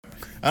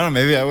I don't know.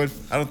 Maybe I would.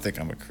 I don't think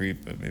I'm a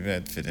creep, but maybe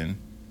I'd fit in.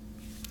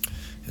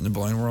 In the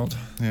bowling world?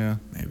 Yeah.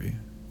 Maybe.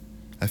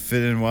 I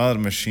fit in well at a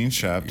machine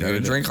shop, You dude. gotta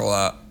drink a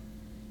lot.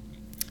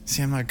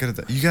 See, I'm not good at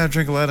that. You gotta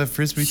drink a lot of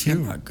Frisbee, See, too.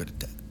 I'm not good at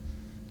that.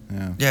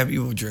 Yeah. Yeah, but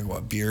you would drink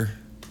what? Beer?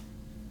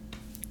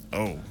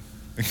 Oh.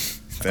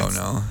 Oh,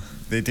 no.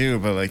 They do,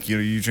 but like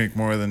you drink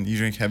more than you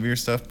drink heavier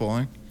stuff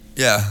bowling.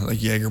 Yeah,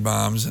 like Jaeger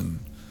bombs and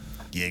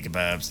Jaeger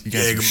bombs. You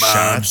guys Jaeger do bombs.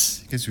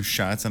 shots. You guys do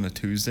shots on a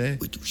Tuesday.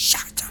 we do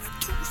shots on a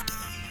Tuesday.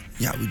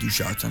 Yeah, we do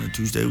shots on a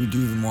Tuesday. We do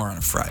even more on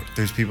a Friday.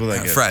 There's people that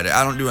On a get Friday.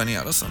 I don't do any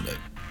on a Sunday.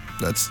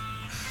 That's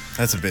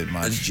That's a bit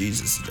much.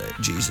 Jesus' day.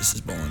 Jesus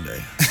is bowling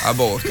day. I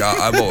bowl with God.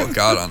 I bowl with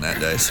God on that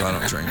day, so I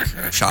don't drink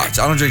shots.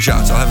 I don't drink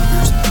shots. I'll have a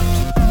beer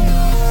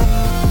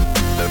sometimes.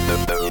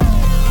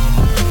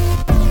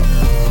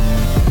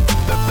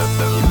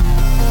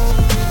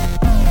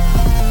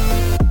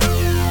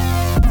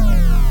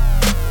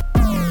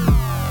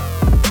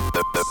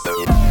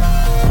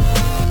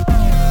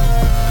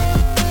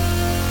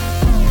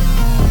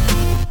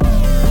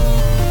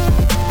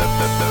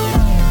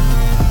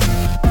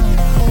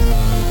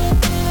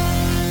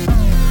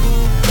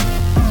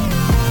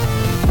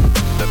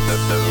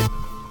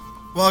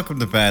 Welcome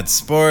to Bad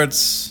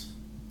Sports.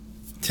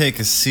 Take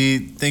a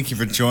seat. Thank you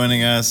for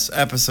joining us.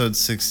 Episode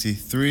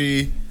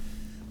 63.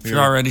 If you're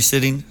already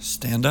sitting,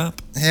 stand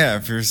up. Yeah,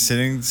 if you're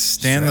sitting,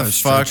 stand the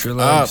Stretch fuck your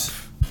up.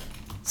 legs.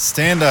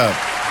 Stand up.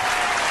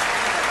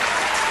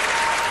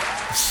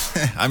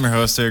 I'm your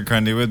host, Eric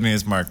Grundy. With me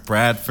is Mark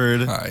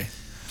Bradford. Hi.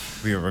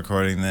 We are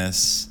recording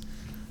this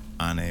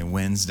on a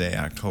Wednesday,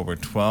 October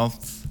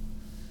 12th.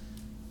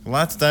 A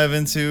lot to dive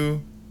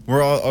into.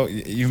 We're all,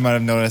 you might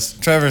have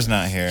noticed, Trevor's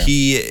not here.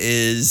 He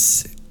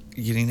is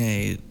getting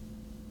a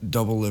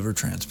double liver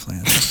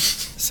transplant,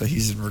 so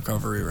he's in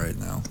recovery right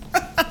now.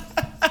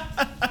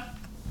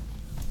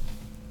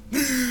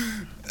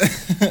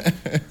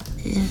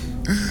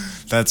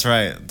 That's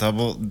right.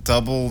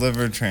 Double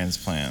liver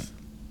transplant.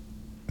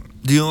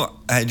 Do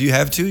you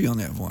have two? You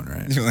only have one,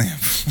 right? You only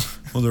have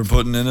Well, they're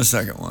putting in a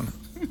second one.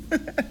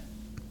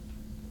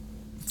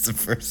 It's the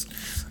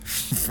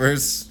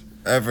first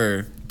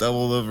ever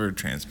double liver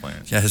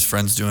transplant. Yeah, his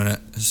friend's doing it.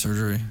 His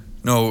surgery.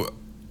 No,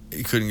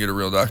 he couldn't get a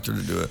real doctor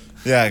to do it.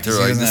 Yeah, because he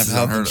They're like, doesn't "This have is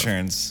health unheard of."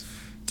 insurance.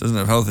 Doesn't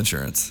have health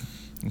insurance.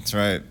 That's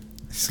right.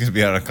 He's gonna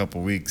be out in a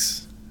couple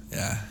weeks.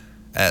 Yeah,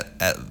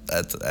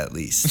 at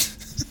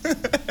least.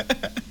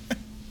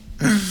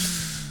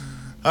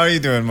 How are you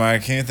doing,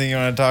 Mike? Anything you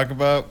want to talk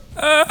about?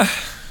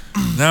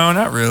 No,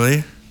 not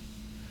really.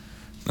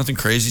 Nothing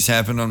crazy's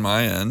happened on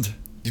my end.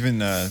 You've been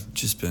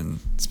Just been.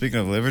 speaking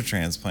of liver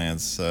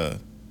transplants. You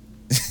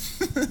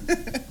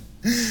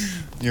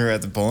were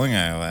at the bowling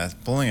alley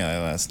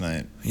last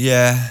night.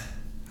 Yeah,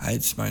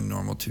 it's my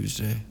normal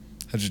Tuesday.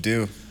 How'd you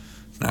do?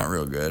 Not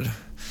real good.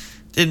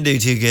 Didn't do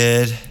too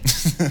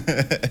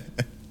good.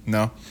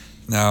 No.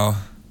 No.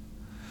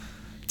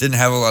 Didn't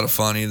have a lot of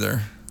fun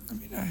either. I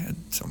mean, I had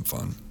some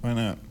fun. Why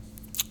not?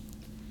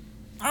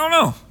 I don't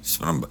know.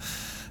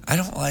 I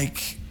don't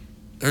like.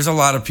 There's a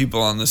lot of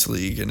people on this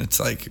league, and it's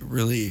like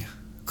really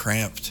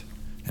cramped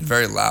and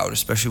very loud,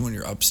 especially when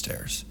you're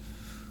upstairs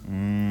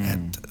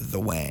at the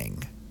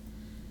Wang.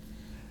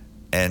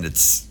 And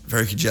it's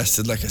very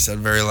congested, like I said,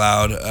 very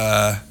loud.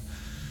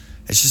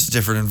 It's just a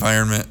different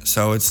environment,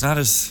 so it's not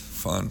as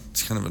fun.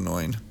 It's kind of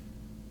annoying.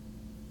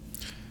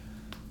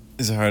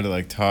 Is it hard to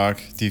like talk?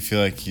 Do you feel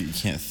like you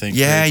can't think?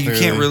 Yeah, very you clearly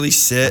can't really or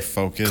sit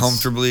focus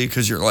comfortably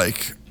because you're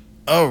like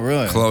Oh,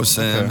 really? close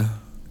in Okay.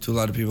 to a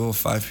lot of people.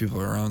 5 people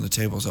are around the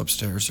tables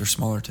upstairs. They're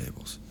smaller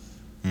tables.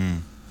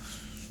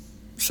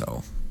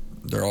 So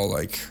they're all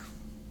like,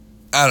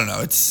 I don't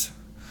know. It's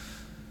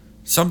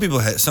some people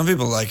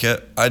like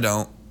it. I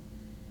don't.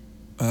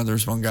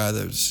 There's one guy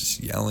that was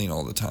just yelling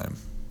all the time.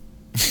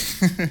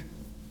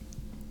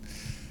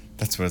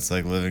 That's what it's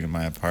like living in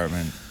my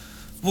apartment.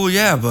 Well,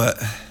 yeah, but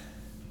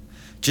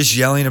just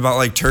yelling about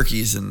like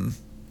turkeys and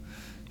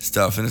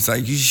stuff, and it's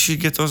like you should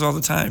get those all the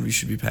time. You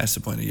should be past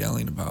the point of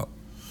yelling about,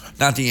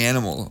 not the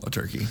animal, a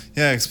turkey.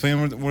 Yeah,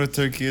 explain what a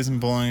turkey is in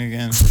bowling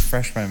again.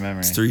 Refresh my memory.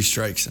 It's 3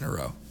 strikes in a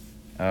row.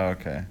 Oh,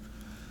 okay.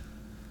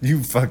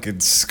 You fucking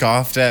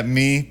scoffed at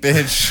me,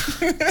 bitch.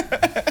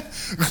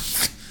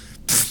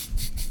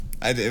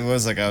 It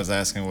was like I was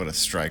asking what a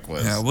strike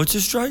was. Yeah, what's a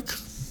strike?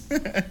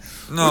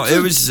 No,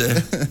 it was.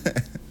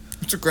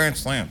 It's a grand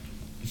slam.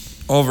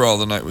 Overall,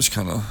 the night was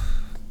kind of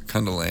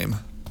lame.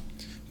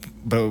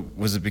 But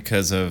was it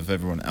because of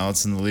everyone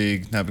else in the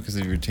league, not because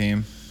of your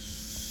team?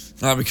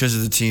 Not because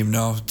of the team.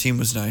 No, team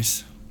was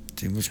nice.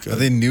 Team was good. Are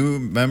they new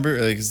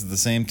member? Like, is it the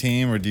same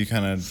team, or do you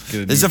kind of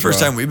get a This is new the first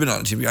draw? time we've been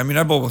on a team. I mean,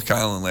 I bowled with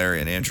Kyle and Larry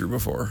and Andrew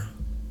before,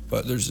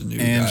 but there's a new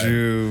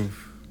Andrew.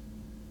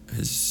 guy.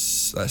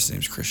 His last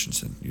name's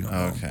Christensen. You don't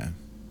know him. Okay.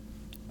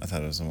 I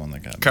thought it was the one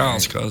that got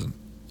Kyle's married. cousin.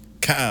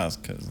 Kyle's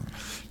cousin.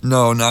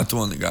 No, not the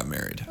one that got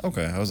married.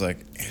 Okay, I was like,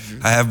 Andrew.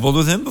 I have bowled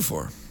with him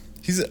before.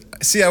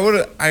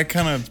 I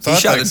kind of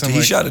thought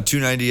He shot a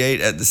 298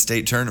 at the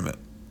state tournament.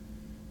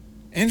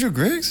 Andrew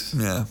Griggs?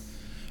 Yeah.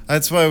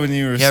 That's why when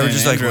you were He saying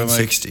averaged like Andrew, I'm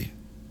 160.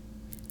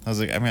 I was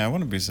like, I mean, I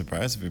wouldn't be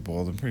surprised if he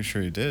bowled. I'm pretty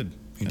sure he did.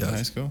 He in does.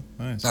 high school?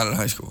 Nice. Not in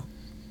high school.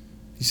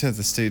 You said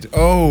the state.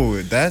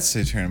 Oh, that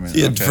state tournament.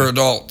 Yeah, Okay. for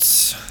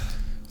adults.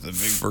 The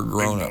For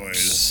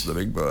grown-ups. The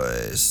big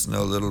boys.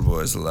 No little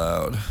boys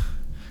allowed.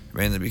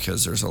 Mainly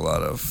because there's a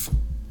lot of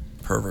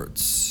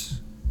perverts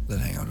that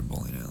hang out in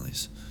bowling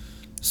alleys.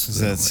 Is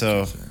that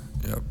so?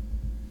 Yep.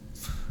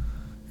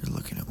 You're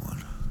looking at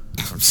one.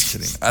 I'm just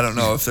kidding. I don't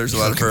know if there's a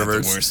lot of Looking at the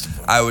perverts. worst of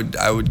them.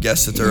 I would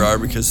guess that there are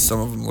because some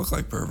of them look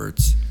like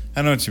perverts.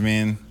 I know what you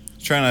mean.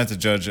 Try not to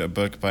judge a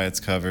book by its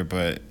cover,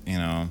 but, you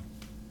know,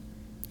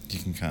 you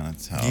can kind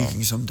of tell.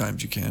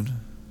 Sometimes you can.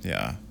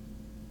 Yeah.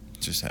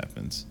 It just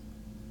happens.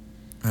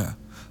 Yeah.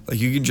 Like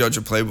you can judge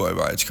a Playboy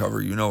by its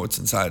cover. You know what's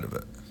inside of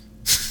it.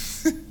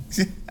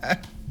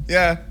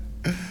 Yeah.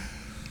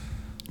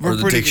 Or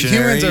the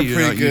dictionary. Humans are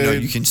pretty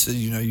good.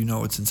 You know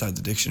what's inside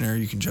the dictionary.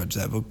 You can judge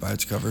that book by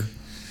its cover.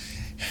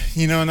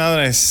 You know, now that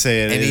I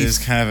say it, it is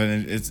kind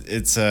of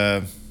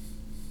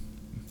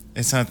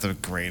it's not the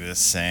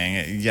greatest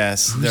saying.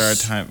 Yes, there are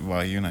times.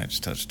 Well, you and I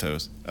just touched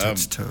toes.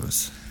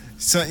 Toes.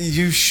 So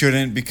you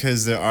shouldn't,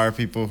 because there are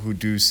people who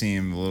do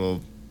seem a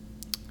little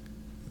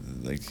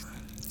like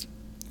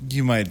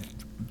you might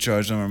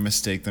judge them or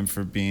mistake them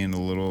for being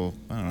a little,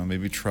 I don't know,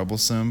 maybe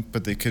troublesome,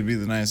 but they could be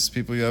the nicest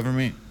people you ever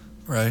meet.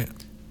 Right.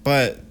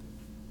 But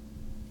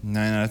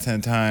 9 out of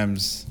 10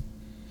 times,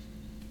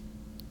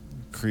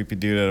 creepy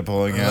dude at a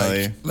bowling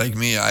alley. Like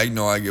me, I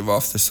know I give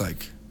off this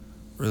like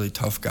really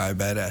tough guy,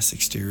 badass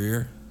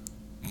exterior.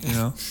 You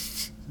know.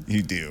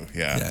 You do,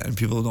 yeah. Yeah, and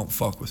people don't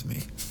fuck with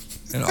me,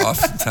 and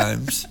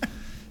oftentimes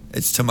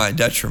it's to my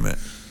detriment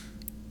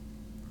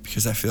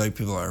because I feel like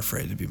people are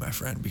afraid to be my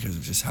friend because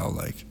of just how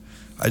like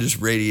I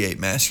just radiate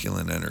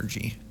masculine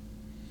energy.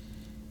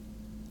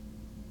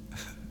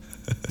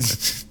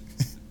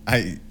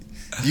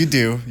 You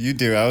do.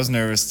 I was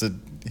nervous to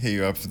hit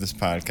you up for this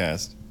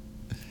podcast.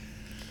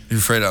 You're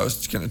afraid I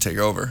was going to take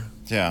over?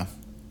 Yeah.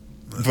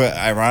 But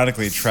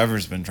ironically,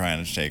 Trevor's been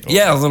trying to take over.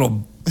 Yeah, a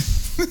little.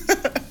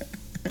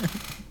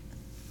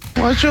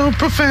 Watch your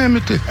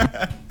profanity.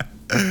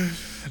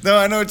 No,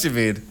 I know what you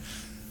mean.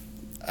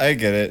 I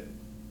get it.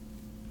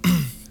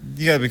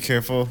 You gotta be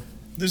careful.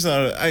 There's a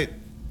lot of,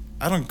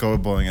 I don't go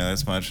bowling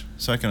as much,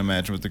 so I can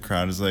imagine what the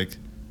crowd is like.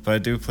 But I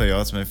do play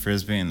ultimate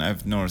frisbee, and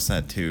I've noticed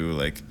that too.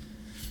 Like,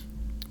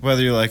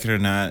 whether you like it or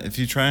not, if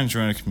you try and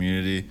join a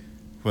community,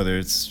 whether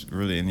it's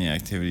really any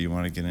activity you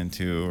want to get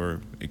into,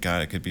 or it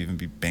could even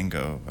be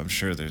bingo. I'm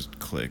sure there's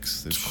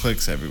cliques. There's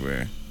cliques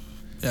everywhere.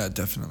 Yeah,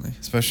 definitely.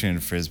 Especially in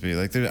frisbee.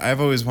 Like,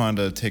 I've always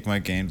wanted to take my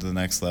game to the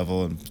next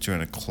level and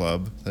join a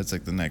club. That's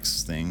like the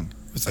next thing.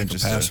 With like a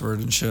password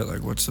and shit.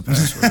 Like, what's the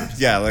password?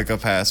 Yeah, like a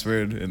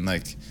password, and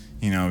like,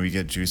 you know, we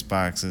get juice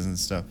boxes and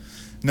stuff.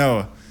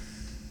 No,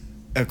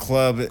 a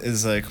club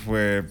is like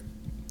where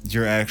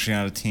you're actually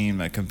on a team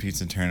that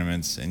competes in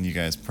tournaments and you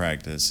guys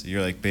practice.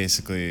 You're like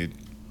basically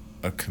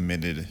a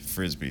committed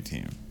frisbee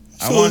team.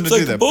 So I wanted to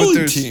do that, but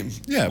there's team.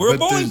 Yeah, we're a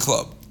bowling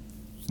club.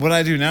 What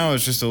I do now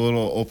is just a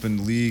little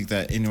open league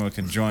that anyone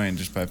can join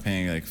just by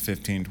paying like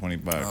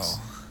 $15-$20.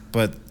 Oh.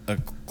 But a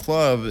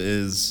club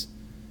is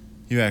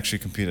you actually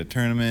compete at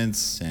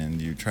tournaments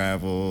and you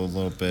travel a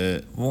little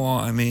bit. Well,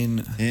 I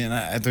mean,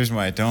 yeah, and the reason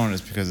why I don't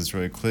is because it's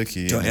really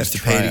cliquey. Don't you have to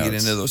pay to get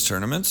into those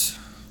tournaments?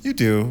 You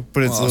do,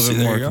 but it's a little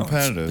bit more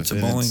competitive. It's a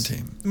bowling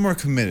team. More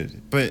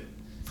committed. But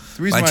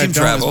the reason why I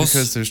don't is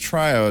because there's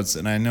tryouts,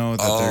 and I know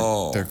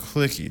that they're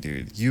cliquey,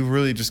 dude. You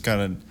really just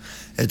gotta.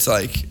 It's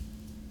like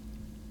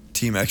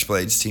Team X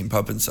Blades, Team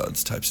Pup and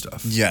Suds type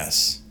stuff.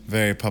 Yes,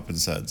 very Pup and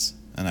Suds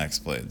and X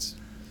Blades.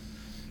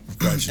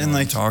 And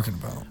like talking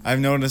about, I've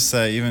noticed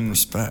that even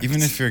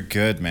if you're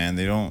good, man,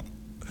 they don't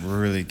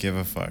really give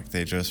a fuck.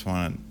 They just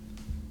want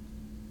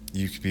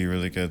you to be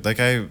really good. Like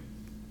I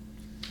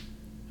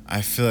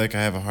feel like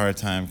I have a hard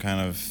time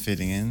kind of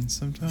fitting in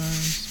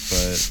sometimes, but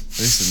at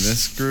least in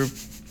this group,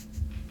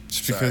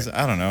 just because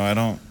I don't know, I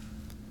don't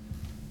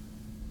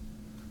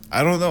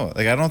know.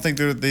 Like, I don't think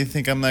they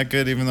think I'm that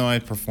good, even though I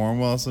perform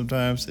well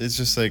sometimes. It's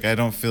just like I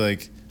don't feel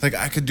like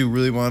I could do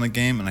really well in a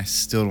game, and I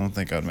still don't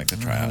think I'd make the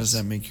tryouts. How does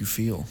that make you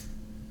feel?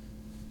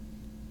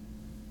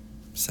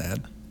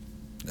 Sad?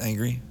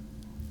 Angry?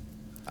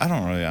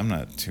 I'm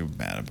not too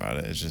mad about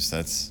it. It's just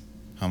that's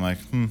how I'm like,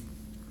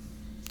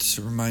 Does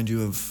it remind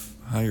you of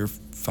how your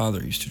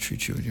father used to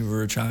treat you when you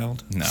were a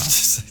child? No. It's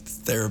just a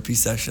therapy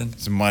session.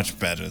 It's much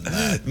better than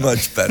that.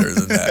 Much better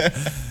than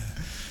that.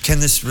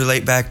 Can this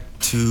relate back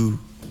to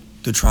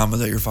the trauma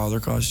that your father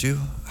caused you?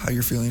 How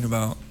you're feeling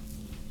about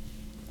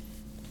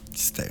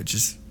just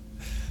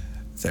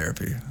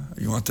therapy?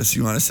 You want this?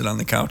 You want to sit on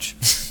the couch?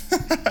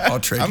 I'll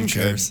trade you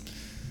chairs.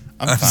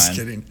 I'm fine. Just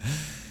kidding.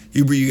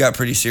 You got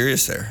pretty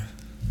serious there.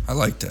 I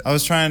liked it. I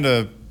was trying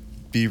to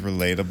be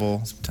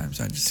relatable. Sometimes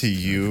I just to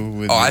you.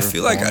 With I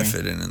feel like I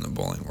fit in the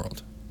bowling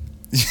world.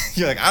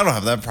 You're like, I don't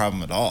have that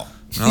problem at all.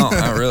 No,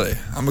 not really.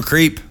 I'm a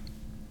creep.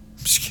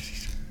 I'm just kidding.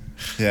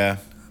 Yeah.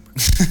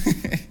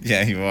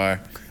 Yeah, you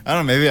are. I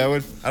don't know, maybe I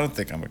would. I don't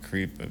think I'm a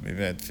creep, but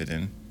maybe I'd fit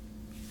in.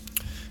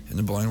 In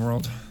the bowling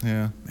world?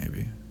 Yeah.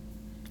 Maybe.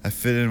 I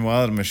fit in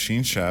well at a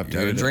machine shop, You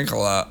dude. gotta drink a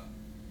lot.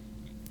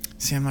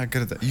 See, I'm not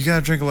good at that. You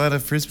gotta drink a lot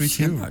of Frisbee,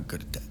 See, too. I'm not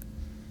good at that.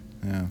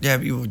 Yeah. Yeah,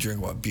 but you will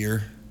drink what,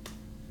 beer?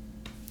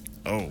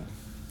 Oh.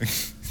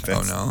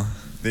 Oh, no.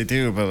 They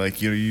do, but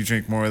like you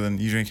drink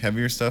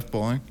heavier stuff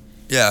bowling?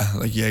 Yeah,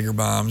 like Jaeger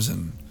bombs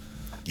and...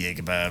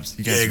 Jaeger bombs.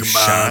 You guys do Jaeger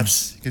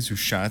shots? You guys do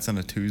shots on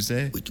a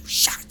Tuesday? We do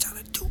shots on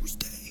a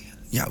Tuesday.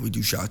 Yeah, we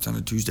do shots on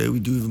a Tuesday. We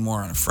do even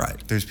more on a Friday.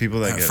 There's people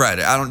that On a get...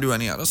 Friday. I don't do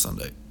any on a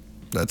Sunday.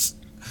 That's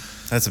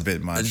That's a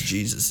bit much.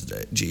 Jesus'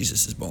 day.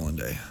 Jesus' bowling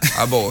day.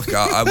 I bowl with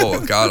God. I bowl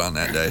with God on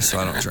that day, so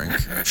I don't drink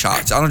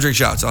shots. I don't drink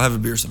shots. I'll have a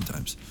beer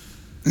sometimes.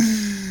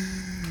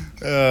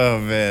 Oh,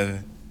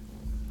 man.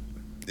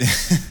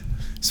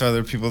 So are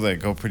there people that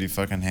go pretty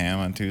fucking ham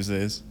on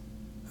Tuesdays?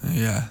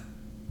 Yeah,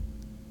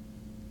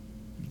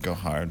 Go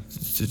hard.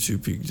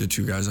 the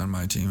two guys on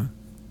my team,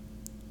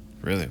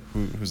 Really?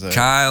 Who's that?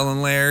 Kyle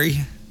and Larry.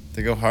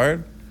 They go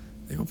hard?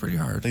 They go pretty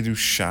hard They do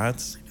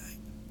shots?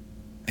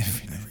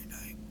 every night.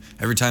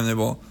 Every time they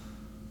bowl.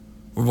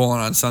 We're bowling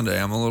on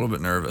Sunday. I'm a little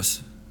bit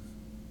nervous.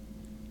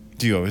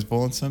 Do you always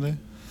bowl on Sunday?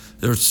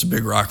 There's a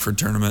big Rockford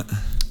tournament.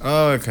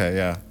 Oh, okay,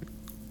 yeah.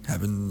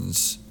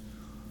 Happens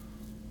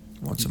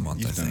once a month,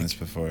 You've I done think. this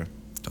before.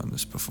 Done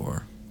this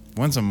before.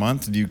 Once a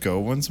month? Do you go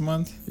once a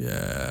month?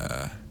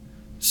 Yeah.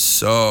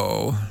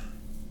 So,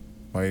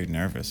 Why are you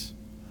nervous?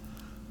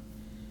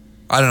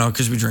 I don't know,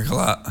 because we drink a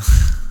lot.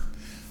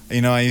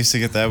 You know, I used to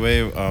get that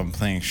way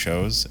playing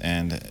shows,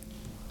 and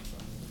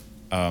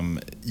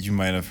you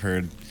might have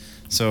heard.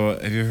 So,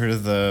 have you heard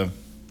of the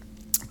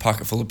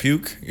Pocket full of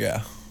puke?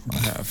 Yeah, I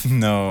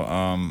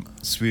have.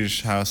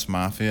 Swedish House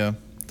Mafia,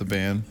 the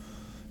band?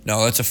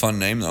 No, that's a fun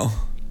name, though.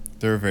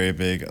 They're a very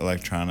big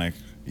electronic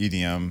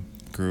EDM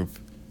group,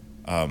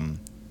 along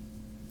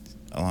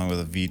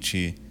with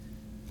Avicii.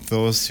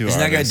 Those two Isn't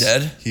that guy artists,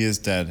 dead? He is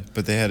dead,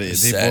 but they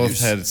sad both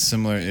news. had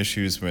similar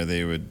issues where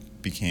they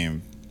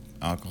became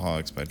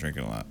alcoholics by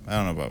drinking a lot. I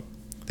don't know about.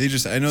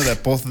 I know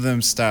that both of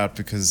them stopped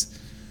because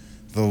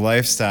the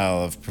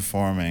lifestyle of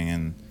performing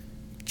and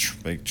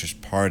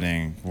just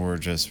partying were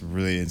just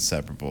really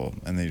inseparable,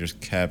 and they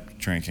just kept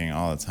drinking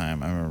all the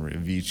time. I remember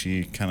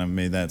Avicii kind of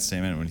made that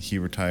statement when he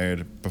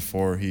retired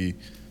before he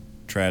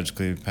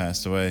tragically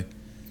passed away,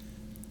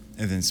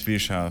 and then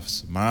Swedish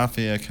House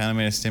Mafia kind of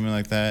made a statement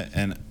like that.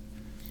 And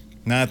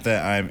not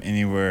that I'm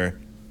anywhere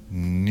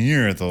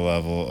near the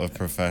level of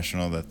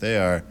professional that they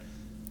are.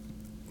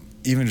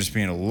 Even just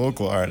being a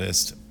local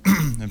artist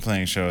and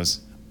playing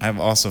shows, I've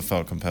also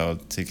felt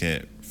compelled to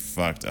get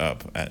fucked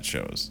up at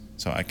shows.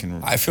 So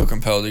I feel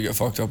compelled to get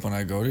fucked up when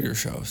I go to your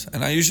shows,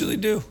 and I usually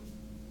do.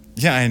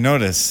 Yeah, I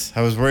noticed.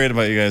 I was worried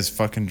about you guys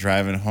fucking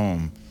driving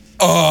home.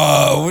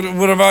 Oh,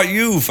 what about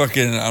you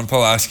fucking on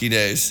Pulaski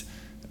days?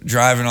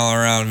 Driving all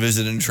around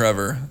visiting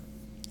Trevor.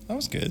 That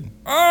was good.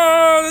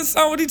 Oh, that's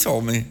not what he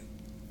told me.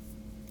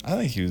 I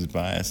think he was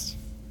biased.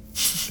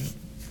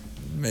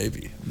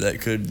 Maybe. That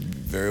could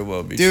very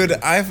well be Dude, true.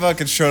 I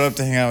fucking showed up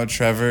to hang out with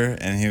Trevor,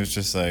 and he was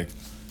just like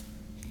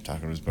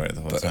talking to his buddy the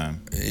whole But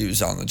time. he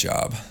was on the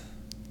job.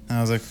 And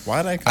I was like,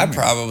 why'd I I come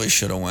here? probably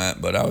should have went,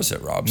 but I was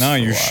at Rob's. No, for a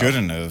you while.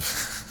 shouldn't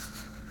have.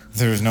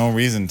 There was no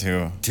reason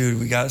to.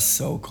 Dude, we got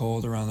so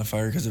cold around the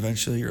fire because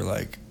eventually you're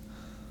like,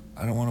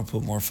 I don't want to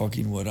put more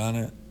fucking wood on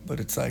it, but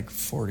it's like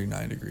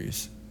 49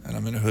 degrees, and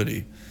I'm in a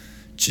hoodie,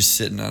 just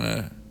sitting on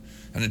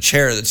a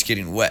chair that's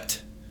getting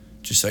wet,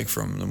 just like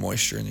from the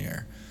moisture in the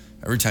air.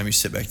 Every time you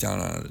sit back down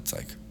on it, it's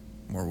like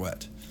more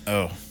wet.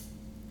 Oh.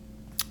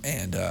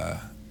 And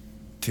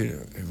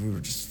dude, we were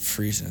just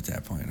freezing at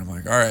that point. I'm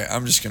like, all right,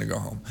 I'm just gonna go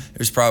home. It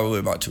was probably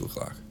about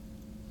 2:00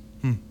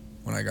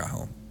 when I got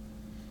home,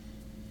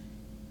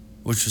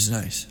 which was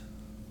nice.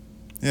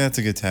 Yeah, it's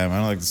a good time. I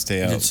don't like to stay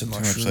We out did some too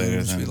much later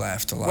mushrooms. than. We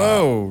laughed a lot.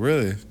 Whoa,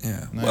 really?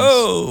 Yeah. Nice.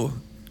 Whoa.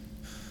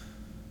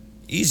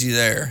 Easy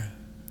there.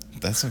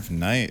 That's a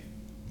night.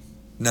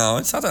 No,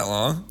 it's not that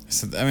long.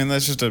 I mean,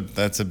 that's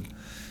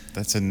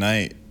a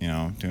night. You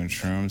know, doing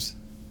shrooms.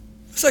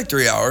 It's like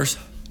 3 hours.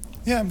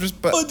 Yeah, I'm just.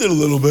 But I did a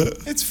little bit.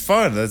 it's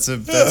fun. That's a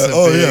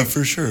Oh, big, yeah,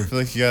 for sure. I feel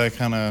like you gotta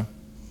kind of,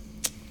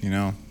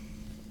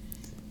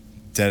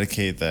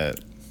 dedicate that.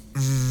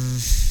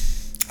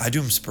 I do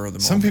them spur of the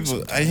moment. Some people,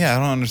 sometimes. I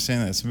don't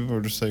understand that. Some people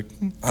are just like,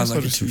 on like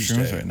a just do shrooms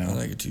Tuesday. right now. On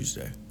like a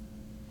Tuesday.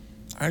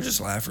 I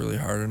just laugh really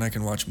hard and I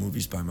can watch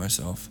movies by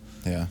myself.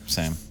 Yeah,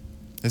 same.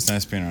 It's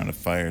nice being around a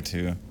fire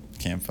too.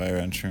 Campfire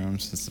on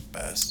shrooms. It's the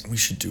best. We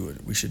should do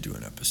it. We should do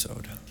an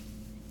episode.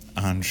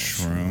 On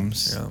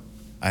shrooms? Yeah.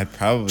 I'd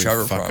probably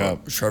fuck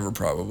up. Trevor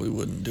probably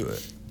wouldn't do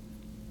it.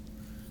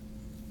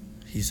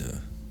 He's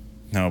a...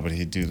 No, but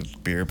he'd do the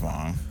beer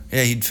bong.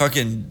 Yeah, he'd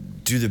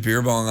fucking do the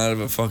beer bong out of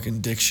a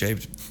fucking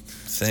dick-shaped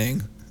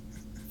thing.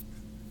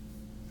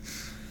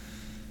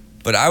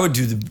 But I would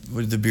do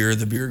the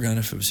beer gun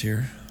if it was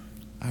here.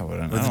 I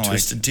wouldn't. With I the don't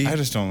twisted tea? I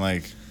just don't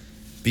like.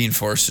 Being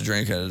forced to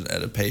drink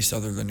at a pace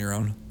other than your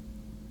own.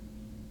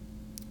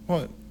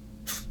 What?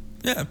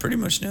 Yeah, pretty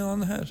much nail on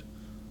the head.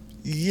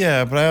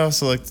 Yeah, but I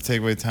also like to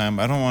take away time.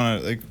 I don't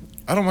want to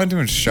I don't mind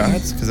doing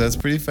shots because that's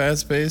pretty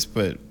fast paced.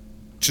 But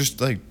just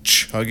like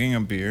chugging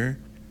a beer.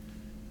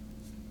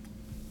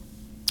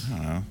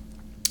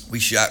 we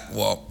shot.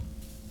 Well,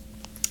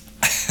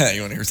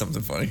 you want to hear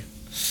something funny?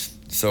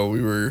 So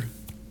we were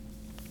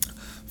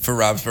for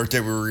Rob's birthday.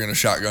 We were gonna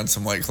shotgun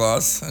some White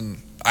Claws, and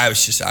I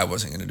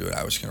wasn't gonna do it.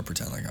 I was gonna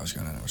pretend like I was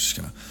gonna. And I was just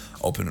gonna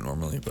open it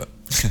normally, but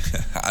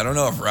I don't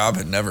know if Rob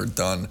had never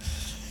done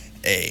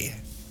a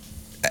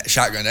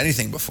shotgun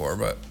anything before,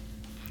 but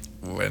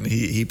when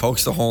he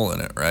pokes the hole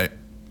in it, right?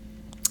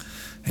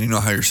 And you know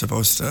how you're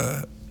supposed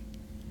to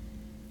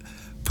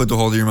put the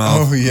hole to your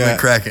mouth, and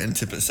crack it and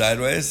tip it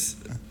sideways?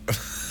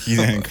 He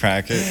didn't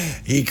crack it.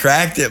 He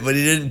cracked it, but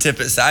he didn't tip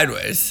it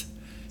sideways.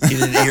 He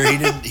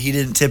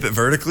didn't tip it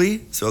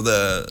vertically, so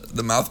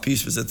the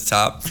mouthpiece was at the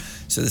top.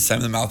 So this time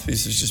the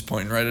mouthpiece was just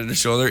pointing right at his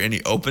shoulder, and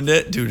he opened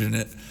it, dude, and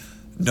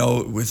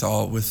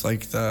with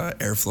like the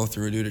airflow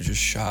through it, dude, it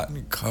just shot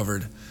and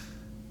covered.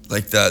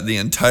 Like the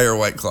entire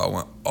White Claw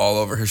went all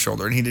over his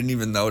shoulder, and he didn't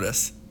even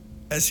notice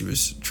as he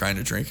was trying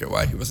to drink it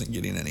why he wasn't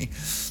getting any.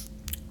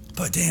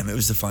 But damn, it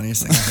was the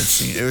funniest thing I had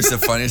seen. It was the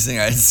funniest thing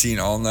I had seen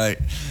all night.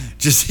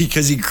 Just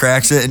because he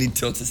cracks it and he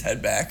tilts his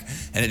head back,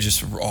 and it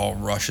just all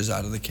rushes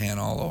out of the can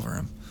all over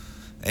him.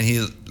 And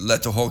he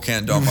let the whole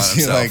can dump on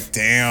himself. Like,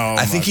 damn.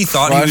 I think he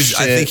thought he was.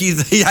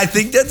 I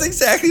think that's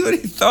exactly what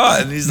he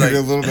thought. And he's like, a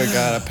little bit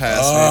got to pass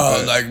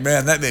me. Oh, like,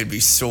 man, that made me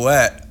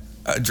sweat.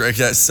 I drank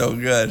that so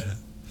good.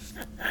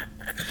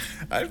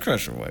 I'd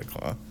crush a White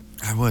Claw.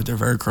 I would. They're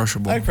very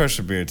crushable. I'd crush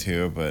a beer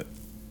too, but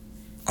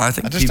I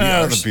think just not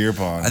out of the beer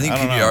bong. I think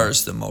PBR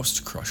is the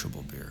most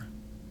crushable beer.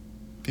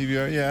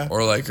 PBR, yeah.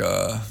 Or like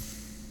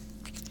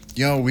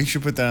Yo, we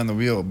should put that on the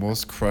wheel.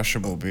 Most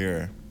crushable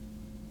beer.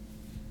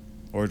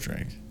 Or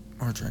drink.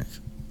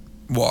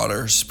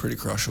 Water's pretty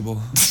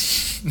crushable.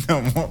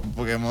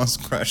 Okay,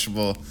 most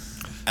crushable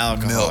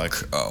alcoholic.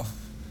 Milk. Oh.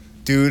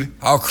 Dude,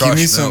 I'll crush give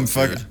me milk,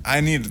 some dude.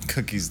 I need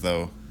cookies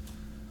though.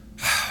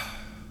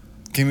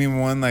 Give me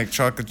one like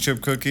chocolate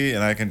chip cookie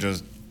and I can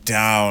just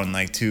down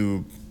like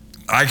 2.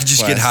 I could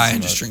just get glasses high of and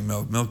milk. just drink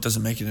milk. Milk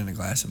doesn't make it in a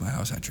glass in my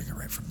house. I drink it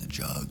right from the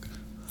jug.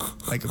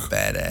 Like a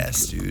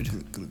badass, dude.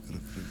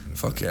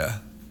 Fuck yeah.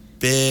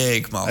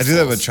 Big mouthfuls. I do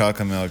that with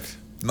chocolate milk.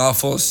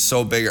 Mouthful is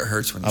so big it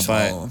hurts when you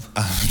swallow them.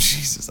 Oh,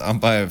 Jesus. I'll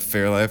buy a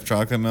Fairlife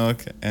chocolate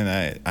milk,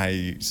 and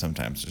I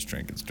sometimes just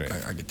drink it straight.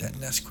 I get that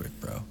Nesquik,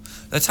 bro.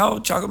 That's how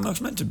chocolate milk's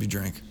meant to be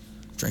drank.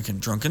 Drank.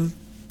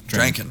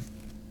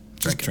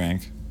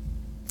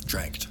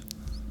 Dranked.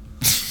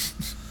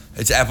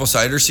 It's apple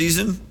cider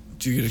season.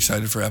 Do you get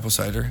excited for apple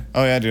cider?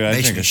 Oh, yeah, dude. I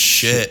Makes drink me a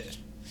shit.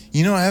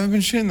 You know, I haven't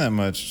been shitting that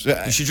much.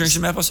 You should drink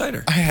some apple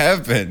cider. I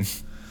have been.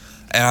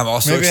 And I'm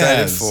also Maybe it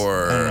excited has.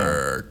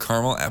 for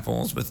caramel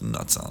apples with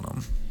nuts on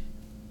them.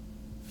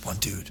 One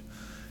dude.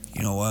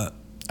 You know what?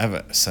 I have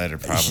a cider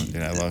problem,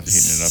 dude. I love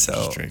heating it up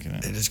and just drinking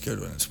it. It is good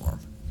when it's warm.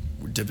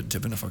 We're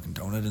dipping a fucking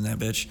donut in that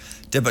bitch.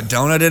 Dip a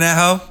donut in that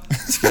hoe?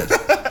 It's good.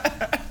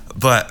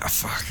 But,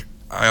 fuck.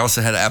 I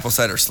also had an apple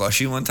cider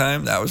slushie one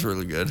time. That was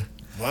really good.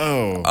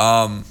 Whoa.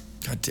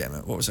 God damn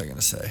it. What was I going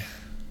to say?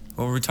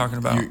 What were we talking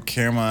about?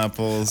 Caramel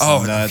apples,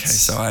 nuts. nuts. Okay.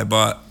 So I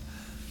bought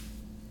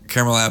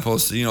caramel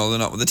apples, you know,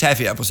 the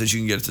taffy apples that you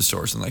can get at the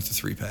stores in like the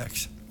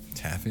 3-packs.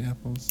 Taffy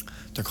apples?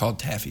 They're called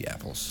taffy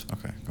apples.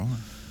 Okay, go on.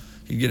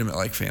 You can get them at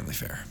like Family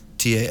Fare.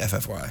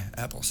 TAFFY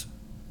apples.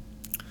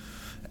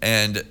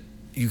 And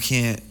you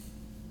can't.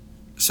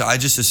 So I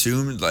just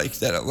assumed like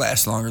that it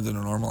lasts longer than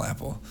a normal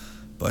apple.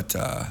 But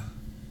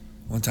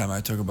one time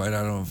I took a bite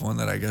out of one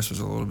that I guess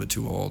was a little bit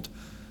too old.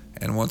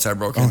 And once I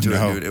broke into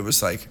it, dude, it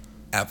was like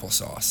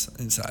applesauce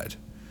inside.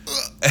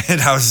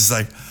 And I was just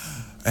like,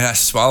 and I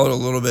swallowed a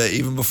little bit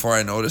even before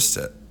I noticed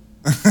it.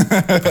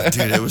 But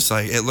dude, it was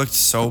like, it looked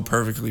so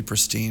perfectly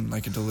pristine,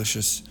 like a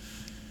delicious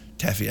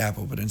taffy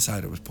apple, but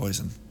inside it was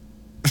poison.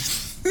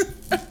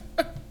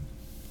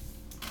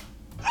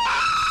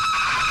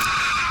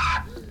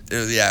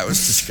 It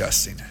was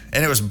disgusting.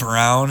 And it was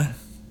brown.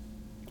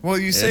 Well,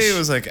 you say it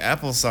was like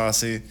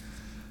applesaucey.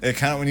 It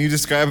kind of, when you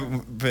describe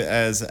it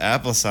as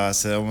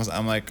applesauce,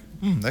 I'm like,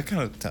 that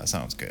kind of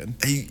sounds good.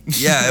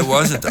 Yeah, it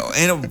wasn't though.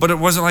 But it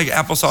wasn't like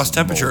applesauce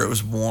temperature. It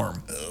was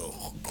warm.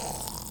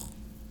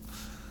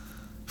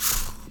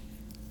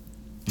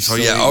 So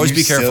yeah, always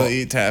be careful. You still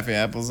eat taffy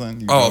apples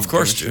then? Oh, of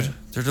course, dude.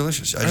 They're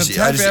delicious.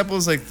 Taffy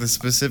apples like the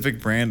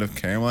specific brand of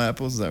caramel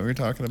apples? Is that what you're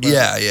talking about?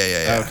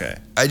 Yeah. Okay.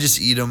 I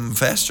just eat them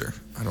faster.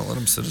 I don't let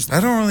them sit as long.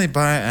 I don't really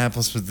buy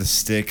apples with the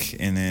stick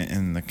in it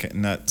and the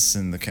nuts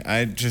and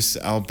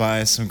I'll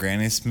buy some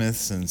Granny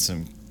Smiths and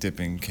some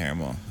dipping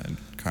caramel and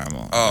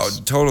caramel. Oh,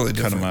 totally cut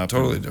different. them up.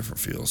 Totally different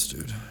feels,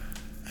 dude.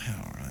 I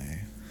don't really.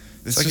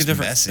 It's like a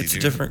different. Messy, it's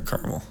dude. a different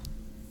caramel.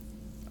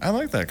 I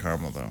like that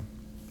caramel though.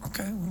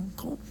 Okay, well,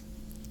 cool.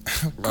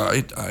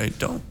 I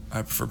don't.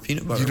 I prefer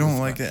peanut butter. You don't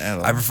like it at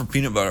all? I prefer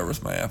peanut butter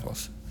with my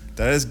apples.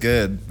 That is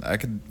good.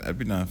 I'd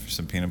be down for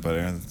some peanut butter.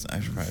 I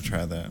should probably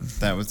try that.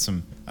 That with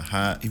a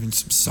hot, even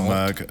some salt.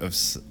 Mug of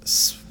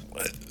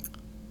sweat.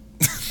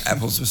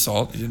 Apples with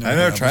salt. You I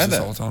never tried that.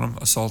 Salt on them.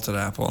 A salted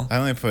apple. I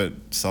only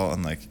put salt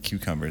on like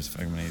cucumbers if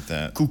I'm gonna eat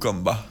that.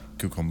 Cucumber.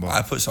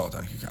 I put salt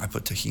on cucumber. I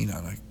put tahini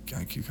on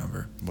a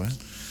cucumber. What?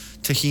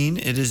 Tahini.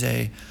 It is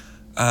a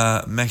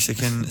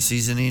Mexican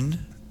seasoning.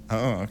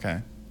 Oh,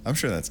 okay. I'm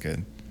sure that's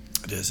good.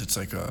 It is. It's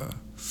like a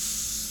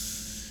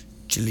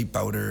chili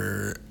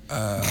powder,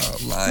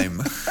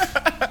 lime.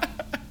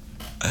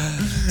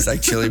 It's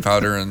like chili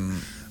powder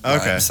and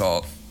lime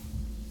salt.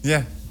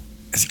 Yeah.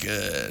 It's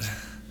good.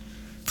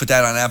 Put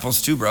that on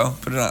apples too, bro.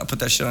 Put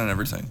that shit on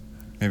everything.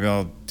 Maybe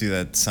I'll do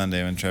that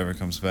Sunday when Trevor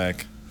comes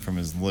back from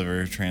his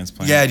liver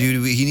transplant. Yeah,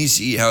 dude. He needs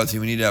to eat healthy.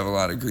 We need to have a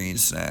lot of green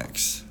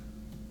snacks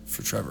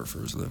for Trevor for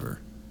his liver.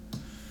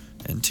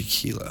 And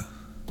tequila.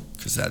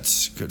 Because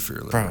that's good for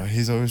your liver. Bro,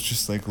 he's always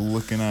just like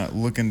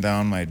looking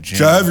down my gin.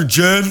 Can I have your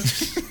gin?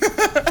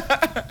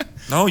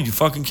 No, you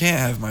fucking can't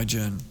have my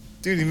gin.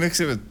 Dude, you mix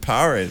it with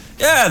Powerade.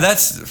 Yeah,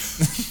 that's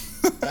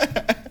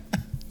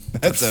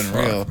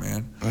unreal. Fuck,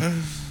 man.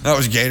 That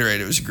was Gatorade.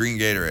 It was green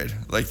Gatorade.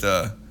 Like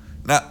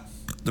not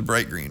the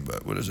bright green,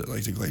 but what is it?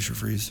 Like the Glacier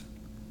Freeze.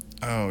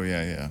 Oh,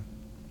 yeah.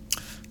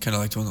 Kind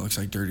of like the one that looks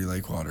like dirty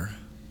lake water.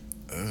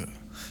 Ugh.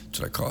 That's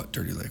what I call it,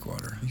 dirty lake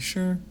water. You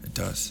sure? It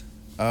does.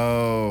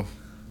 Oh,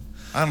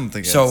 I don't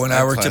think so. When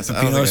I worked at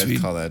Pepinos, we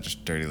call that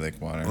just dirty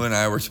lake water. When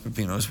I worked at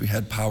Pepinos, we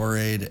had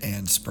Powerade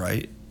and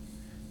Sprite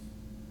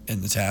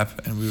in the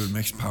tap, and we would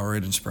mix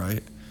Powerade and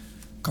Sprite.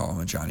 Call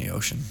them a Johnny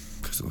Ocean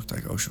because it looked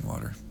like ocean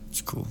water.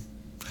 It's cool.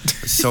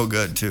 It's so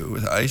good too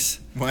with ice.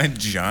 Why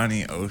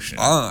Johnny Ocean?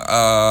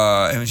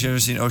 Haven't you ever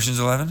seen Ocean's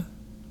 11?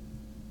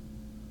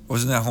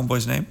 Wasn't that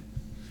Homeboy's name?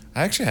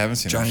 I actually haven't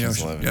seen Johnny Ocean's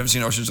Ocean. 11. You haven't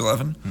seen Ocean's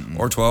 11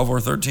 or 12 or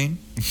 13?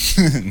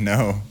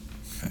 No.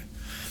 Okay.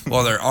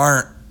 Well, there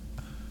aren't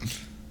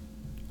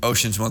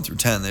Oceans 1 through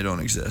 10. They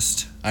don't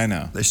exist. I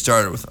know. They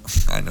started with.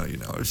 I know you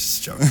know. I was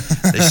just joking.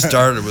 They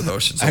started with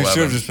Ocean's 11. I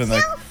should have just been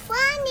like. So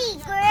funny,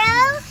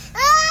 girl.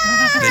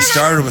 Ah! They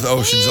started with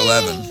Ocean's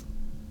 11.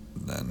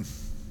 Then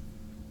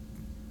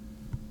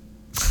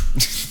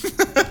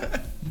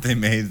They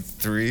made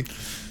 3.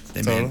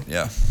 they Total? made.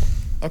 Yeah.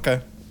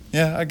 Okay.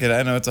 Yeah, I get it.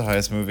 I know it's a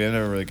heist movie. I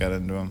never really got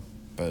into them,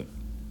 but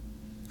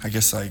I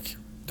guess like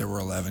there were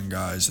 11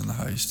 guys in the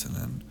heist, and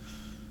then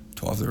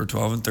 12 there were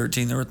 12, and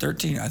 13 there were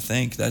 13. I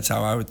think that's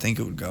how I would think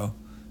it would go.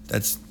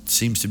 That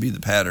seems to be the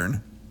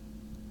pattern.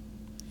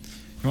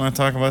 you want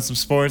to talk about some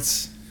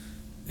sports?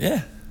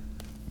 Yeah.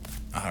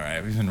 All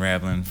right, we've been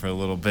rambling for a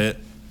little bit.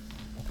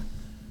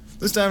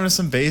 Let's dive into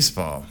some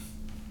baseball.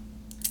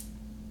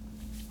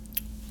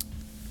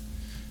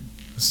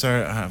 Let's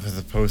start off with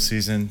the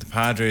postseason. The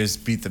Padres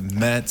beat the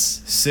Mets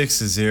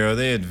 6-0.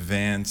 They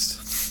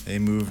advanced. They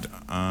moved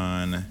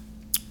on.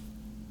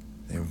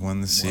 They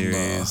won the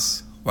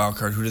series. Wild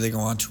card. Who do they go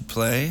on to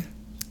play?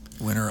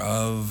 Winner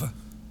of.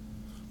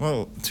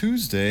 Well,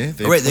 Tuesday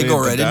they they played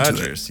go the right into it.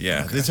 Dodgers.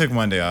 Yeah, Okay. they took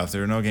Monday off.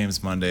 There were no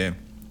games Monday.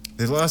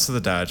 They lost to the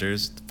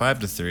Dodgers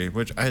 5-3,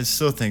 which I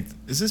still think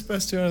is this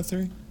best 2 out of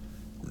 3.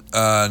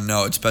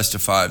 No, it's best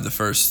of 5. The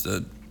first.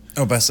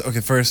 Best. Okay,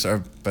 first our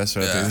best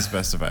out of 3. Yeah. This is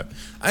best of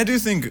 5. I do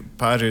think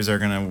Padres are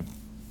gonna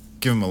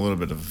give them a little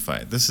bit of a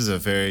fight. This is a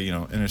very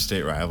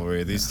interstate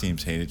rivalry. These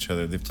teams hate each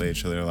other. They play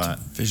each other a lot.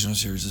 Divisional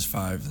series is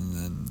 5, and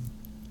then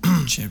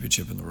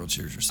championship in the World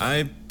Series are 7.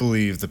 I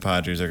believe the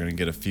Padres are gonna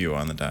get a few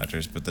on the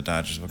Dodgers, but the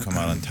Dodgers will come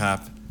out on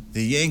top.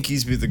 The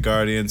Yankees beat the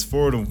Guardians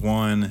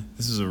 4-1.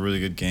 This is a really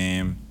good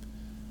game.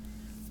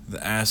 The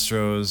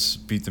Astros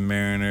beat the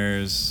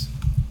Mariners.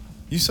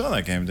 You saw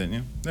that game, didn't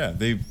you? Yeah,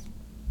 they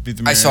beat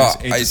the Mariners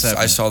 8-7.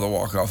 I saw the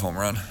walk-off home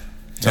run.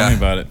 Tell me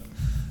about it.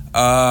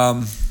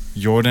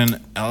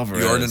 Jordan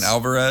Alvarez. Jordan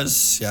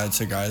Alvarez. Yeah,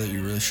 it's a guy that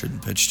you really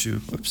shouldn't pitch to.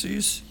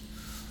 Whoopsies.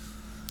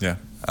 Yeah.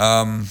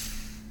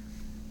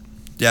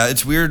 Yeah,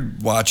 it's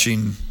weird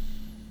watching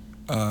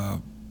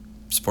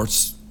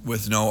sports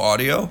with no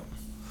audio,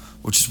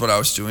 which is what I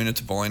was doing at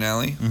the bowling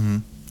alley. Mm-hmm.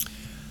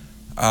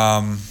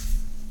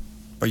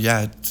 But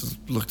yeah, it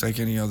looked like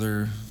any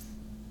other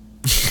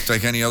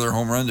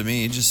home run to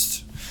me.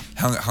 Just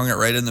hung it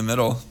right in the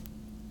middle.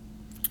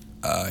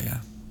 Yeah,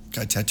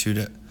 guy tattooed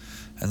it,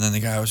 and then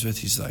the guy I was with,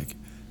 he's like,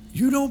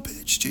 "You don't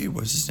pitch to,"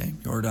 what's his name?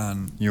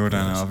 Jordan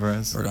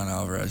Alvarez. Jordan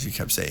Alvarez. He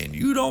kept saying,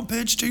 "You don't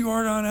pitch to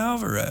Jordan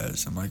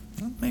Alvarez." I'm like,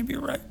 well, maybe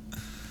you're right.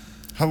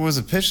 How was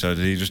the pitch though?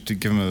 Did he just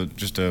give him a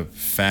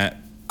fat?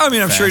 I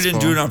mean, I'm sure he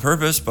didn't do fastball? it on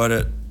purpose,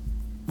 but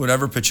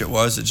whatever pitch it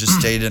was, it just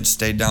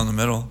stayed down the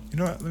middle. You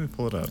know what? Let me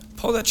pull it up.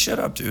 Pull that shit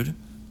up, dude.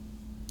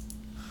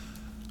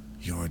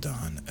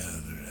 Jordan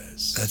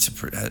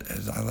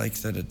Alvarez. I like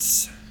that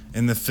it's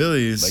And the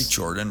Phillies like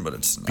Jordan, but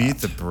it's not. beat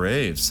the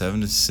Braves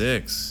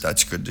 7-6.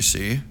 That's good to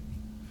see.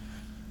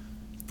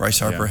 Bryce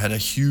Harper Yeah. had a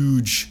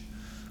huge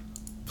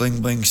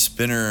bling bling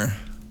spinner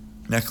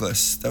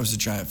necklace. That was a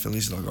giant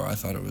Phillies logo. I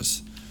thought it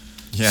was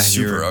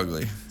super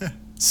ugly.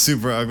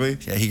 Super ugly.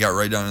 Yeah, he got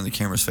right down in the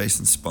camera's face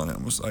and spun it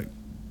and was like,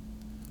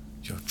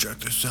 Yo, check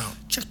this out.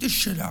 check this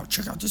shit out.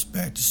 Check out this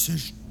bad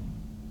decision.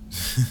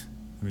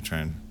 Let me try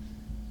and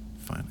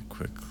find a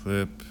quick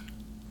clip.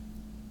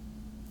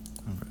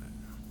 All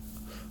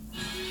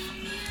right.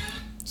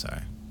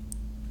 Sorry.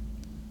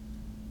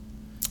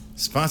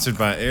 Sponsored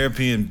by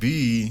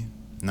Airbnb.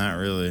 Not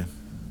really.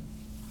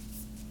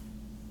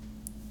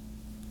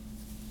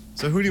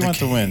 So who do you want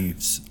to win?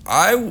 Caves.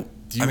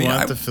 Do you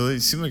want the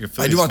Phillies? You seem like a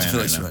Phillies I do want the fan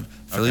Phillies right to now.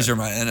 win. Phillies Okay. are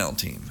my NL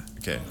team.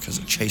 Okay. Because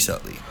of Chase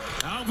Utley.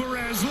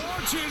 Alvarez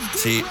launches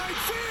See. deep right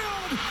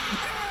field, and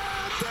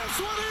this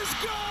one is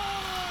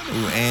gone.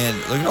 Ooh, and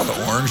look at all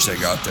the orange they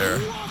got there.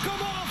 Walk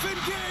 'em off in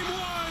game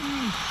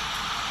 1.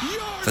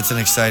 That's an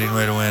exciting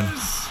way to win.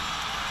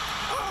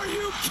 Are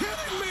you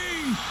kidding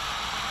me?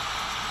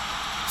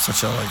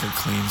 Such a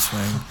clean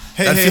swing.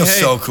 Hey, that hey, feels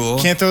hey. so cool.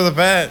 Can't throw the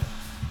bat.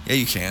 Yeah,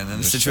 you can. In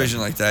a situation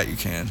like that, you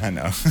can. I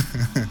know.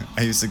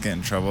 I used to get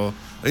in trouble.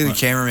 Look at the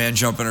cameraman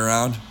jumping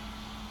around.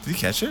 Did he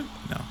catch it?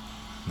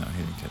 No,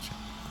 he didn't catch it.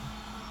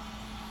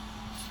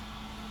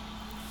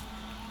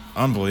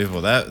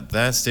 Unbelievable.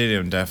 That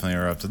stadium definitely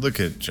erupted. Look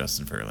at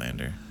Justin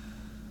Verlander.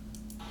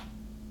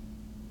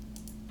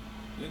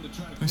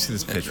 Let me see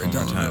this pitch one Right more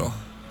down the time. middle.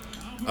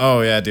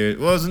 Oh yeah, dude.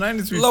 Well, it was a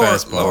 93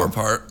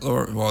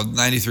 fastball. Well,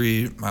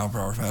 93 mile per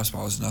hour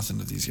fastball is nothing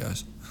to these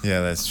guys.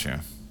 Yeah, that's true.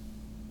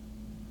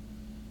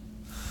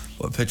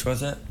 What pitch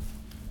was it?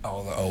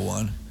 Oh, the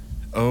 0-1.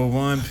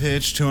 0-1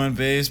 pitch, 2 on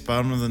base,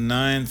 bottom of the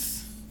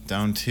 9th,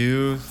 down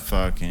 2,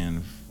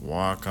 fucking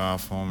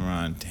walk-off home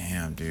run.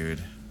 Damn, dude.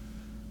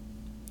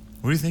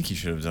 What do you think he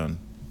should have done?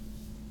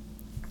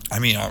 I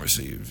mean,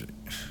 obviously,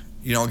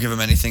 you don't give him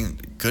anything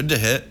good to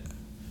hit.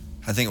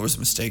 I think it was a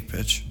mistake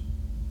pitch.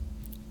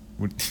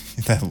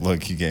 That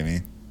look you gave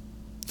me.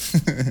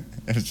 It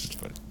was just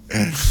funny.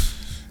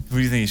 What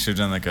do you think he should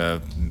have done, like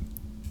a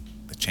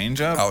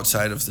changeup?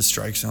 Outside of the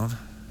strike zone.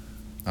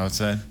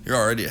 Outside? You're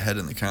already ahead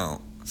in the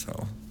count,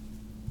 so.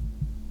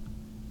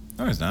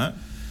 No, he's not.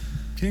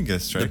 He didn't get a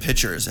strike. The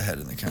pitcher is ahead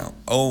in the count.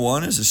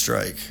 0-1 is a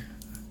strike.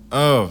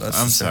 Oh, That's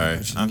I'm the sorry. same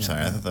pitch. I'm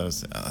sorry. I thought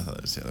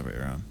it was the other way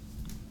around.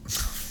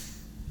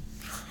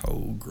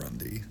 Oh,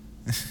 Grundy.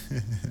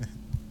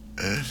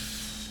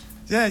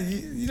 Yeah,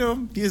 you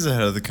know, he is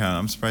ahead of the count.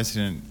 I'm surprised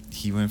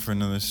he went for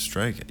another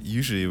strike.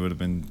 Usually it would have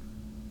been,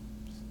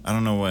 I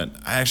don't know what,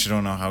 I actually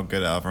don't know how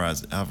good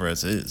Alvarez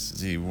is.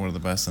 Is he one of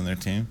the best on their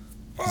team?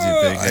 Is he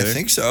a big hitter? I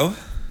think so.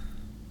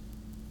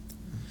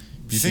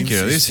 You think you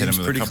at least hit him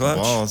seems with a couple clutch.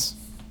 balls.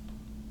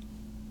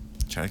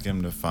 Try to get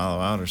him to follow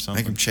out or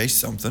something. Make him chase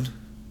something.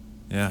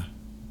 Yeah.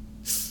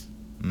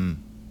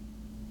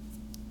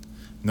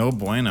 No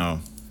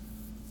bueno.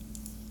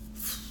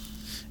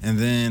 And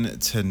then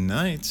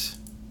tonight,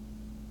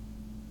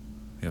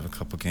 we have a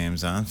couple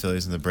games on.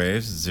 Phillies and the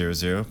Braves,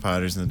 0-0.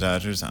 Padres and the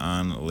Dodgers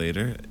on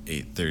later,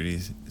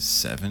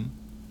 8:37.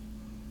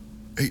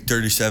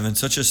 8:37,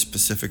 such a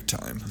specific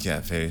time. Yeah,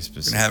 very We're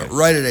specific. going to have it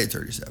right at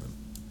 8:37.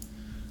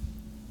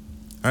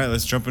 All right,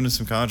 let's jump into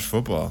some college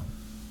football.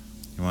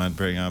 You want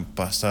to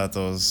bust out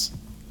those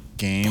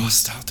games?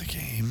 Bust out the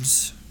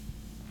games.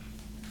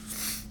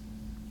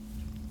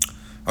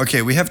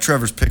 Okay, we have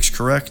Trevor's picks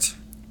correct.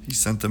 He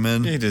sent them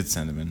in. Yeah, he did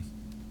send them in.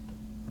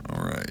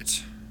 All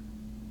right.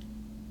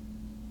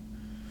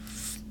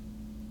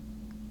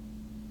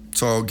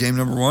 So, game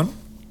number 1.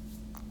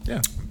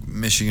 Yeah.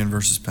 Michigan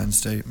versus Penn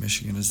State.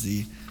 Michigan is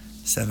the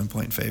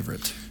 7-point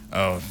favorite.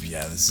 Oh,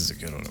 yeah, this is a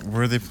good one.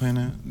 Where are they playing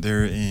at?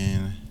 They're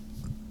in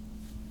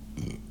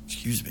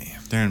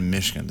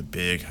Michigan, the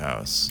big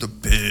house. The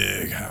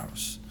big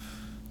house.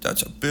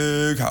 That's a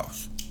big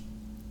house.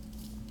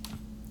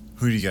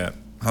 Who do you got?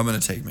 I'm going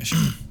to take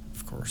Michigan,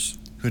 of course.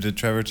 Who did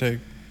Trevor take?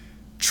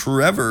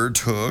 Trevor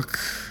took...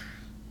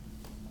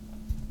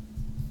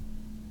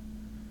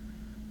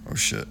 Oh,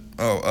 shit.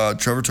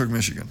 Trevor took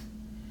Michigan.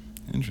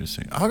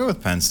 Interesting. I'll go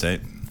with Penn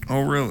State.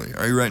 Oh, really?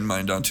 Are you writing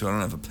mine down, too? I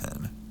don't have a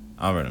pen.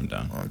 I'll write them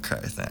down. Okay,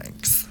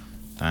 thanks.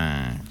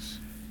 Thanks.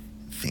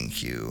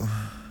 Thank you.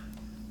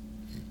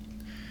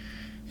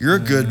 You're a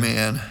good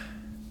man.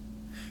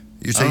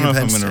 You're I don't taking know if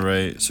Penn I'm State. going to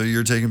write. So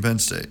you're taking Penn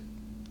State.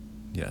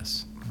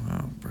 Yes.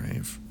 Wow,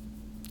 brave.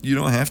 You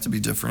don't have to be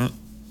different.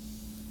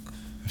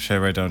 Should I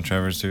write down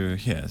Trevor's too?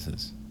 Yes.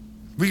 Yes.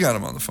 We got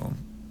him on the phone.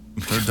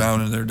 They're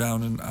down and they're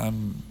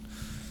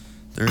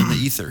in the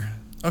ether.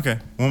 Okay,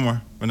 one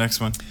more. The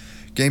next one.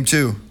 Game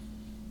 2.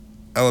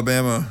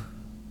 Alabama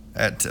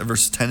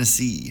versus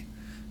Tennessee.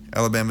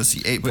 Alabama's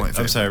the 8-point favorite.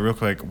 I'm sorry, real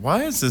quick.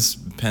 Why is this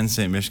Penn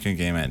State Michigan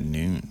game at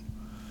noon?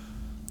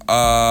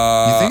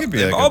 You think it'd be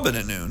they've like all a- been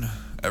at noon.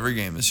 Every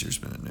game this year's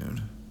been at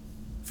noon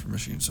for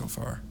Michigan so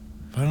far.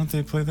 Why don't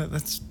they play that?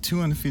 That's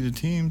 2 undefeated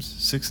teams,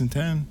 6 and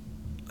 10.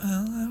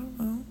 Well, I don't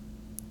know.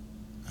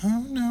 I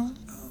don't know.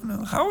 I don't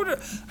know.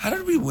 How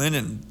did we win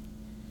and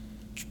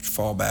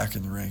fall back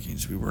in the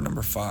rankings? We were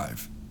number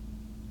 5.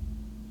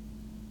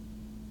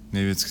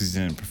 Maybe it's because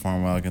you didn't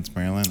perform well against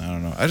Maryland. I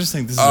don't know. I just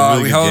think this is a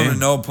really we good held game. them to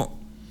no point.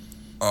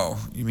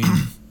 Oh, you mean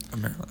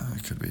Maryland?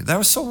 It could be. That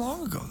was so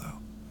long ago, though.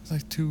 It was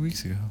like 2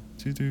 weeks ago.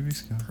 2-3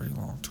 weeks ago. Pretty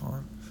long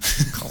time.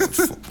 College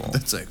football.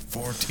 That's like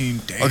 14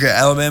 days. Okay,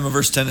 Alabama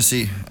versus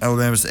Tennessee.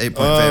 Alabama's the 8-point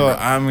Oh, favorite.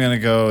 I'm gonna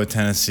go with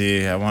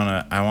Tennessee. I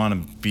wanna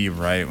be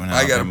right when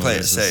I got to Alabama play it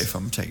loses. safe.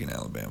 I'm taking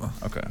Alabama.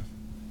 Okay.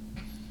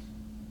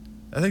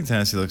 I think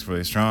Tennessee looks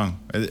really strong.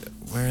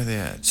 Where are they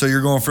at? So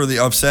you're going for the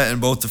upset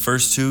in both the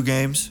first 2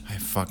 games? I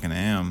fucking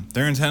am.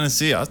 They're in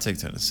Tennessee. I'll take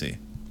Tennessee.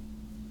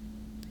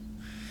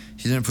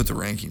 He didn't put the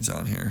rankings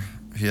on here.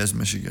 He has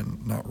Michigan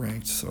not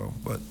ranked,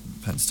 but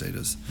Penn State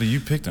is. But you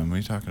picked them. What are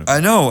you talking about? I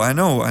know,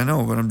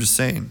 but I'm just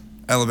saying.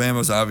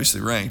 Alabama's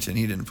obviously ranked, and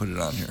he didn't put it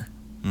on here.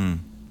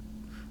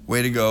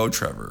 Way to go,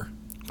 Trevor.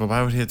 But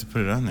why would he have to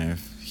put it on there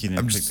if he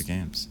didn't pick the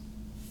games?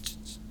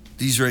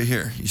 These right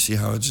here. You see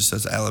how it just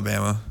says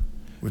Alabama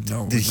with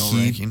no he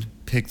ranking?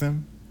 Pick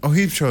them? Oh,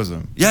 he chose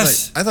them.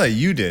 Yes. I thought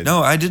you did.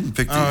 No, I didn't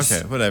pick these. Oh,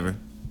 okay. Whatever.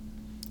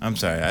 I'm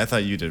sorry. I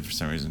thought you did for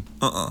some reason.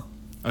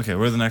 Okay,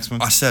 where's the next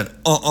one? I said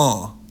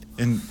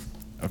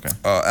Okay.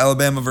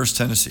 Alabama versus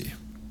Tennessee.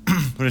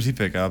 What did he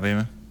pick?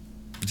 Alabama?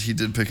 He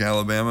did pick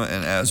Alabama,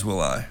 and as will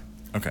I.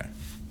 Okay.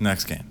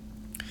 Next game.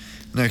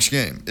 Next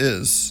game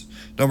is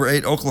number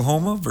 8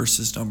 Oklahoma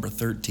versus number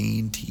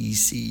 13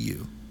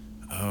 TCU.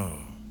 Oh.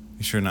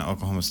 You sure not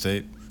Oklahoma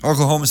State?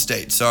 Oklahoma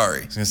State,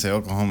 sorry. I was going to say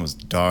Oklahoma's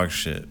dog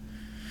shit.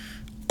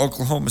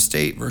 Oklahoma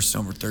State versus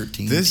number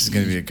 13. This is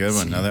going to be a good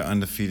one. Another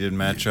undefeated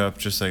matchup,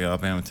 just like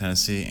Alabama,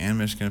 Tennessee, and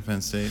Michigan,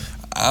 Penn State.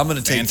 I'm going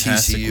to take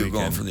Fantastic TCU weekend.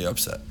 going for the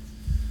upset.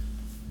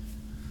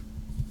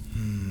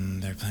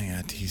 They're playing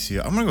at TCU.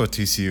 I'm going to go with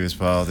TCU as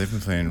well. They've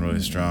been playing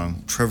really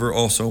strong. Trevor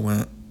also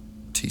went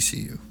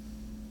TCU.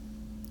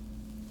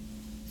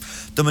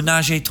 The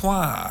Menage a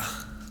Trois.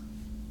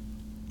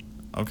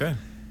 Okay.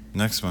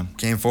 Next one.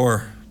 Game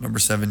 4, number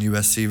 7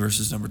 USC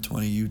versus number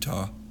 20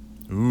 Utah.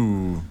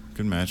 Ooh,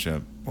 good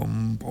matchup.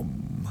 Boom,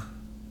 boom.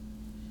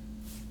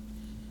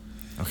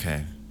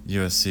 Okay.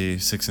 USC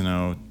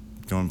 6-0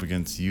 going up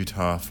against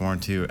Utah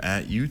 4-2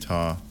 at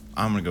Utah.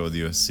 I'm going to go with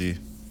USC.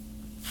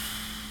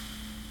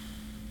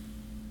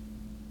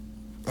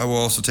 I will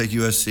also take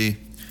USC.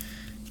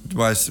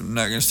 I'm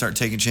not going to start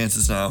taking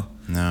chances now.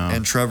 No.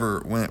 And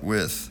Trevor went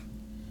with,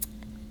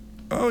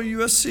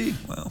 USC.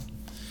 Well,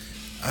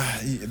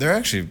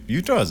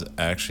 Utah's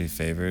actually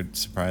favored,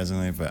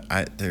 surprisingly, but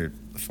they're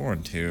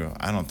 4-2.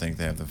 I don't think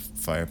they have the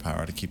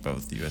firepower to keep up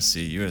with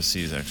USC.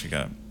 USC's actually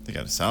got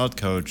a solid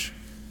coach.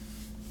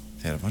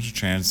 They had a bunch of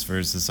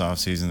transfers this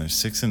offseason. They're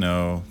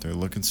 6-0. They're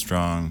looking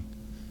strong.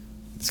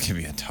 It's going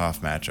to be a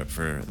tough matchup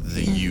for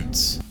the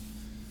Utes.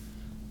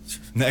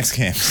 Next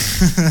game.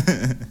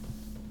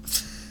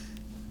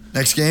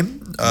 Next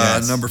game,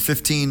 Yes. number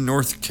 15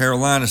 North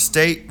Carolina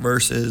State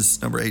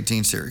versus number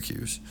 18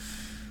 Syracuse.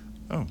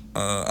 Oh.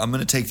 I'm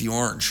going to take the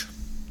orange.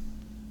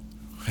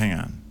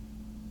 Hang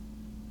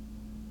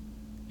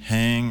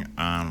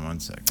on 1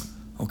 second.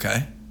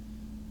 Okay.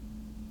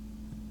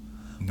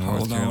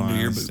 Hold on to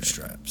your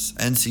bootstraps.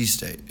 NC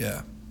State,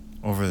 yeah.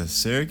 Over the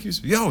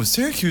Syracuse? Yo,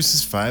 Syracuse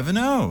is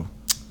 5-0.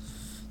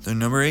 They're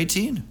number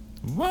 18.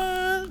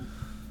 What?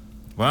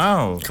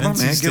 Wow. Come on,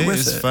 NC man, State get with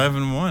is it.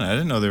 5-1. I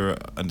didn't know they were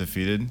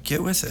undefeated.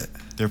 Get with it.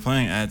 They're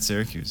playing at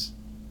Syracuse.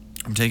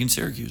 I'm taking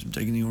Syracuse. I'm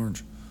taking the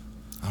orange.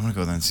 I'm going to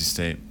go with NC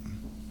State.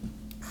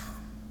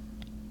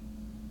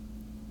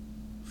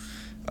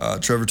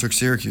 Trevor took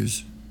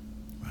Syracuse.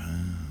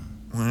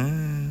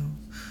 Wow.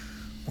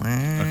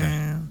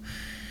 Okay.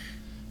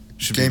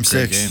 Should be a Game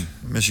great 6, game.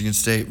 Michigan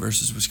State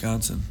versus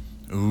Wisconsin.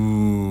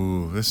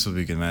 Ooh, this will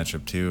be a good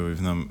matchup too,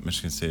 even though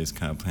Michigan State is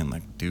kind of playing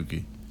like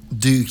Dookie.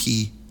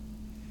 Dookie.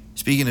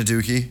 Speaking of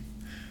Dookie.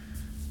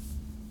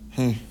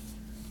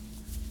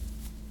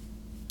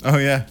 Oh,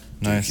 yeah.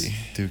 Nice.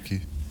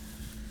 Dookie.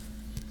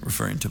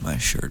 Referring to my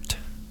shirt.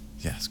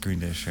 Yes, Green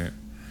Day shirt.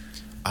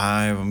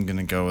 I'm going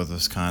to go with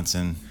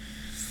Wisconsin.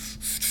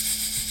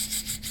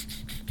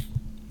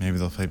 Maybe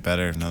they'll play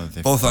better now that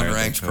they've Both fired their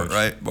unranked, coach.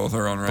 right? Both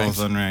are unranked. Both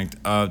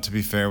unranked. To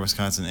be fair,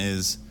 Wisconsin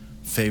is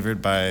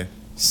favored by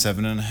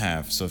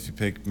 7.5. So if you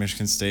pick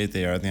Michigan State,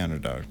 they are the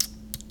underdog,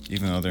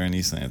 even though they're in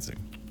East Lansing.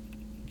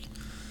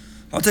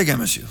 I'll take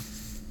MSU.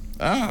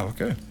 Ah,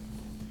 okay.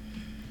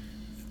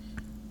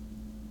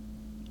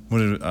 What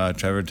did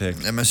Trevor take?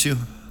 MSU.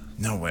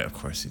 No way, of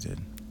course he did.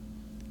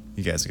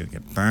 You guys are going to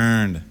get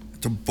burned.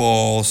 The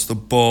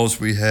balls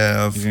we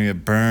have. You're going to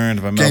get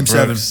burned by Mel Game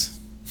Brooks. 7.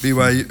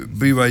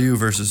 BYU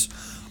versus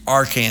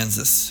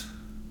Arkansas.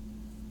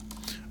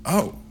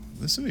 Oh,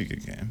 this will be a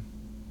good game.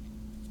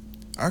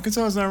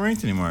 Arkansas is not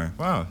ranked anymore.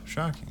 Wow,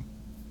 shocking.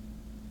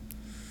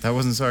 That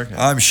wasn't sarcasm.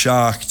 I'm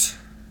shocked.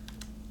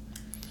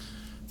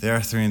 They are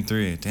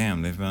 3-3.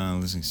 Damn, they've been on a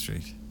losing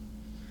streak.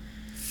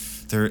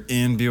 They're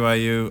in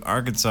BYU.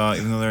 Arkansas,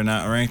 even though they're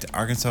not ranked,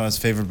 Arkansas is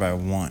favored by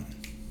 1.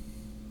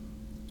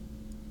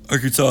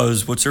 Arkansas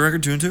is, what's their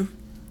record? 2-2?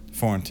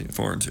 4-2.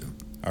 4-2.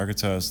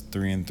 Arkansas is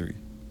 3-3.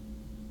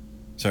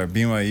 Sorry,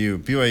 BYU.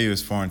 BYU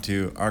is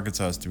 4-2.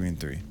 Arkansas is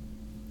 3-3.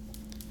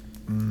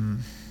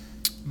 I'm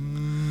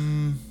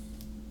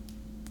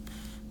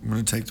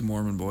going to take the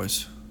Mormon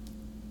boys.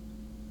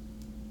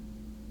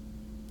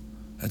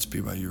 That's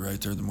BYU, right?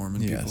 They're the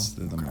Mormon people? Yes,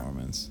 they're the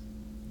Mormons.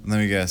 Let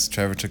me guess.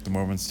 Trevor took the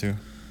Mormons too?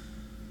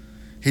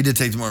 He did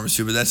take the Mormons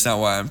too, but that's not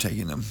why I'm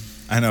taking them.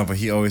 I know, but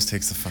he always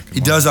takes the fucking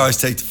He does always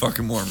take the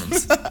fucking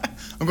Mormons.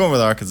 I'm going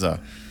with Arkansas.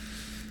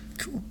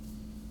 Cool.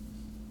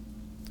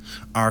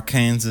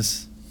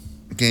 Arkansas.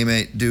 Game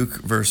 8,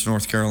 Duke versus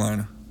North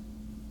Carolina.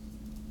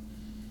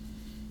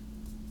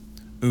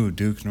 Ooh,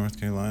 Duke, North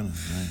Carolina.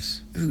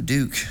 Nice. Ooh,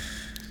 Duke.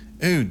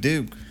 Ooh,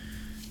 Duke.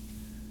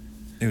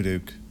 Ooh,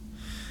 Duke.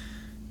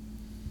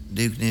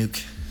 Duke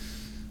nuke.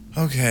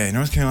 Okay,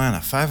 North Carolina,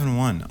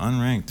 5-1,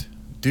 unranked.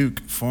 Duke,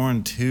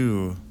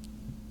 4-2.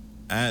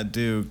 at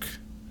Duke.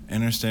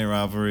 Interstate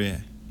rivalry.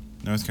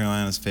 North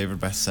Carolina's favored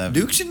by 7.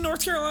 Duke's in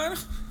North Carolina?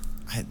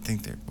 I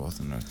think they're both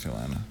in North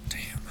Carolina.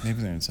 Damn.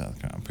 Maybe they're in South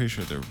Carolina. I'm pretty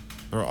sure they're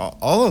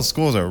all those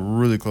schools are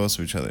really close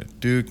to each other.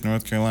 Duke,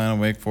 North Carolina,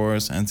 Wake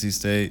Forest, NC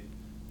State,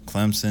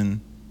 Clemson,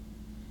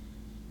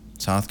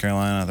 South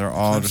Carolina. They're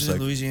all Clemson's just in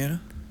like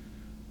Louisiana?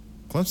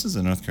 Clemson's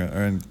in North Carolina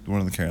or in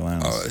one of the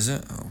Carolinas. Oh, is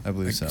it? Oh, I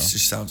believe so. It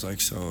just sounds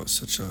like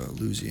such a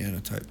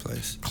Louisiana type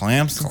place.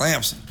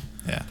 Clemson.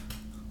 Yeah.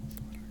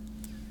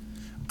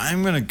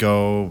 I'm gonna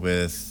go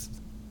with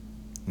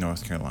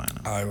North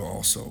Carolina. I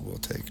also will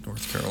take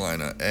North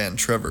Carolina, and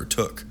Trevor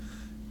took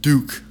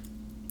Duke.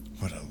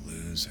 What a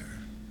loser.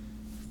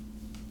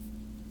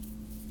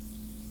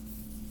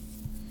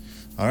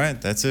 All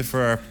right, that's it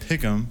for our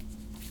pick'em.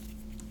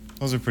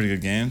 Those are pretty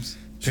good games.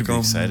 Should be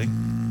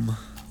exciting.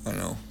 I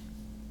know.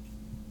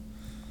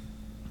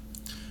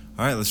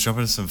 All right, let's jump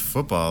into some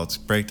football. Let's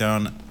break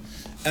down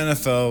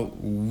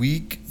NFL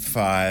Week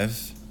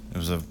 5. It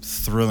was a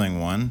thrilling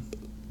one.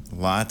 A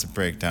lot to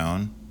break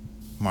down.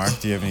 Mark,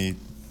 do you have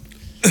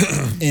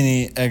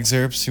any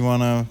excerpts you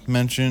want to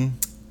mention?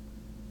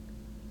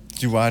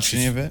 Did you watch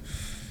any of it?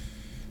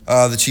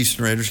 The Chiefs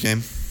and Raiders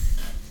game.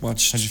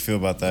 Watched. How'd you feel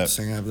about that?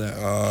 I have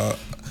that.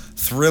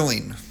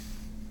 Thrilling.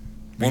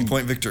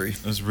 1-point victory.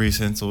 It was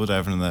recent, so we'll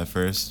dive into that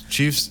first.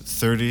 Chiefs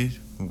 30.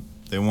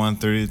 They won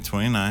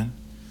 30-29.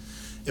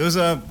 It was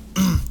a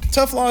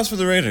tough loss for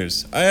the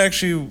Raiders.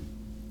 The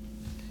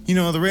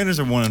Raiders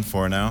are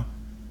 1-4 now.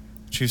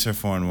 Chiefs are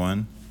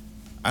 4-1.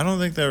 I don't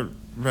think their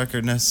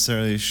record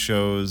necessarily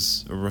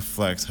shows or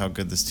reflects how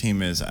good this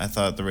team is. I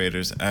thought the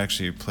Raiders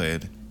actually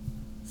played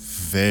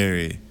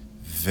very,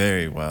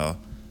 very well.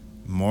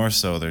 More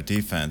so their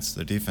defense.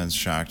 Their defense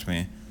shocked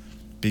me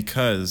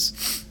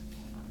because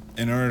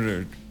in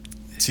order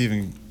to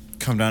even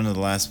come down to the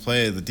last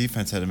play, the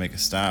defense had to make a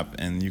stop,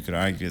 and you could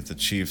argue that the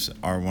Chiefs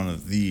are one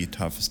of the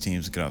toughest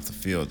teams to get off the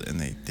field, and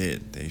they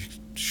did. They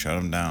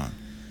shut them down,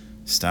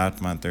 stopped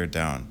them on 3rd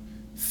down,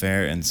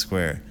 fair and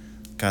square,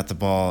 got the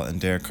ball in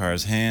Derek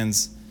Carr's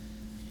hands,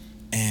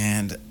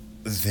 and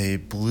they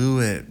blew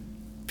it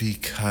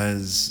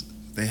because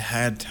they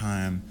had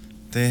time,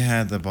 they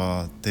had the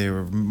ball, they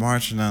were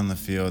marching down the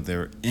field, they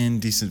were in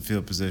decent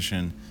field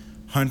position.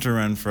 Hunter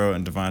Renfrow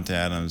and Devonte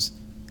Adams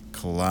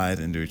collide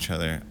into each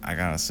other. I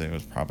gotta say it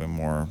was probably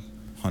more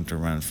Hunter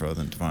Renfrow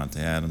than Devonte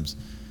Adams.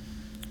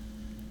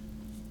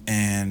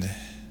 And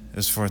it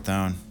was 4th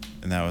down,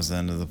 and that was the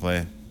end of the play.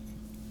 It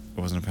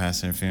wasn't a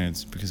pass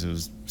interference because it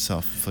was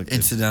self-inflicted.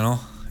 Incidental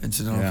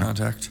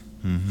contact.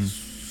 Mm-hmm.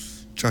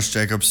 Josh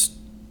Jacobs,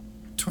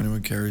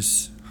 21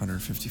 carries,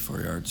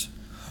 154 yards.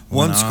 Went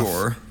One off.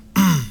 score.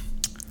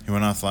 He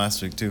went off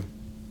last week, too.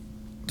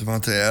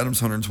 Devonte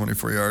Adams,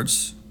 124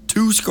 yards.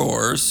 2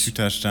 scores. 2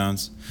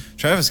 touchdowns.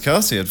 Travis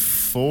Kelce had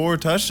 4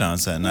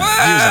 touchdowns that night.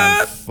 What? He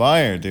was on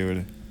fire,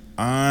 dude.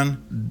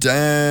 On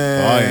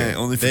Dang. fire.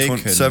 Only for They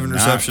could 7 not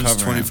receptions, cover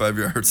him. 25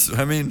 yards.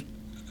 I mean,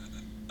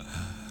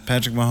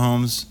 Patrick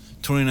Mahomes,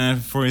 29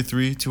 for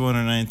 43,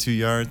 292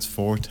 yards,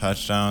 4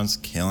 touchdowns,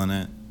 killing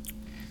it.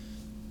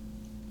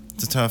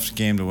 It's a tough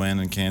game to win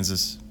in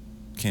Kansas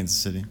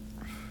City.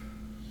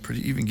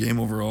 pretty even game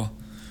overall.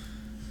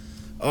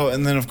 Oh,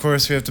 and then, of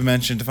course, we have to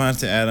mention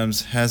Devonte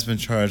Adams has been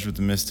charged with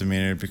a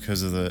misdemeanor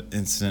because of the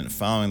incident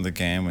following the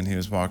game when he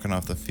was walking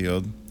off the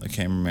field. A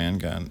cameraman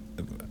got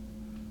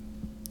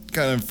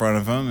in front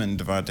of him, and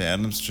Devonte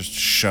Adams just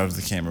shoved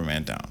the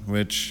cameraman down,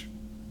 which,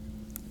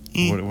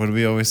 what do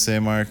we always say,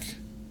 Mark?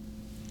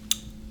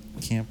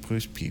 Can't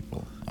push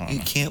people. I don't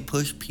know. Can't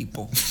push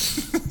people.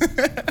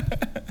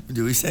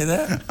 Do we say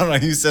that? I don't know.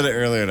 You said it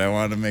earlier, and I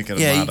wanted to make it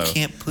a motto. You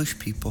can't push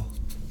people.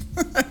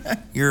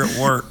 You're at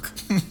work.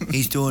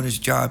 He's doing his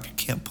job. You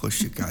can't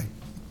push the guy.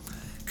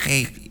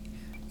 Hey,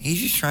 he's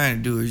just trying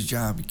to do his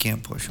job. You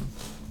can't push him.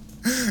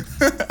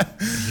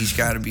 He's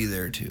got to be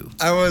there too.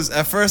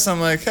 At first I'm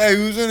like, hey,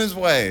 who's in his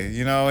way?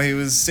 You know, he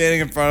was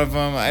standing in front of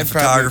him. A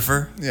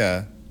photographer?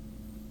 Yeah.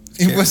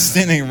 He was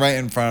standing right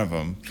in front of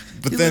him.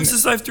 But He then, lives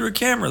his life through a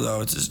camera,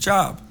 though. It's his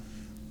job.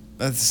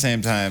 at the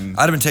same time,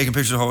 I'd have been taking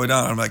pictures the whole way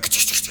down. I'm like,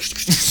 you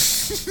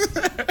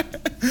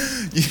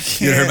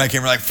you heard my can't.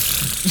 camera like,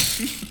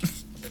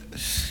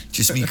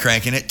 just me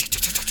cranking it.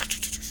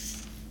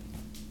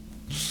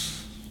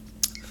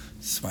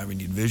 This is why we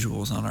need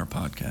visuals on our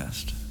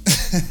podcast.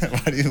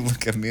 Why do you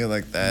look at me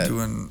like that?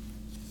 Doing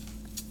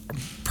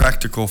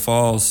practical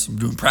falls. I'm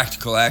doing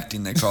practical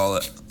acting, they call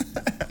it.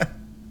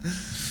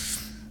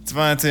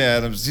 Devonte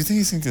Adams, do you think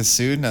he's going to get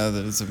sued now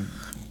that it's a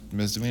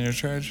misdemeanor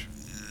charge?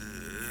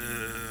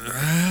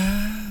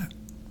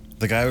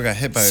 The guy who got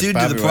hit by Sued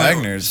Bobby to the point,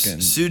 Wagner is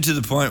getting... sued to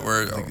the point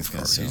where think he's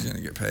gonna of course sue he's him.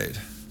 going to get paid.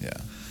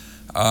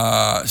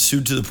 Yeah.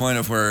 Sued to the point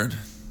of where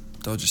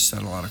they'll just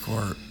settle out of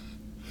court.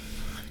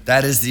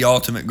 That is the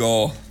ultimate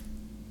goal.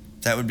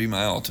 That would be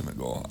my ultimate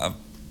goal.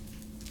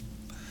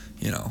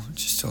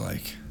 Just to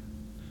like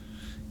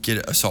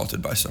get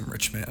assaulted by some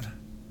rich man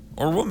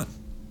or woman.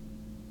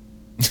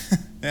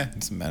 Yeah, it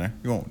doesn't matter.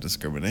 You won't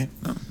discriminate.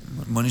 No,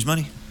 money's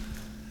money.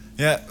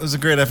 Yeah, it was a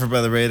great effort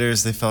by the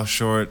Raiders. They fell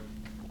short.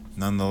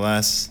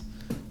 Nonetheless,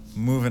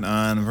 moving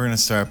on. We're going to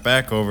start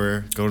back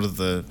over, go to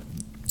the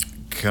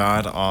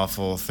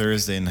god-awful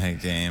Thursday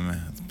night game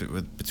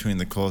between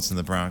the Colts and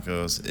the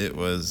Broncos. It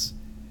was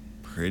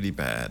pretty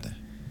bad.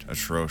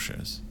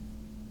 Atrocious.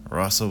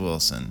 Russell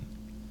Wilson.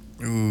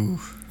 Ooh.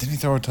 Didn't he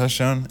throw a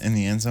touchdown in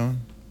the end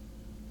zone?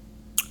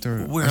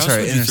 Where else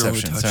would you throw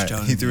a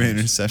touchdown He in threw the an end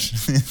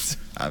interception.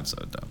 I'm so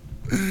dumb.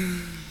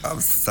 I'm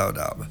so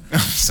dumb. I'm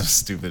so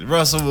stupid.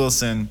 Russell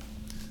Wilson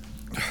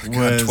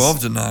was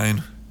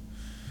 12-9.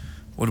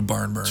 What a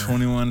barn burner.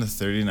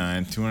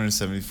 21-39,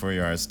 274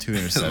 yards, 2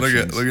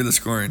 interceptions. look at the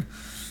scoring.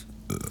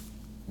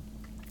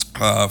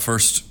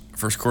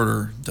 First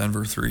quarter,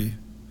 Denver 3.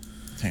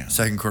 Hang on.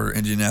 Second quarter,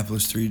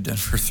 Indianapolis 3,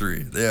 Denver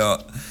 3.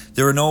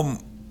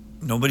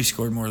 Nobody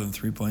scored more than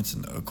 3 points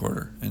in a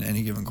quarter, in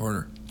any given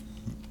quarter.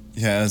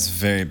 Yeah, it's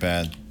very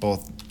bad.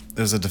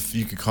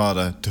 You could call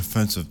it a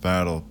defensive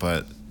battle,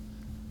 but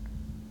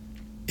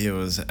it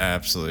was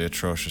absolutely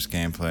atrocious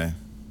gameplay.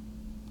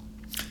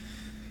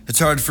 It's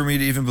hard for me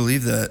to even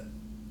believe that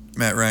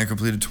Matt Ryan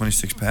completed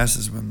 26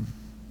 passes when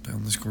they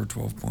only scored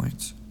 12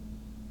 points.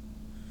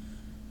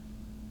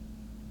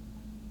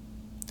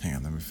 Hang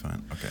on, let me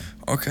find.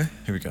 Okay.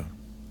 Here we go.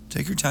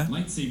 Take your time.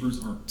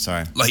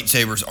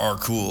 Lightsabers are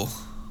cool.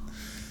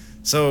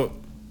 So,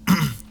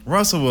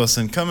 Russell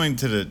Wilson coming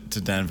to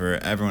Denver,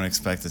 everyone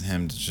expected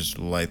him to just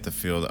light the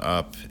field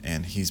up,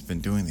 and he's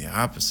been doing the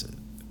opposite.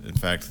 In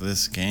fact,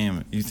 this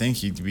game, you think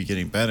he'd be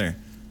getting better,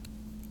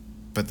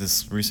 but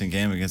this recent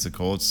game against the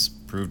Colts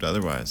proved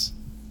otherwise.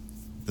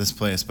 This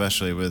play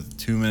especially, with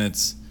 2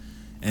 minutes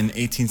and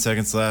 18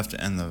 seconds left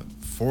and the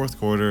fourth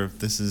quarter,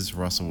 this is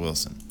Russell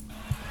Wilson.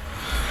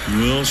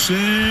 Wilson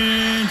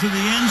to the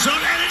end zone,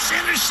 and it's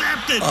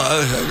intercepted.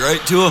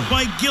 Right to him.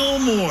 By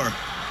Gilmore.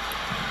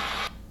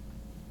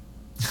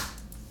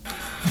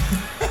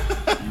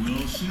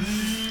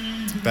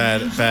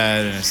 Bad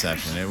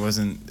interception. It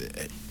wasn't.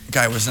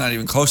 Guy was not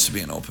even close to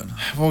being open.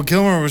 Well,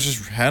 Gilmore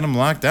had him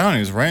locked down.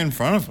 He was right in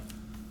front of him.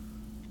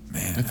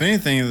 Man. If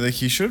anything,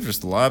 he should have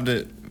just lobbed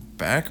it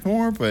back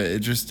more, but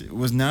it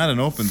was not an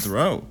open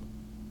throw.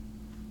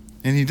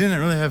 And he didn't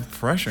really have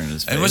pressure in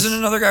his face. And wasn't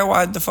another guy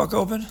wide the fuck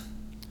open?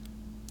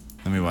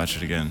 Let me watch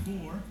it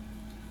again.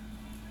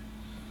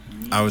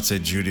 I would say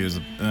Judy was.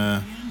 No,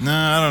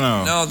 I don't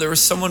know. No, there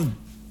was someone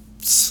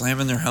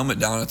slamming their helmet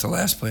down at the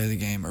last play of the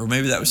game, or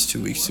maybe that was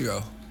 2 weeks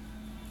ago.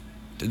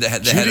 They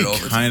had it over.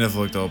 Judy kind of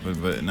looked open,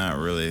 but not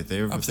really.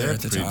 They were up there at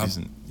the pretty top.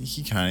 decent.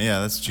 He kind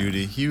of, that's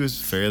Judy. He was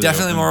fairly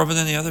definitely open. more open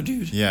than the other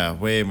dude. Yeah,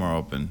 way more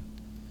open.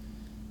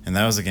 And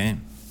that was the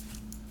game.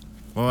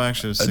 Well,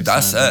 actually, it was 6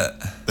 That's it.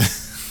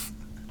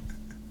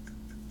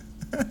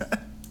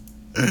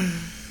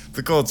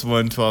 The Colts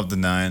won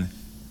 12-9.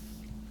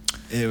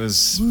 It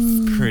was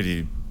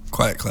pretty.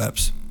 Quiet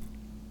claps.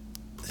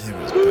 It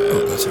was bad.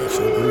 Oh, that's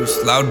actually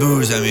boos. Loud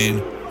boos, I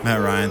mean.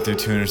 Matt Ryan threw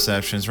 2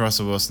 interceptions.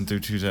 Russell Wilson threw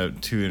two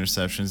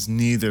interceptions.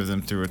 Neither of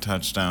them threw a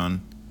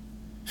touchdown.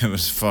 It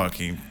was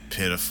fucking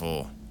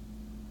pitiful.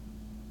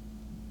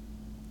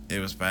 It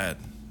was bad.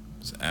 It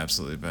was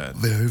absolutely bad.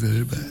 Very,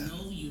 very bad.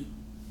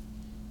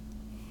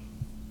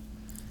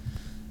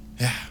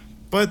 Yeah,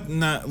 but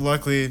not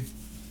luckily.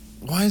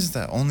 Why is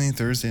that only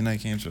Thursday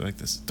night games are like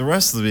this? The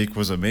rest of the week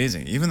was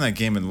amazing. Even that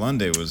game in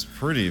London was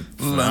pretty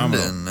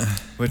phenomenal. London.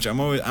 Which I'm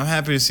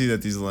happy to see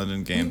that these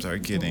London games are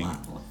getting.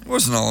 It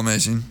wasn't all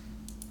amazing.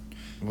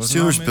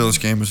 Steelers-Bills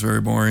game was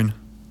very boring.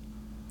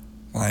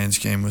 Lions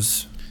game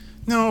was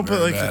No, but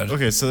very bad.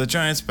 Okay, so the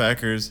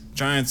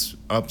Giants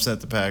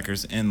upset the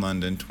Packers in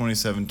London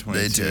 27-22.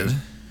 They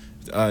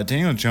did.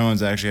 Daniel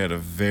Jones actually had a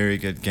very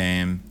good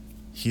game.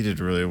 He did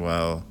really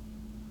well.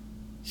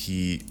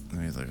 Let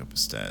me look up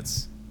his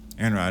stats.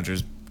 Aaron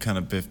Rodgers kind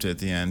of biffed it at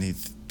the end. He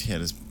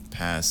had his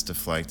pass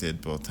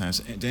deflected both times.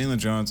 Daniel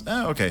Jones,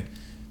 okay.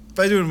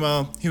 By doing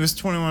well, he was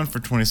 21 for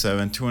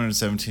 27,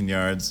 217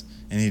 yards,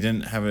 and he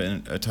didn't have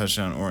a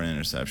touchdown or an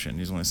interception. He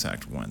was only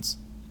sacked once.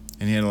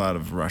 And he had a lot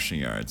of rushing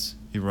yards.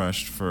 He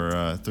rushed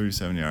for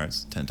 37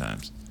 yards 10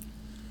 times.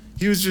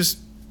 He was just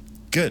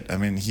good. I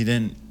mean, he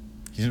didn't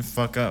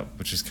fuck up,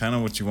 which is kind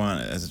of what you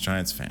want as a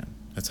Giants fan.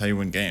 That's how you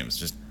win games.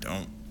 Just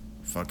don't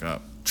fuck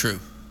up.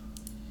 True.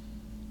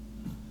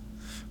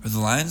 Are the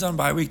Lions on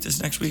bye week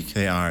this next week?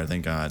 They are,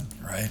 thank God.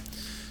 Right.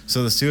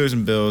 So the Steelers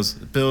and Bills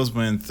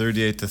win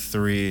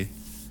 38-3.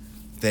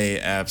 They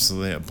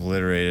absolutely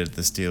obliterated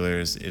the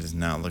Steelers. It is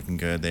not looking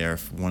good. They are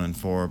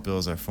 1-4.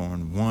 Bills are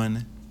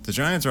 4-1. The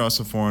Giants are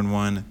also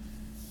 4-1.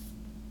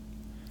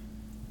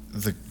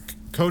 The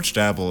Coach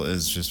Dabble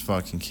is just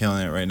fucking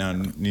killing it right now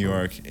in New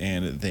York,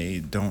 and they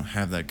don't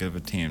have that good of a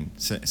team.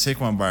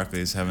 Saquon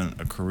Barkley is having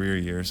a career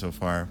year so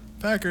far.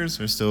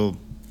 Packers are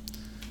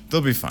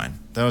they'll be fine.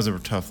 That was a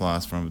tough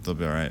loss for them, but they'll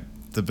be all right.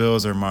 The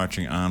Bills are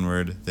marching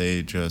onward.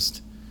 They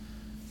just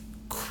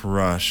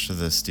crushed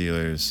the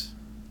Steelers.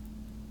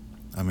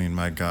 I mean,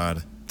 my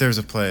God. There's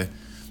a play.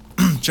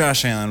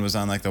 Josh Allen was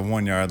on like the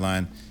 1 yard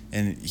line,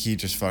 and he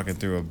just fucking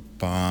threw a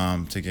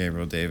bomb to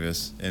Gabriel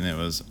Davis, and it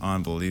was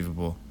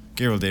unbelievable.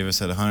 Gabriel Davis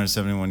had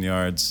 171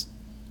 yards.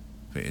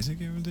 Wait, is it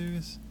Gabriel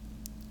Davis?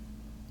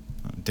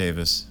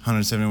 Davis,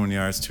 171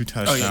 yards, 2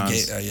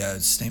 touchdowns.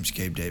 His name's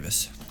Gabe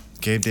Davis.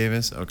 Gabe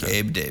Davis? Okay.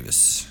 Gabe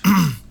Davis.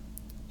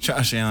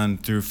 Josh Allen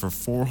threw for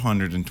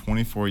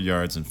 424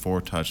 yards and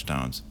 4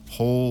 touchdowns.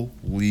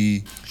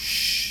 Holy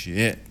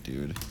shit,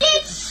 dude.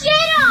 Get shit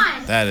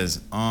on! That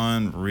is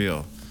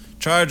unreal.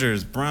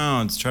 Chargers,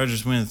 Browns.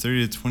 Chargers win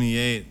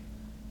 30-28.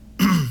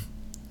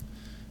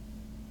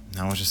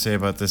 Not much to say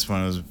about this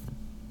one. It was,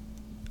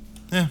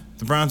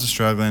 the Browns are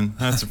struggling.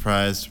 Not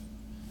surprised.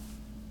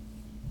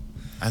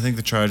 I think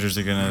the Chargers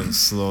are going to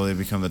slowly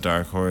become the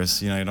dark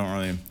horse.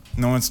 No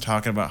one's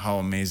talking about how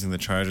amazing the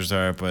Chargers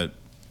are, but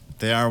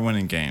they are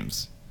winning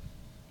games.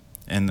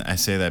 And I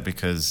say that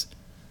because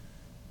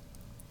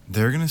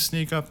they're going to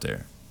sneak up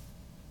there.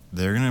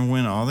 They're going to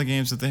win all the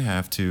games that they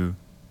have to.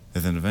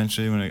 And then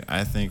eventually, when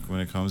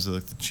it comes to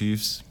the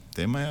Chiefs,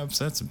 they might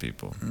upset some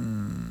people.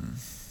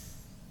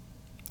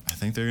 I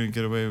think they're going to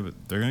get away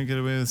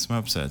with some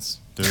upsets.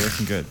 They're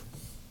looking good.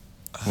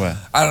 What?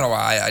 I don't know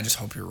why. I just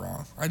hope you're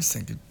wrong. I just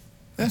think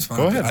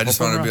go ahead. I just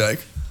want to be like,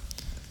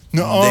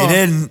 no, they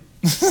didn't.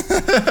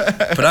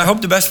 But I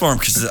hope the best for him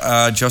because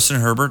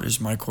Justin Herbert is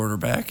my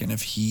quarterback, and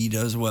if he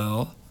does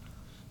well,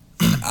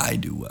 then I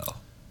do well.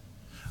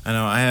 I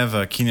know. I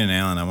have Keenan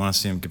Allen. I want to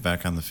see him get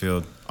back on the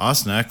field.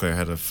 Austin Eckler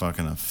had a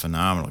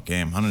phenomenal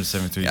game.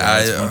 173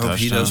 yards, I hope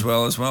he does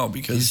well as well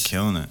because he's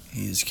killing it.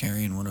 He's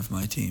carrying one of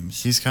my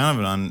teams. He's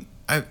kind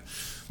of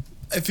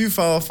if you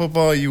follow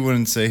football, you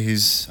wouldn't say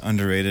he's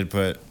underrated,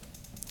 but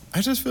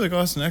I just feel like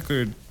Austin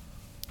Eckler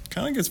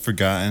kind of gets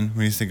forgotten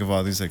when you think of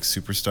all these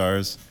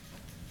superstars.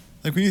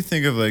 Like when you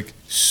think of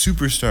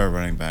superstar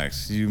running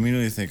backs, you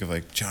immediately think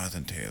of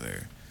Jonathan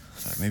Taylor,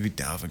 maybe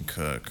Dalvin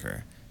Cook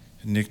or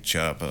Nick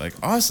Chubb, but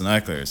Austin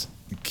Eckler's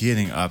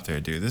getting up there,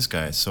 dude. This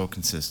guy is so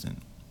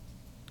consistent.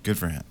 Good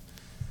for him.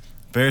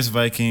 Bears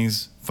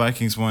Vikings.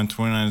 Vikings won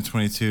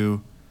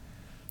 29-22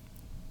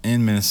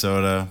 in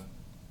Minnesota.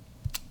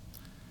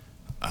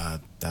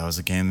 That was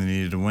a game they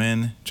needed to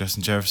win.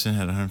 Justin Jefferson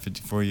had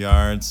 154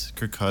 yards.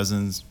 Kirk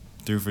Cousins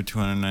threw for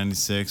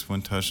 296,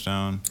 1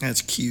 touchdown.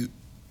 That's cute.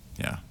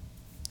 Yeah.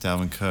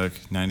 Dalvin Cook,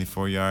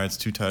 94 yards,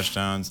 2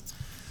 touchdowns.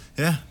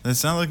 Yeah,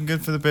 that's not looking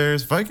good for the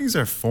Bears. Vikings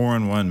are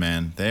 4-1,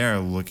 man. They are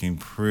looking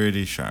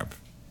pretty sharp.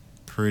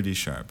 Pretty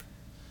sharp.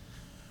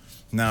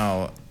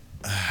 Now,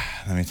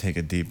 let me take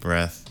a deep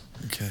breath.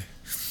 Okay.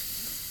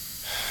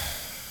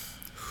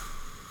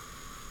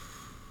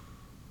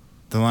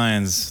 The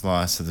Lions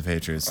lost to the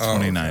Patriots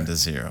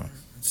 29-0.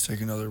 Let's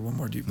take one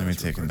more deep breath. Let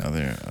me take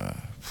another.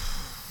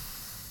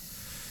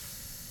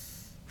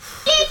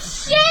 Get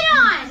shit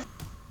on!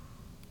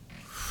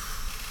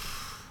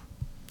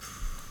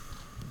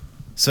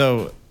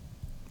 So,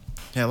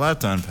 a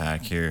lot to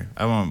unpack here.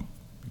 I won't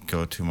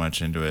go too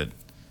much into it.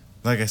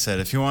 Like I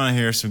said, if you want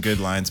to hear some good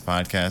Lions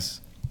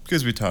podcasts,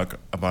 because we talk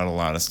about a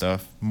lot of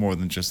stuff, more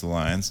than just the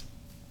Lions,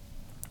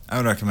 I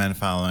would recommend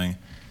following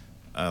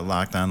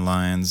Locked On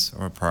Lions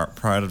or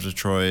Pride of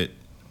Detroit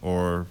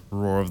or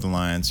Roar of the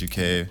Lions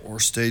UK. Or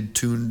stay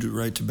tuned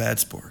right to Bad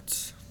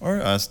Sports. Or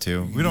us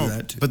too. We don't,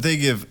 that too. But they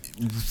give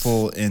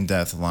full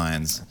in-depth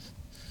Lions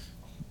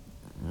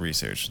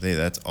research.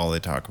 That's all they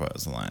talk about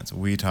is the Lions.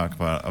 We talk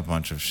about a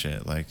bunch of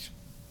shit like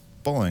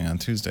bowling on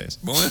Tuesdays.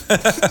 Bowling?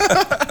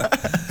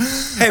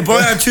 Hey,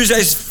 bowling on Tuesdays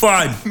is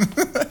fun.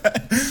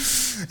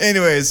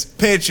 Anyways,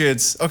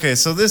 Patriots. Okay,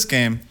 so this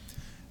game,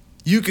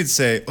 you could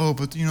say,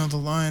 but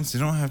the Lions, they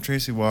don't have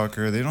Tracy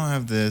Walker. They don't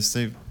have this.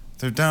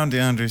 They're down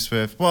DeAndre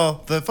Swift.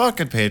 Well, the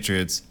fucking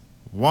Patriots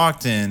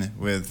walked in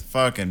with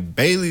fucking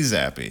Bailey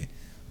Zappi,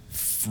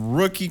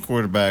 rookie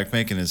quarterback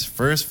making his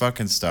first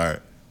fucking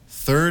start,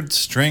 3rd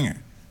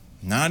stringer.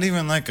 Not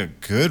even a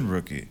good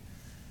rookie.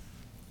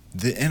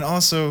 And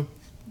also,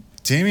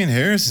 Damian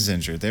Harris is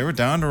injured. They were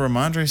down to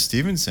Ramondre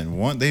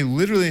Stevenson. They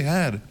literally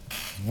had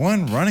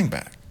one running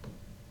back.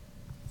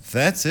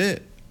 That's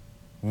it.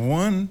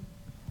 One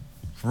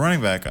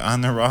running back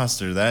on their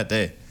roster that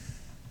day.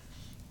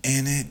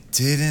 And it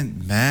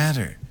didn't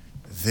matter.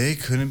 They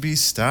couldn't be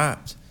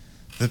stopped.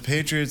 The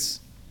Patriots...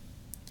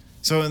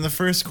 So in the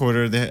first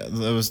quarter, it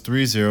was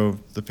 3-0,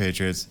 the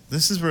Patriots.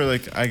 This is where,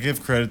 I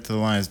give credit to the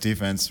Lions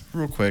defense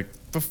real quick.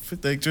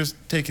 Just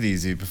take it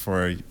easy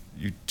before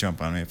you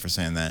jump on me for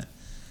saying that.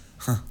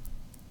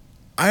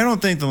 I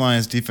don't think the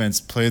Lions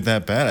defense played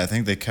that bad. I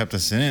think they kept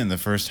us in it in the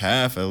first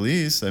half, at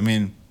least. I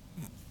mean,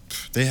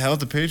 they held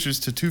the Patriots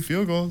to 2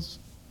 field goals.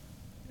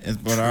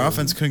 But our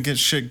offense couldn't get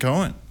shit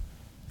going.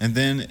 And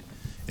then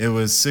it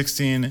was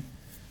 16-0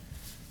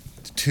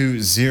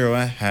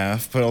 at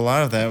half, but a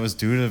lot of that was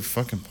due to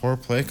fucking poor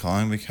play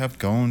calling. We kept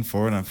going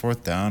for it on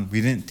 4th down.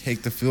 We didn't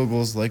take the field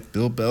goals like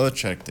Bill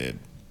Belichick did.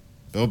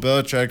 Bill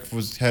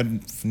Belichick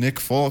had Nick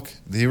Folk.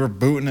 They were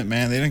booting it,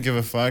 man. They didn't give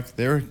a fuck.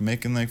 They were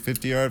making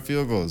 50-yard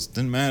field goals.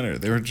 Didn't matter.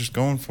 They were just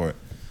going for it,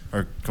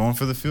 or going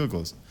for the field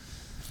goals.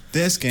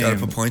 This game, gotta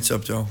put points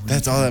up though.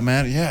 That's all that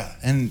mattered. Yeah,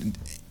 and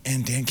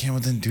Dan Campbell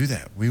didn't do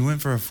that. We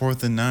went for a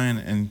 4th and 9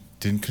 and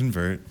didn't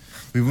convert.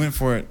 We went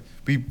for it.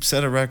 We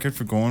set a record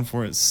for going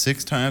for it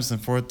 6 times on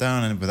 4th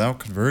down and without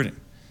converting.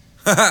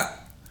 It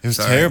was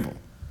terrible.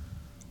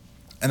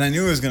 And I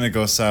knew it was going to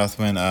go south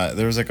when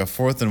there was like a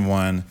 4th and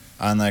 1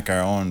 on like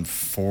our own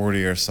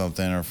 40 or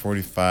something, or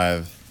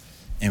 45.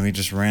 And we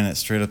just ran it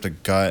straight up the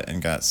gut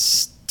and got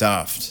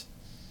stuffed.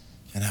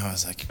 And I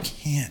was like, you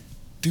can't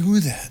do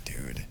that,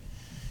 dude.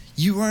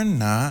 You are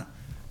not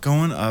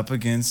going up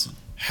against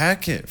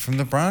Hackett from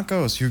the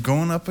Broncos. You're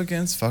going up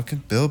against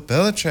fucking Bill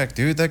Belichick,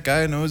 dude. That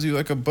guy knows you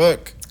like a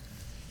book.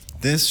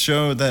 This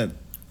showed that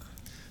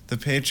the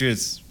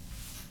Patriots,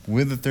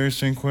 with the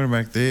third-string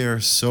quarterback, they are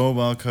so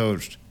well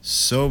coached,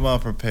 so well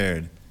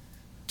prepared.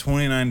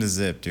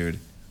 29-0, dude.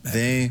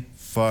 They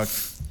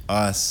fucked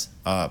us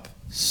up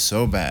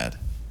so bad.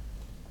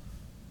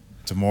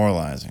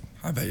 Demoralizing.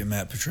 I bet you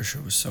Matt Patricia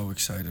was so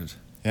excited.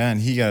 Yeah,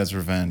 and he got his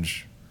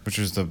revenge,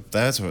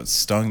 that's what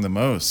stung the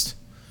most.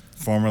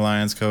 Former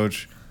Lions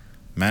coach,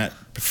 Matt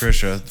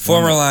Patricia.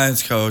 Former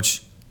Lions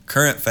coach,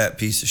 current fat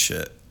piece of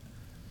shit,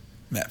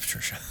 Matt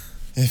Patricia.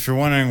 If you're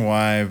wondering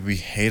why we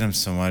hate him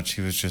so much,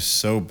 he was just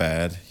so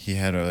bad. He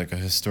had a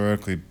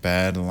historically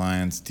bad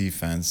Lions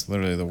defense,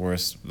 literally the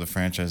worst the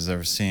franchise has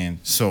ever seen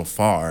so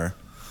far.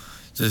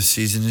 This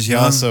season is He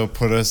young. also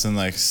put us in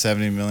like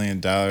 $70 million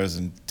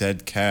in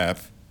dead cap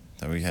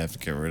that we have to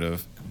get rid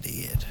of.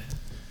 Dead.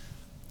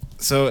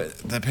 So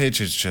the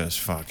Patriots just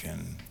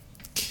fucking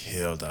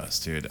killed us,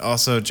 dude.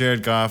 Also,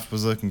 Jared Goff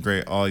was looking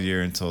great all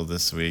year until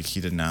this week. He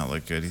did not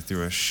look good. He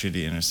threw a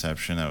shitty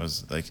interception that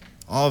was like...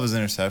 All of his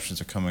interceptions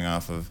are coming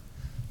off of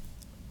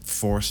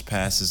forced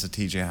passes to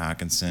T.J.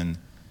 Hawkinson.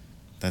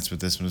 That's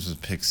what this one was, a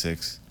pick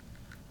six.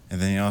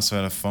 And then he also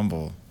had a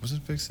fumble. Was it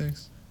a pick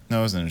six? No,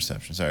 it was an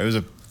interception. Sorry, it was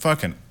a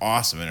fucking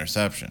awesome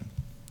interception.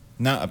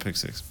 Not a pick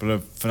six, but a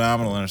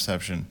phenomenal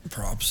interception.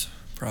 Props.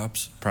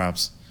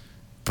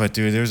 But,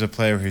 dude, there was a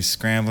play where he's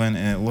scrambling,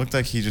 and it looked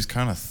like he just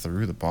kind of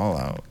threw the ball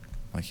out.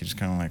 Like, he just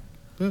kind of like,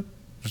 boop,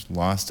 just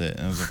lost it.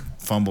 And it was a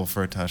fumble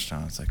for a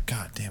touchdown. It's like,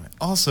 God damn it.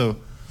 Also,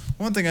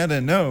 one thing I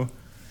didn't know,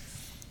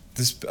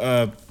 this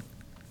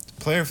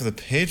player for the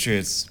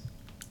Patriots,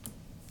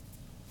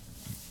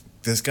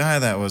 this guy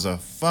that was a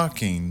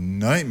fucking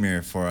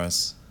nightmare for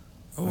us.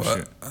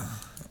 What?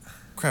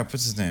 Crap,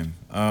 what's his name?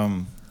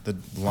 The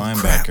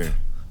linebacker.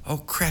 Oh,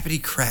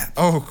 crappity crap.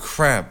 Oh,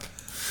 crap.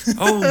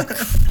 Oh,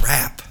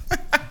 crap.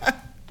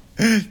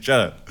 Shut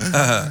up.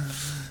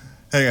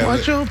 Hang on.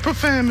 Watch your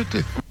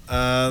profanity.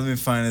 Let me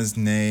find his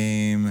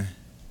name.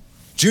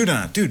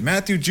 Judon. Dude,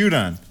 Matthew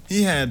Judon.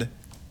 He had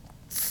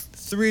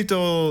three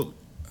total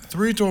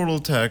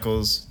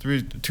tackles,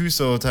 two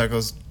solo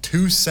tackles,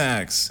 2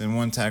 sacks, and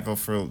 1 tackle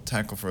for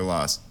a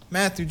loss.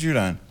 Matthew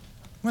Judon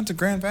went to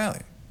Grand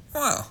Valley.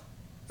 Wow.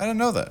 I didn't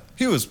know that.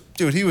 He was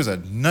a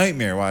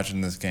nightmare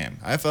watching this game.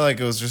 I felt like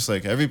it was just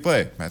like every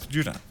play,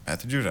 Matthew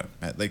Judon.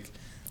 Like,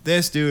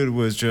 this dude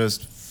was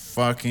just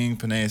fucking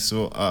Panay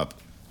Sewell up.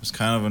 It was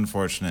kind of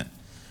unfortunate.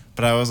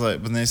 But I was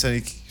like, when they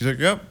said he's like,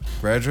 yep,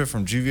 graduate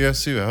from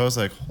GVSU, I was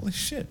like, holy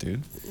shit,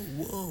 dude.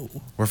 Whoa.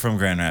 We're from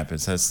Grand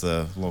Rapids. That's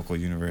the local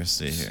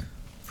university here.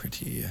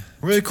 Pretty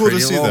Really cool to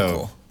see, local.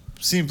 though.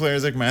 Seeing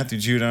players like Matthew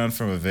Judon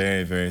from a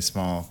very, very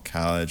small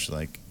college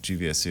like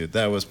GVSU,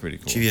 that was pretty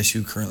cool.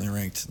 GVSU currently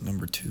ranked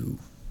number 2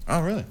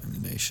 Oh, really? in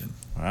the nation.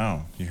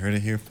 Wow. You heard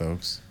it here,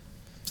 folks.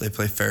 They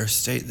play Ferris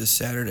State this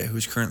Saturday,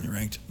 who's currently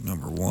ranked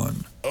number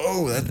 1.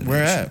 Oh,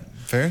 where at?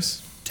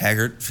 Ferris?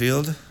 Taggart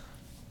Field,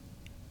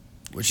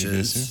 which GVSU?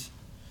 is,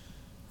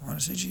 I want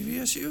to say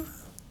GVSU.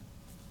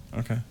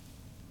 Okay.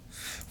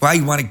 Why,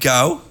 you want to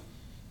go?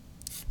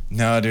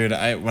 No, dude.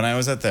 When I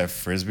was at that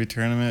Frisbee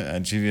tournament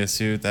at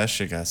GVSU, that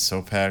shit got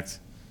so packed.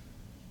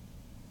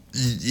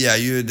 Yeah,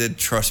 you did.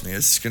 Trust me,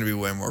 it's going to be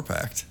way more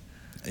packed.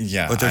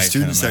 Yeah, But their I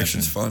student can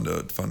section's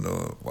imagine. fun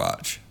to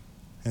watch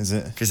Is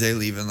it? because they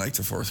leave in like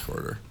the 4th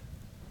quarter,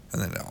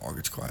 and then it all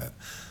gets quiet.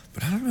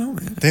 But I don't know,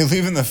 man. They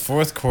leave in the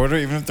 4th quarter,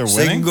 even if they're So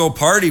they winning. can go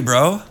party,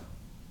 bro.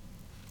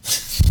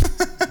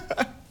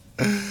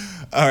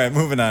 All right,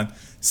 moving on.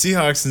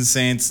 Seahawks and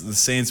Saints. The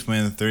Saints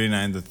win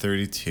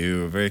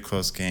 39-32. A very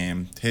close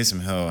game.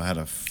 Taysom Hill had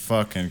a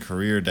fucking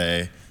career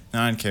day.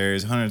 9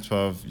 carries,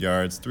 112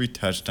 yards, 3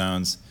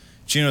 touchdowns.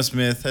 Geno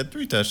Smith had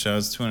 3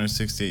 touchdowns,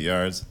 268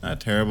 yards. Not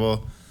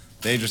terrible.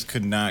 They just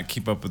could not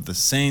keep up with the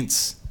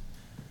Saints.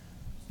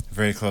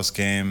 Very close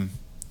game.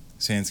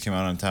 Saints came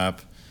out on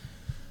top.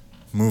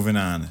 Moving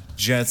on.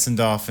 Jets and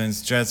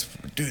Dolphins.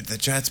 Dude, the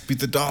Jets beat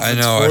the Dolphins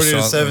I know, I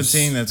saw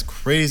 40-17. That's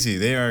crazy.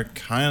 They are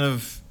kind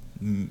of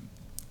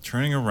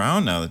turning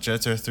around now. The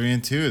Jets are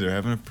 3-2. They're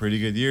having a pretty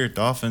good year.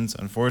 Dolphins,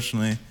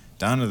 unfortunately,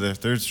 down to their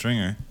 3rd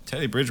stringer.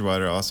 Teddy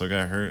Bridgewater also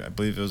got hurt. I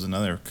believe it was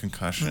another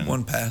concussion.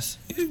 1 pass.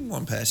 He did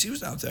 1 pass. He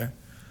was out there.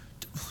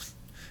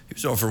 He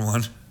was 0 for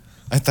 1.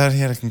 I thought he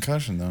had a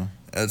concussion, though.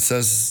 It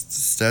says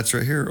stats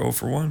right here, 0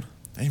 for 1.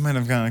 He might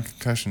have gotten a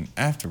concussion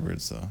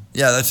afterwards, though.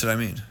 Yeah, that's what I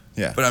mean.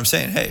 Yeah. But I'm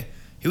saying, hey,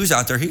 he was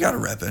out there. He got a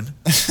rep in.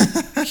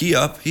 He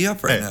up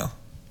right Hey. now.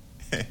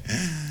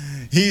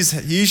 He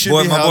should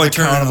Boy, be my held boy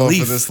turning a accountable for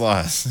leaf. this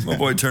loss. My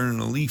boy turning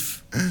a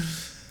leaf.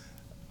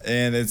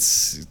 And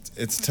it's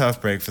a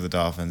tough break for the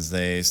Dolphins.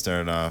 They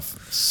started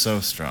off so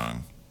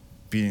strong,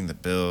 beating the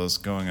Bills,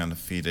 going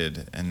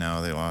undefeated, and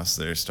now they lost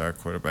their star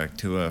quarterback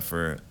Tua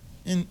for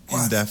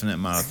indefinite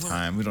amount of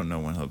time. We don't know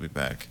when he'll be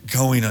back.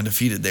 Going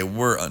undefeated. They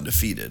were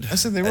undefeated. I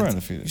said they were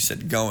undefeated. You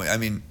said going. I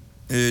mean,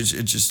 it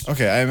just...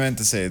 Okay, I meant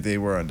to say they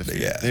were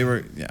undefeated.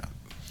 Yeah.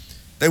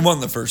 They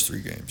won the first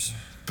 3 games.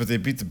 But they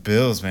beat the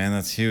Bills, man.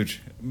 That's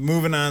huge.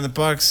 Moving on, the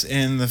Bucks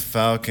and the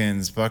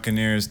Falcons.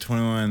 Buccaneers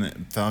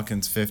 21,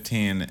 Falcons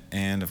 15.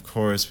 And, of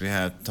course, we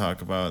have to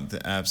talk about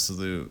the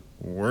absolute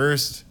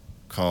worst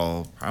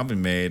call probably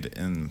made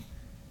in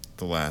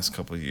the last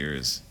couple of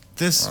years.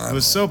 This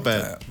was so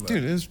bad.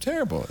 Dude, it was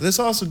terrible. This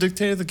also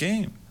dictated the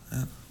game.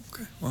 Yeah,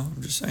 okay, well,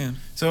 I'm just saying.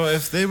 So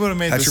if they would have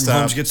made Patrick the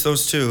stop... Mahomes gets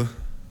those 2.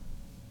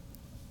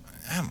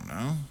 I don't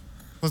know.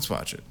 Let's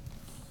watch it.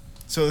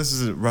 So this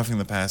is a roughing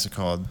the passer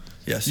called.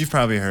 Yes. You've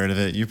probably heard of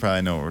it. You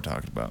probably know what we're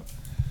talking about.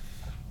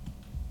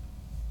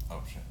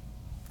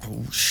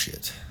 Oh,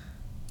 shit.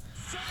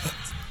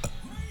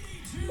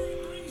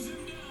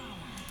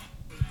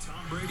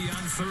 Tom Brady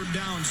on 3rd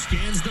down,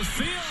 scans the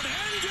field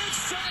and gets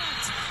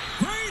sacked.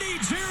 Brady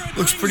Jarrett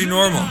Looks pretty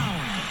normal.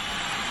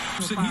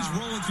 He's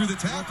rolling through the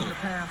tackle.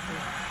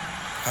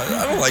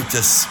 I don't like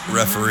this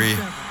referee.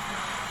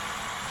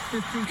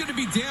 He's going to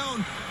be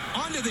down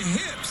onto the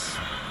hips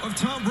of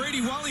Tom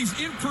Brady while he's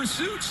in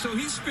pursuit, so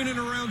he's spinning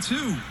around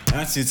too.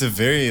 Honestly, it's a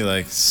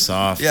very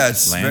soft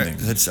landing.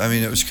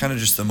 It was kind of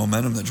just the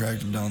momentum that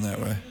dragged him down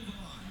that way.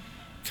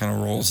 Kind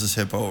of rolls his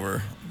hip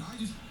over.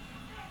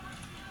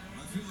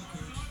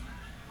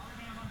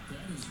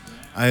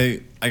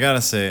 I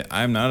gotta say,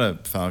 I'm not a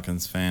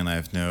Falcons fan. I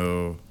have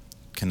no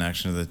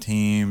connection to the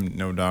team,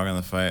 no dog in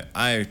the fight.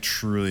 I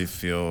truly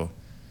feel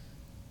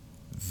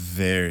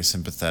very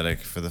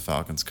sympathetic for the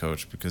Falcons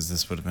coach because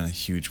this would have been a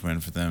huge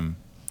win for them.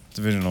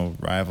 Divisional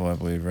rival, I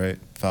believe, right?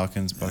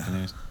 Falcons,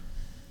 Buccaneers.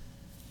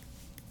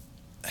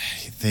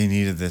 They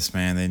needed this,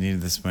 man. They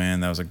needed this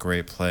win. That was a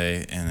great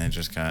play, and they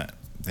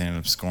ended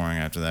up scoring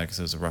after that because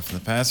it was a roughing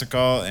the passer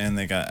call, and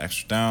they got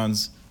extra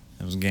downs.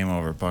 It was game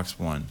over. Bucks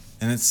won,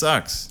 and it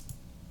sucks.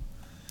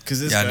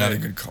 Not a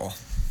good call.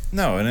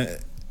 No, and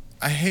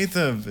I hate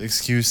the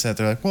excuse that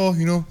they're like, well,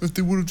 if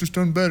they would have just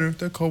done better,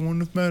 that call wouldn't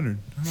have mattered.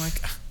 I'm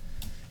like,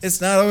 it's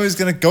not always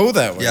going to go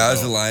that way. Yeah, though.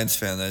 as a Lions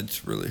fan,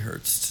 that really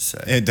hurts to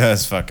say. It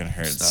does fucking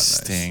hurt. It Nice.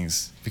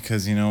 Stings.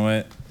 Because you know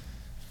what?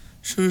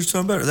 Should have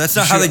done better. That's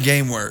not how the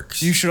game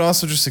works. You should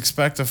also just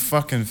expect a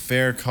fucking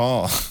fair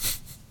call.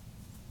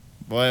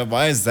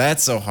 Why is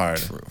that so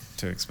hard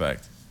to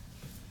expect?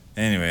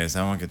 Anyways,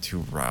 I won't get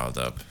too riled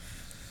up.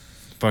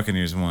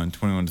 Buccaneers won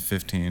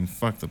 21-15.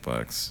 Fuck the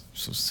Bucks. I'm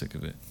so sick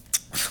of it.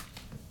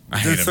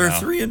 They're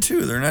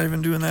 3-2. They're not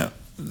even doing that.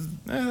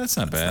 That's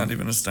not bad. Not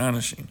even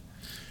astonishing.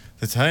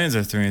 The Titans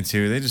are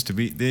 3-2.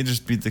 They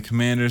just beat the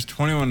Commanders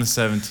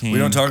 21-17. We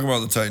don't talk about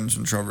the Titans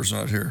when Trevor's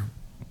not here.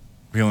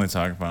 We only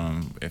talk about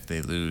them if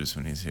they lose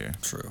when he's here.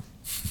 True.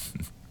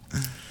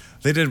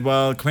 They did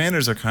well.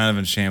 Commanders are kind of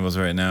in shambles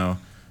right now.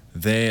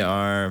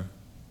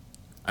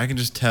 I can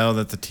just tell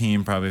that the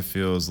team probably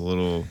feels a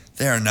little...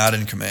 They are not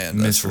in command,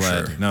 that's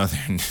misled. for sure. No,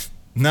 they're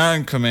not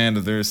in command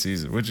of their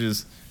season, which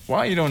is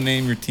why you don't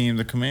name your team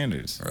the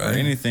Commanders. Right. Or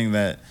anything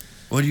that...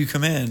 What do you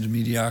command?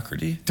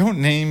 Mediocrity? Don't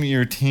name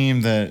your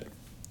team that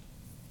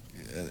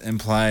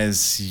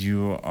implies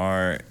you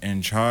are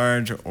in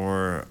charge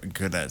or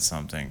good at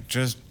something.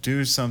 Just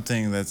do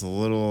something that's a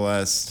little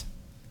less,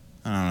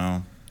 I don't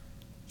know,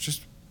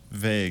 just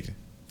vague.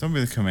 Don't be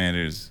the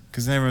Commanders,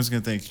 because then everyone's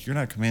going to think, you're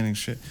not commanding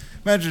shit.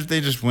 Imagine if they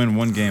just win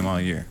one game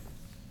all year,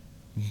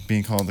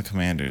 being called the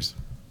Commanders.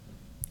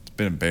 It's a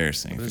bit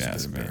embarrassing, if you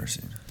ask me.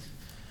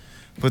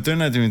 But they're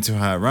not doing too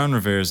hot. Ron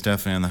Rivera is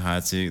definitely on the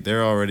hot seat.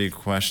 They're already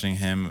questioning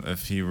him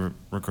if he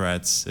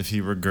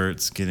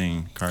regrets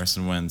getting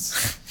Carson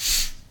Wentz.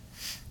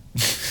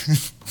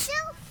 So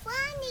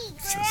funny, girl.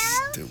 So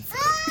stupid.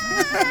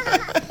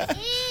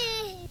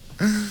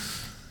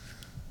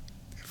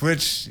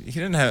 Which he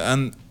didn't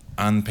have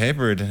on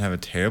paper. He didn't have a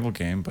terrible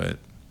game, but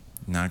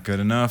not good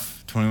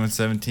enough.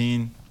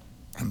 21-17.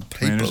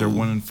 Commanders are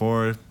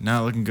 1-4.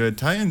 Not looking good.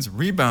 Titans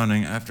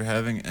rebounding after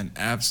having an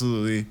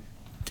absolutely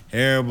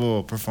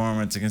terrible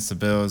performance against the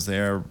Bills. They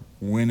are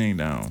winning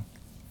now.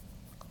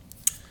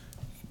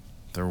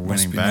 They're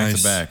winning back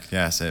to back.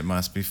 Yes, it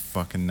must be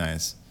fucking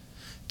nice.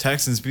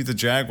 Texans beat the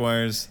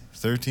Jaguars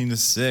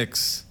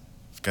 13-6.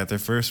 Got their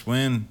first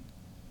win.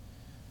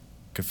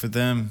 Good for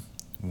them.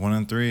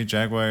 1-3.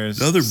 Jaguars.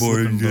 Another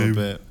boring game.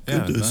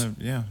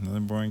 Another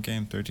boring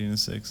game.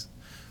 13-6.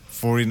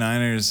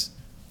 49ers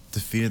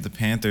defeated the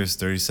Panthers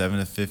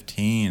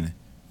 37-15.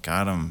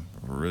 Got them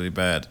really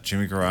bad.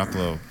 Jimmy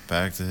Garoppolo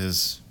back to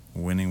his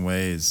winning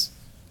ways.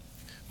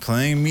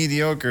 Playing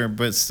mediocre,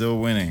 but still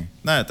winning.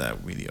 Not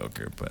that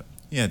mediocre, but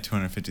he had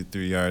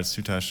 253 yards,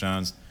 2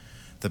 touchdowns.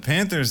 The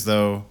Panthers,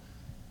 though,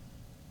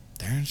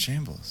 they're in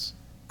shambles.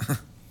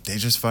 They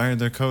just fired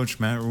their coach,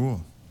 Matt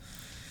Rhule.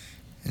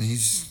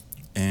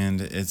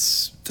 And they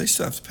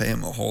still have to pay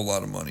him a whole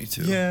lot of money,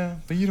 too. Yeah,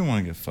 but you don't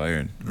want to get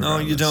fired. No,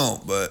 you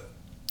don't, but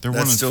they're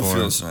that 1-4. still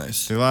feels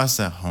nice. They lost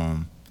at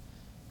home.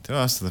 They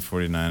lost to the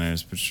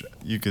 49ers, which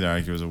you could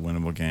argue was a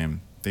winnable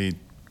game. They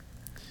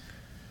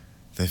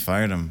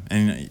fired him.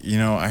 And,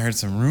 I heard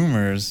some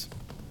rumors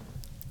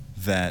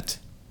that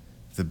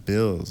the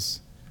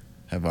Bills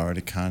have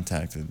already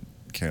contacted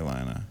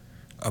Carolina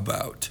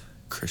About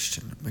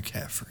Christian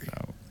McCaffrey.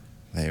 So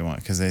they want,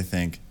 because they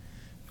think,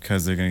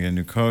 because they're going to get a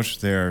new coach,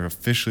 they're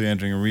officially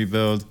entering a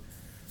rebuild.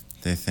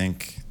 They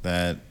think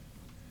that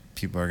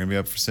people are going to be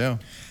up for sale.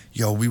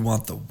 Yo, we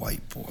want the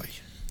white boy.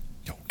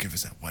 Yo, give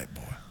us that white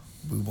boy.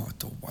 We want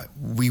the white.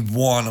 We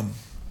want him.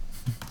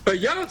 But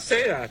y'all don't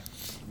say that.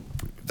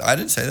 I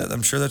didn't say that.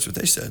 I'm sure that's what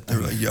they said. They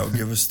were like, yo,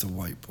 give us the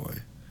white boy.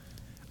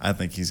 I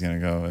think he's going to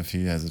go if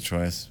he has a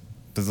choice.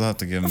 But they'll have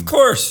to give him. Of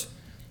course.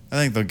 I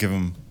think they'll give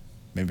him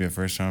maybe a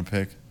first-round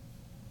pick.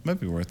 Might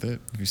be worth it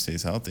if he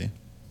stays healthy.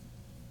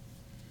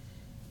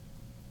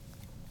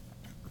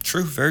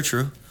 True, very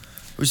true.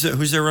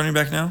 Who's their running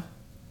back now?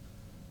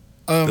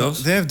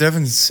 Bills? They have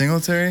Devin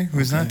Singletary,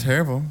 who's not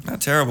terrible. Not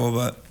terrible,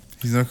 but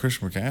He's no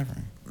Christian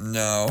McCaffrey.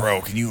 no.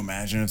 Bro, can you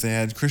imagine if they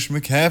had Christian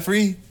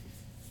McCaffrey,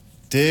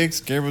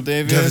 Diggs, Gabriel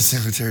Davis? Devin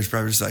Singletary's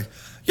probably just like,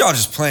 y'all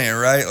just playing,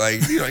 right?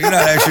 Like, you're not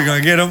actually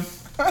going to get him.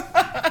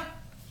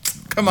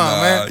 Come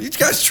on, man. You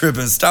guys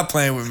tripping. Stop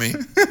playing with me.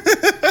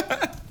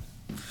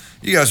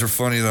 You guys are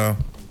funny, though.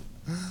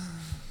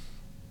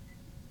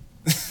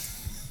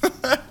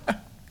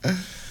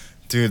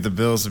 Dude, the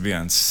Bills would be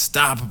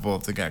unstoppable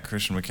if they got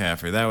Christian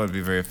McCaffrey. That would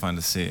be very fun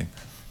to see.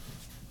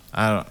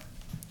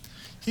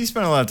 He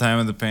spent a lot of time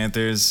with the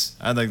Panthers.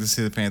 I'd like to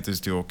see the Panthers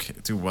do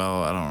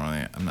well.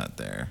 I'm not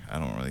there. I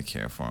don't really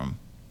care for him.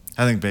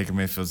 I think Baker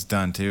Mayfield's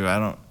done too.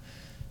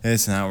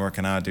 It's not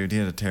working out, dude. He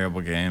had a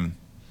terrible game.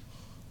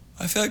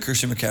 I feel like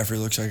Christian McCaffrey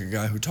looks like a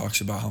guy who talks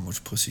about how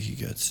much pussy he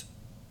gets.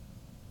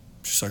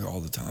 Just like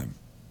all the time.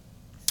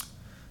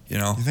 You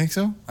know? You think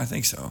so? I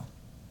think so.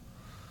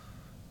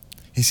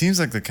 He seems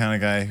like the kind of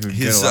guy who'd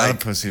get a lot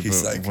of pussy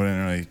but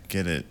wouldn't really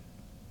get it.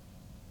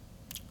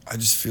 I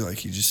just feel like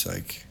he just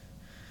like,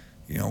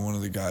 you know, one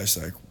of the guys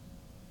like,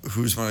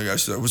 who's one of the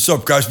guys who's like, what's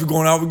up, guys? We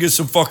going out and get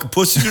some fucking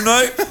pussy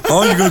tonight?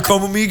 Huh? You gonna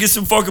come with me and get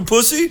some fucking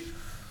pussy?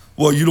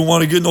 Well, you don't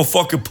want to get no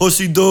fucking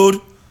pussy, dude?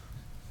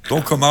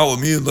 Don't come out with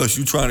me unless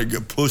you trying to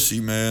get pussy,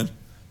 man.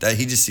 That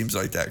he just seems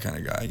like that kind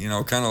of guy, you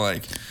know, kind of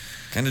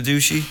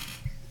douchey.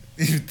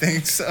 You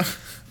think so?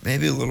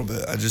 Maybe a little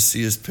bit. I just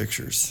see his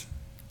pictures.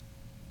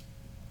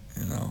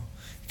 You know,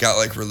 got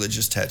like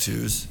religious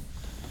tattoos,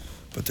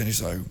 but then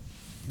he's like,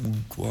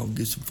 go out and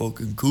get some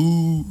fucking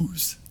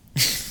goose.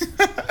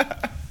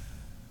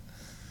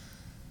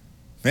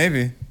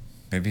 Maybe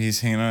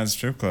he's hanging out at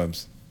strip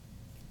clubs.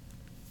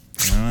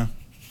 I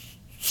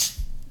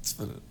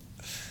don't know.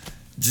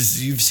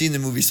 Just you've seen the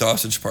movie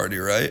Sausage Party,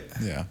 right?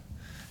 Yeah.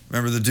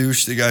 Remember the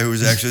douche, the guy who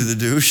was actually the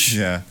douche?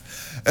 Yeah.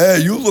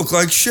 Hey, you look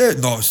like shit.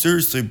 No,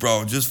 seriously,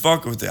 bro, just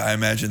fuck with it. I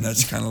imagine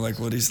that's kind of like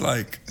what he's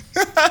like.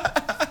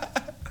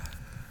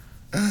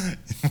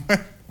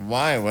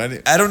 Why?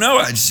 I don't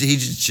know. He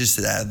just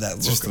had that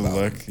look. Just the about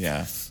look, him.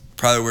 yeah.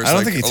 Probably wears I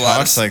don't like think he a lot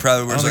talks of, like.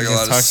 probably wears I like don't a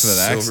lot think he of talks to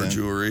that silver accent.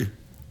 jewelry.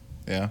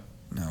 Yeah.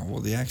 No,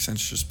 well, the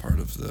accent's just part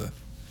of the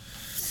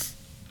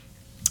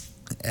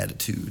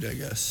attitude, I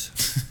guess.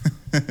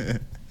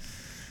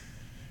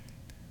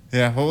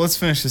 Yeah, well, let's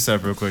finish this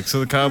up real quick. So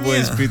the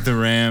Cowboys beat the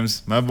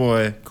Rams. My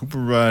boy, Cooper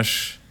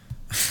Rush,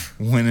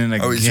 winning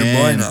again. Oh, he's your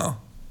boy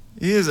now.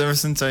 He is, ever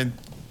since I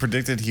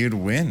predicted he would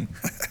win.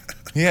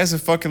 He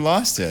hasn't fucking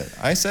lost yet.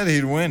 I said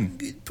he'd win.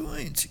 Good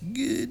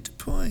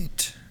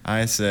point.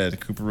 I said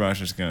Cooper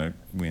Rush is going to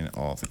win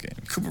all the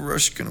games. Cooper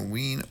Rush is going to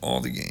win all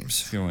the games.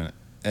 He's going to win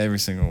every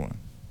single one.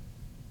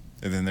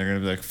 And then they're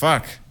going to be like,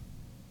 fuck.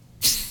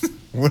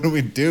 What do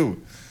we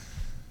do?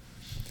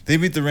 They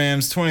beat the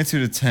Rams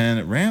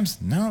 22-10. Rams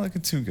not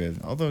looking too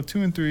good. Although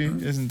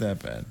 2-3 isn't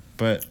that bad.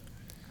 But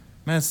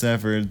Matt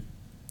Stafford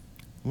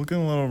looking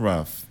a little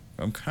rough.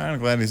 I'm kind of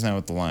glad he's not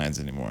with the Lions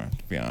anymore,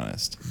 to be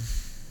honest.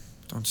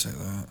 Don't say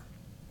that.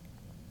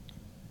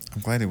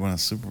 I'm glad he won a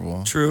Super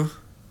Bowl. True.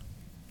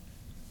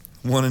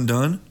 One and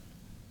done?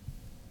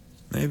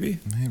 Maybe.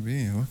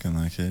 Maybe, looking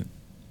like it.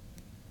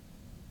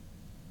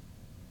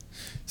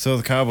 So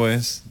the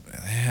Cowboys,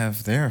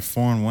 they're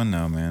 4-1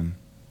 now, man.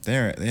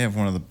 They have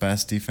one of the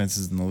best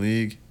defenses in the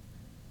league.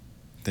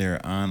 They're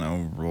on a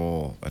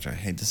roll, which I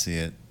hate to see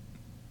it.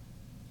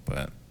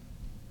 But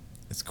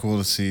it's cool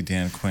to see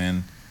Dan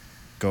Quinn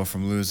go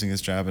from losing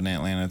his job in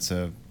Atlanta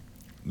to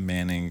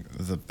manning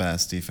the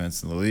best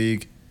defense in the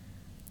league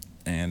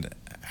and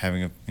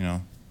having a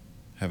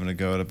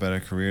go at a better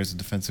career as a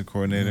defensive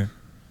coordinator.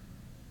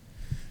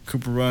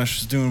 Cooper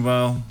Rush is doing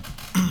well.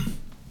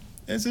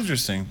 It's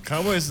interesting.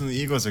 Cowboys and the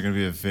Eagles are going to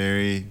be a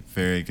very,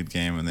 very good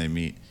game when they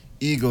meet.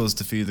 Eagles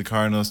defeated the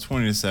Cardinals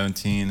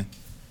 20-17.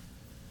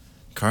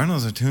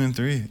 Cardinals are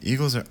 2-3.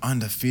 Eagles are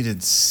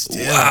undefeated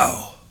still.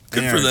 Wow.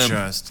 Good for them.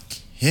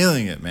 Just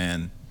killing it,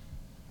 man.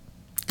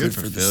 Good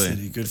for the Philly.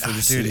 city. Good for the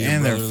Dude, city.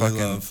 and they're brotherly fucking.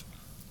 love.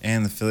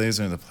 And the Phillies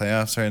are in the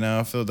playoffs right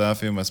now.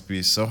 Philadelphia must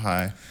be so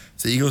high.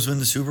 If the Eagles win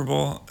the Super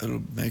Bowl,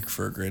 it'll make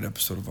for a great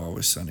episode of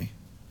Always Sunny.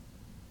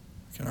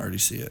 I can already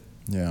see it.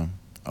 Yeah.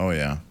 Oh,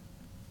 yeah.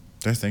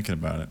 They're thinking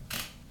about it.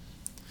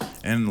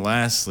 And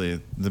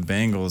lastly, the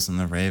Bengals and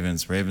the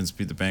Ravens. Ravens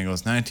beat the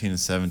Bengals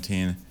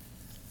 19-17.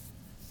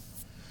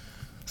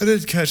 I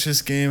did catch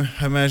this game.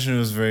 I imagine it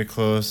was very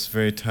close,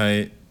 very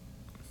tight.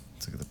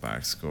 Let's look at the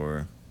box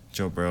score.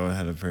 Joe Burrow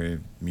had a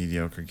very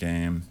mediocre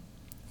game.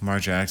 Lamar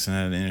Jackson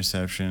had an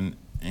interception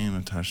and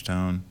a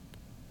touchdown.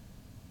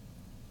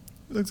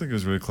 It looks like it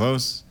was really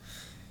close.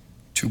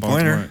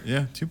 2-pointer.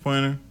 Yeah,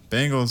 2-pointer.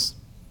 Bengals.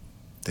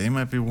 They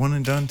might be one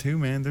and done too,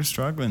 man. They're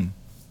struggling.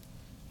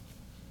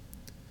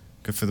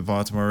 Good for the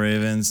Baltimore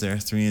Ravens. They're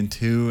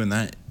 3-2, and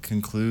that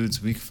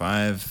concludes Week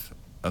 5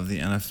 of the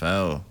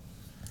NFL.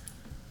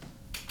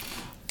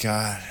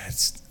 God,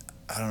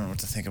 I don't know what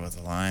to think about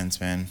the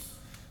Lions, man.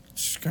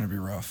 It's going to be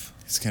rough.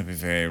 It's going to be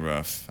very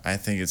rough. I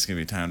think it's going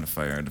to be time to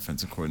fire our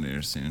defensive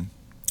coordinator soon.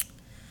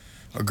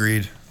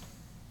 Agreed.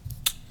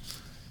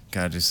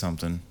 Got to do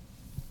something.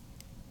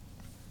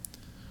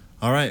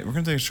 All right, we're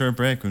going to take a short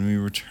break. When we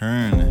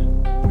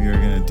return, we are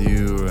going to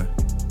do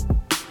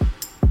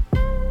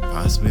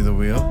possibly the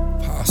wheel.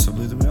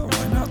 Possibly the wheel.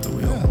 Why not the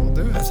wheel? Yeah, we'll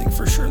do it. I think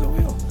for sure the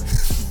wheel.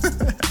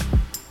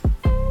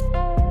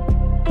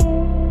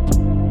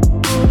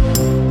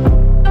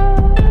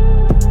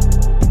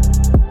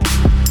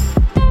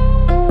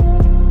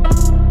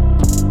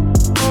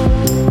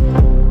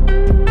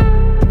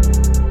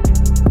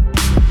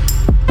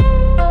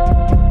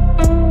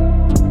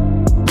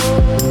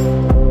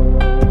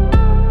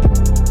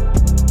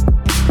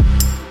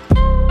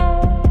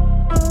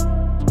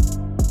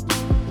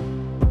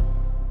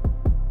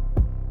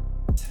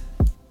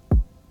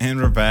 And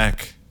we're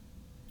back.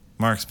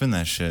 Mark, spin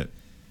that shit.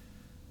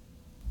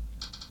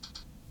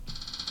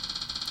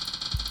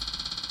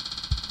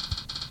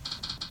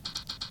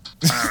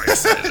 I'm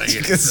excited. I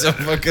You get so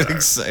fucking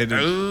excited.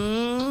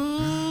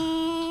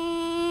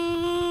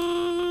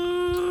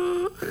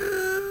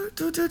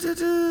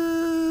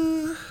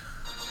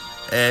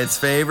 It's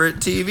favorite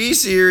TV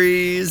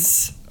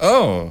series.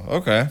 Oh,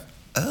 okay.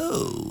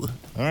 Oh.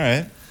 All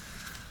right.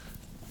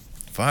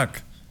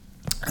 Fuck.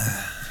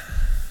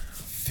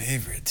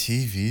 Favorite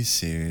TV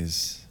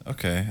series.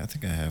 Okay, I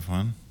think I have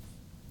one.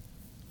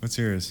 What's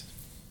yours?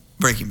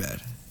 Breaking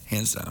Bad.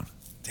 Hands down.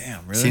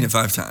 Damn, really? Seen it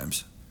 5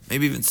 times.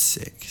 Maybe even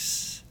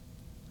 6.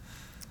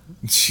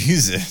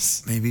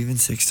 Jesus. Maybe even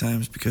 6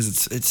 times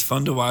because it's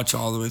fun to watch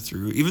all the way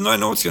through. Even though I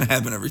know what's going to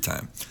happen every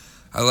time.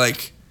 I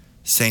like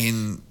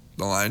saying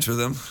the lines with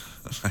them.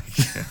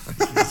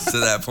 To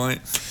that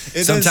point.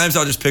 Sometimes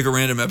I'll just pick a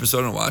random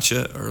episode and watch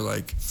it. Or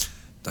like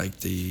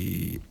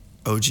the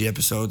OG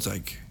episodes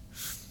like...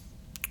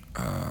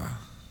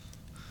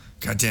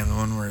 goddamn, the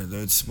one where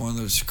it's one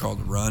that's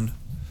called Run,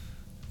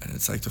 and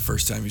it's like the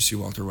first time you see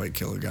Walter White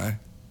kill a guy.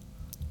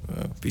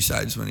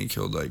 Besides when he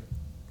killed like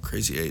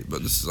Crazy 8,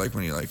 but this is like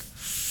when he like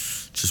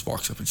just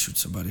walks up and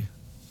shoots somebody.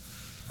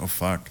 Oh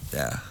fuck.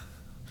 Yeah.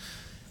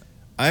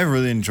 I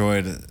really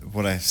enjoyed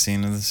what I've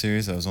seen of the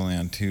series. I was only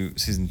on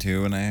season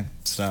 2 when I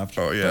stopped.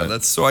 Oh yeah, but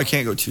that's so I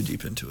can't go too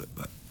deep into it,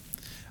 but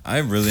I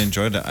really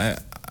enjoyed it.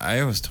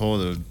 I was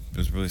told it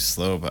was really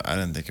slow, but I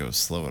didn't think it was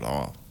slow at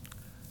all.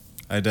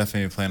 I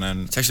definitely plan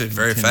on... it's actually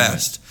very continuing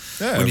fast.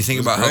 Yeah, when you think it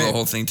was about how great. the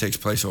whole thing takes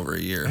place over a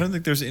I year. don't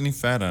think there's any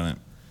fat on it.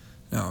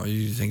 No,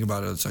 you think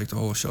about it, it's like the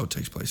whole show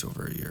takes place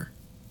over a year.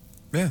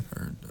 Yeah.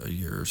 Or a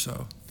year or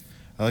so.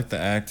 I like the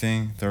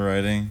acting, the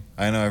writing.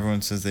 I know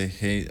everyone says they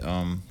hate,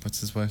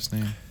 what's his wife's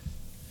name?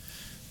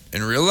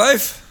 In real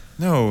life?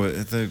 No,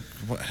 the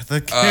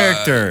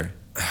character.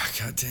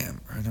 God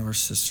damn. I know her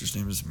sister's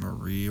name is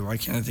Marie. Why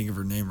can't I think of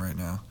her name right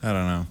now? I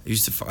don't know.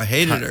 I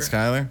hated her.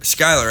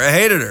 Skylar? I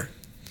hated her.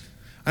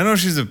 I know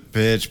she's a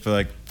bitch, but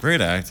like great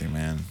acting,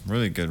 man.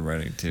 Really good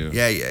writing too.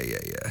 Yeah. I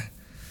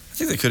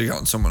think they could have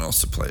gotten someone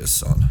else to play his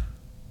son.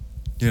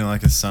 You don't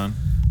like his son?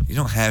 You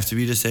don't have to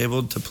be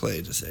disabled to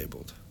play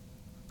disabled.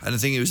 I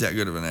didn't think he was that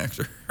good of an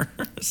actor.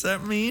 Does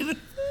that mean?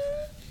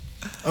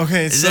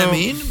 Okay, Does that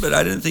mean? But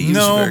I didn't think he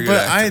was a very good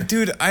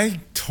actor. I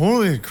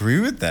totally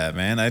agree with that,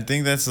 man. I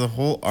think that's the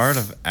whole art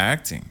of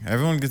acting.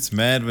 Everyone gets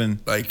mad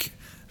when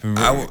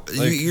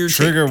you're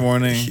trigger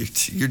warning.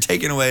 You're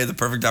taking away the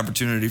perfect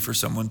opportunity for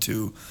someone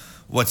to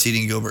what's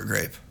eating Gilbert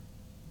Grape,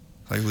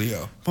 like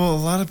Leo. Well, a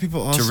lot of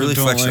people also to really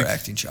don't flex like, their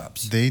acting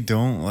chops. They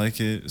don't like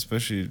it,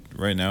 especially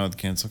right now with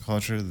cancel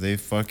culture. They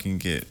fucking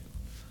get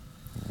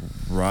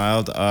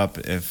riled up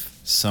if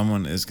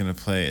someone is going to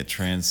play a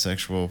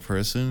transsexual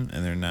person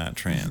and they're not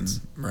trans.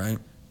 Mm-hmm. Right.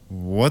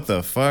 What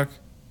the fuck?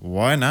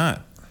 Why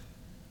not?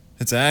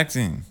 It's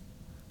acting.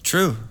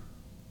 True.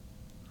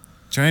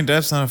 Johnny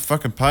Depp's not a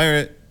fucking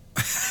pirate.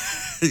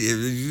 You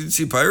didn't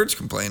see pirates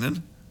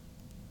complaining.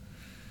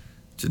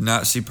 Did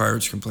not see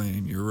pirates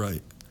complaining. You're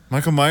right.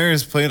 Michael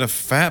Myers played a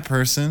fat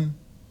person.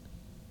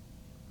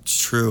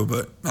 It's true,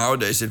 but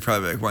nowadays they'd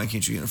probably be like, why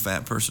can't you get a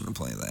fat person to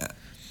play that?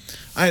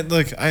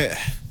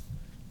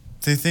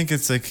 They think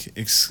it's like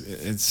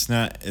it's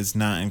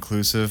not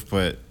inclusive,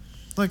 but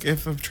like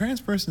if a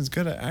trans person's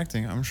good at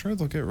acting, I'm sure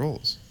they'll get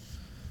roles.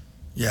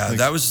 Yeah, like,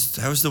 that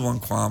was the one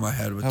qualm I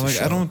had with the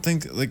show. I don't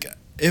think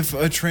if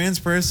a trans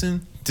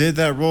person did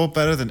that role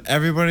better than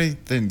everybody,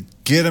 then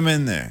get them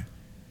in there.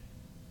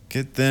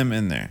 Get them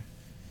in there.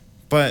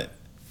 But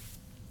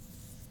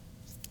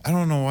I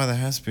don't know why that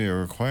has to be a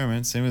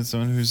requirement. Same with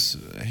someone who's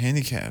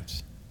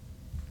handicapped.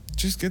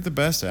 just get the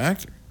best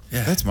actor.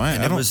 Yeah, That's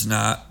mine. And it was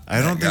not. I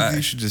don't that think guy.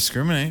 you should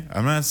discriminate.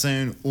 I'm not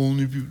saying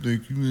only people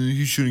like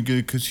he shouldn't get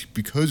it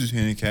because he's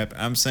handicapped.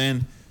 I'm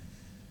saying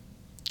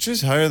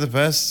just hire the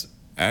best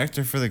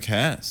actor for the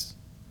cast,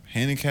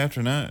 handicapped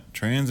or not,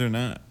 trans or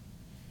not.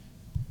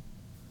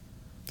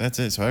 That's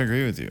it. So I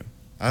agree with you.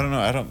 I don't know.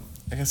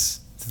 I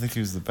guess I think he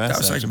was the best. That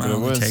was like actor, my but it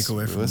only was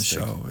takeaway from the realistic.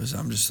 show. Is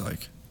I'm just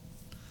like,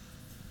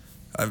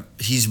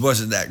 he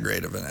wasn't that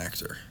great of an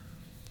actor,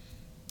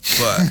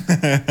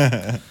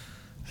 but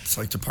it's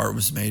like the part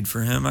was made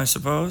for him, I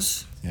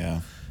suppose.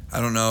 Yeah.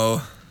 I don't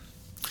know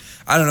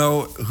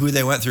who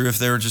they went through, if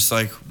they were just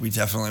like, we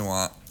definitely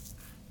want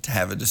to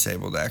have a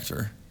disabled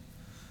actor,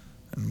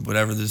 and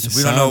whatever this. It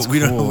We don't know. sounds We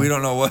don't. cool. We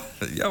don't know what.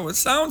 Yo, it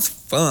sounds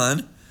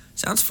fun.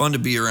 Sounds fun to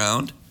be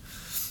around.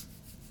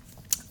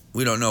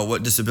 We don't know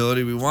what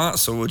disability we want,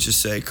 so we'll just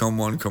say, come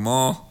one, come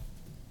all.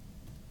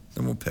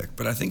 Then we'll pick.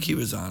 But I think he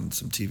was on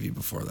some TV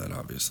before that,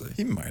 obviously.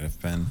 He might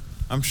have been.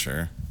 I'm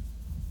sure.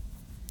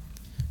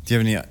 Do you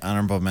have any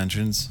honorable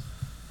mentions?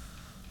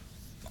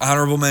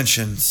 Honorable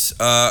mentions.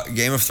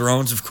 Game of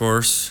Thrones, of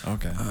course.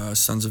 Okay.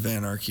 Sons of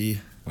Anarchy.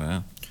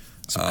 Wow.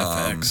 Some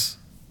Um, FX.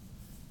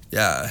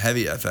 Yeah,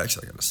 heavy FX.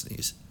 I gotta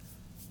sneeze.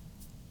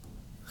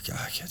 Okay,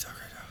 I can't talk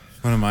right now.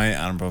 One of my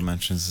honorable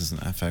mentions is an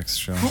FX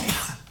show.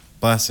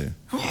 Bless you.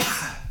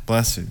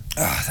 Bless you.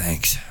 Ah,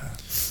 thanks.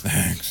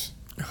 Thanks.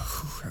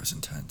 Oh, that was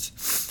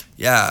intense.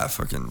 Yeah,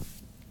 fucking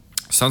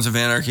Sons of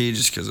Anarchy,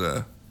 just because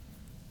of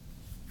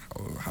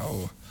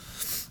how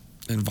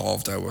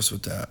involved I was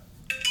with that.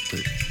 But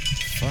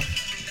Fuck.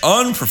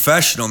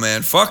 unprofessional,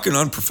 man. Fucking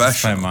That's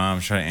unprofessional. my mom.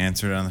 Should I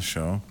answer it on the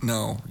show?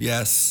 No.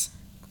 Yes.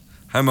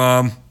 Hi,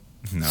 Mom.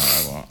 No,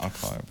 I won't. I'll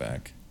call her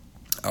back.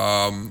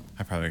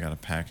 I probably got a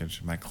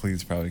package. My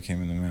cleats probably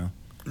came in the mail.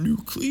 New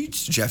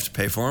cleats. Did you have to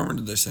pay for them, or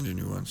did they send you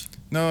new ones?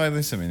 No,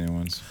 they sent me new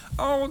ones.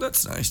 Oh,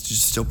 that's nice.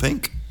 Just still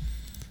pink?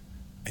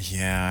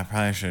 Yeah, I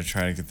probably should have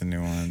tried to get the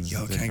new ones.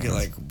 Yo, The can I get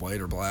different like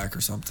white or black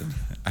or something?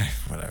 ones.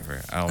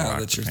 Whatever. I'll Oh, rock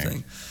that's the your pink.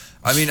 thing.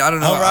 I mean, I don't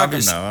know. I'll rock them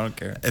Obviously, now. I don't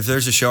care. if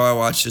there's a show I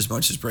watched as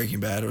much as Breaking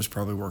Bad, it was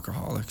probably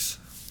Workaholics.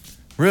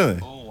 Really?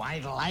 Oh, I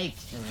like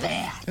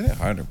that. Get it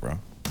harder, bro.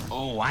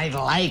 Oh, I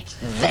like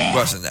It that.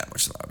 wasn't that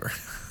much louder.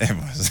 It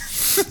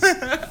was.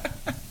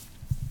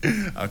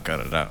 I'll cut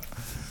it out.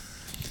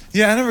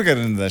 Yeah, I never got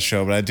into that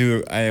show, but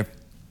I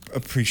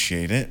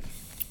appreciate it.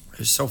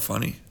 It's so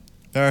funny.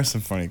 There are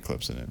some funny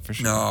clips in it, for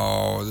sure.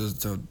 No,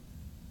 the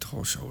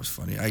whole show was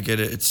funny. I get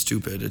it. It's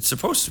stupid. It's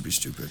supposed to be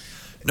stupid.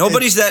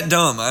 Nobody's that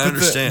dumb. I But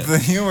understand. The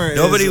humor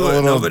Nobody is a would.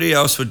 little, Nobody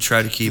else would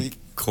try to keep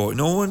koi.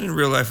 No one in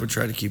real life would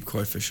try to keep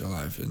koi fish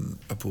alive in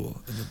a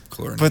pool in the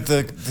chlorinated.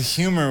 But the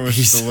humor was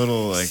just a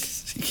little like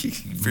He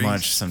brings-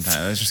 much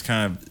sometimes. It's just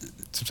kind of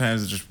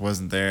sometimes it just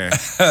wasn't there. It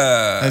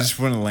just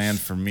wouldn't land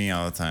for me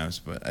all the times.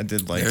 But I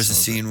did like. There's a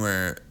some of it. scene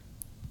where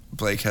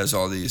Blake has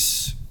all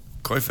these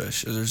koi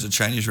fish. There's a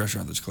Chinese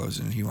restaurant that's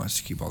closing, and he wants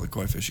to keep all the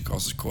koi fish. He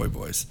calls us koi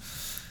boys.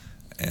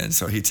 And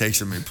so he takes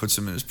them and he puts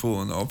them in his pool.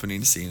 In the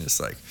opening scene, it's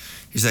like,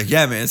 he's like,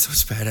 yeah, man, so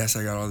it's badass.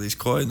 I got all these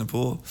koi in the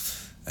pool.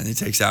 And he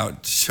takes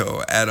out to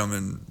show Adam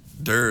and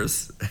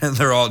Durs, and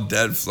they're all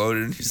dead,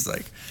 floating. And he's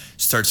like,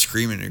 starts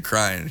screaming and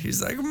crying.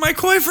 He's like, my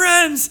koi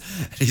friends.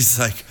 And he's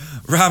like,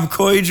 Rob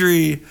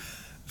Koidry,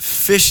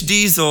 Fish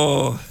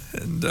Diesel.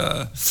 And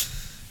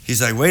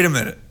he's like, wait a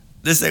minute.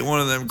 This ain't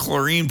one of them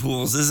chlorine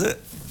pools, is it?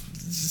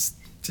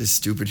 Just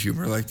stupid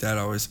humor like that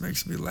always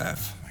makes me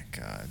laugh. Oh my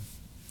god!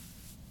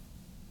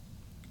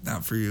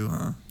 Not for you,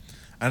 huh?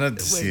 I'd have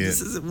to Wait, see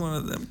this it. isn't one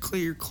of them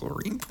clear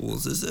chlorine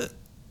pools, is it?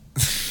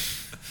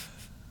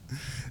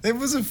 It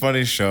was a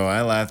funny show.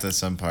 I laughed at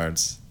some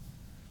parts.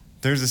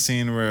 There's a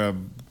scene where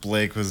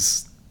Blake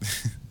was.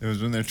 It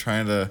was when they're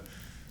trying to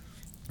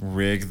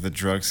rig the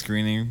drug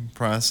screening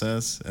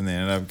process, and they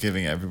ended up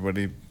giving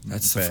everybody.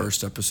 That's the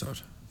first episode.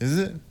 Is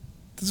it?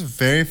 This is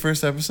the very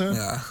first episode?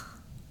 Yeah,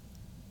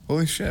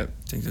 Holy shit.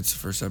 I think that's the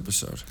first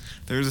episode.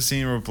 There's a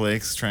scene where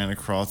Blake's trying to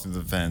crawl through the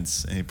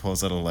vents, and he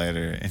pulls out a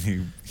lighter, and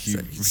he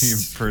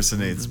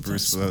impersonates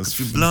Bruce Willis.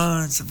 A few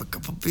blunts, have a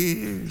couple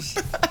beers.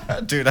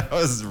 Dude, I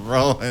was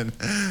rolling.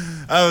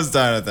 I was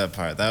dying at that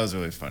part. That was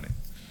really funny.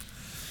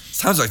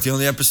 Sounds like the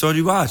only episode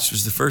you watched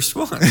was the first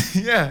one, and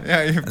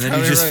Yeah, you're then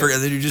you just right.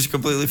 then you just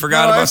completely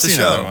forgot No, about I've the seen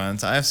show. Other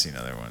ones. I've seen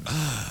other ones.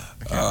 I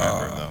can't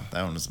remember though.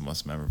 That one was the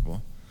most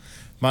memorable.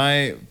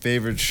 My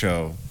favorite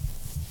show.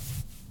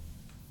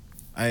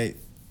 I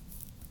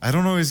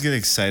don't always get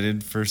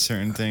excited for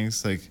certain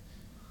things. Like,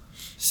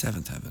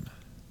 Seventh Heaven.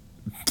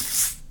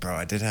 bro,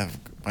 I did have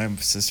my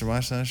sister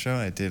watched that show.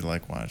 I did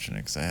like watching it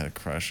because I had a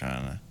crush on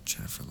her.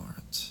 Jennifer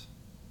Lawrence.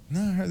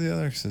 No, I heard the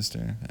other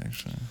sister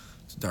actually.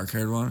 The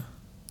dark-haired one.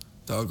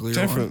 The uglier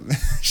Jennifer, one.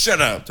 shut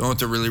up. The one with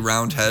the really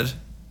round head.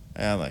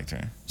 Yeah, I liked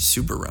her.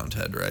 Super round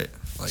head, right?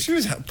 Like She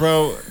was hot,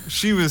 bro.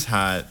 She was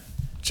hot.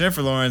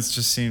 Jennifer Lawrence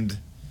just seemed.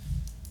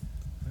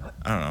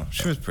 I don't know.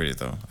 She was pretty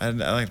though. I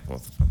liked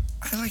both of them.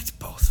 I liked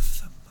both of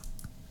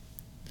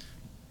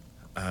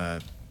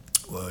them.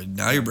 Well,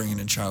 now you're bringing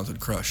in childhood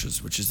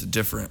crushes, which is a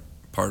different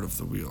part of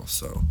the wheel.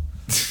 So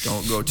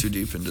don't go too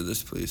deep into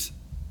this, please.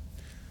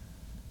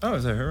 Oh,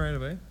 is that her right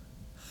away?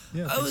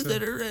 Yeah. I Oh, is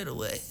that her right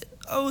away?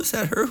 Oh, is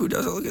that her who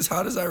doesn't look as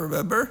hot as I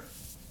remember?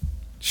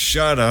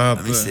 Shut up.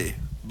 Let me see.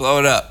 Blow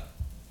it up.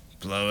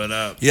 Blow it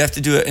up. You have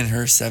to do it in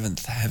her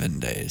 7th heaven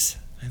days.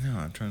 I know.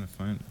 I'm trying to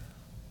find it.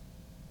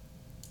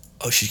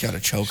 Oh, she's got a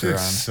She choker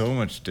looks on. so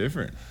much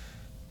different.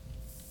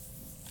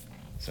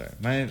 Sorry.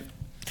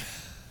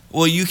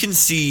 Well, you can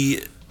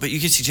see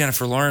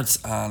Jennifer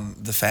Lawrence on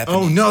the Fat.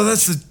 Oh no,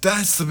 that's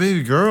the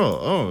baby girl.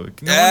 Oh,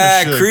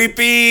 no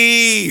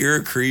creepy! You're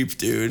a creep,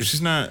 dude.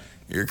 She's not.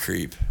 You're a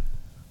creep.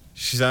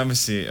 She's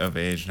obviously of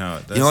age now.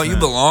 You know what? You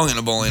belong in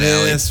a bowling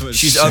alley.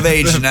 She's of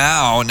age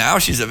now. Now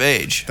she's of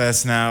age.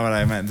 That's not what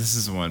I meant. This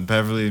is the one.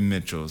 Beverly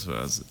Mitchell is what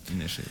I was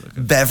initially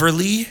looking for.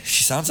 Beverly?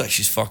 She sounds like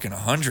she's fucking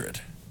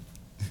 100.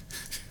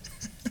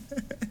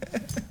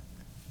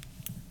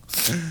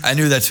 I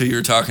knew that's who you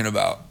were talking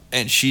about.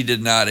 And she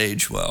did not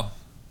age well.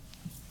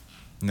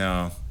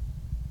 No.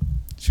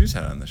 She was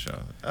hot on the show.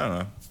 I don't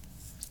know.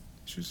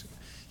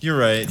 You're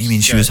right. You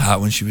mean she was hot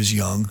when she was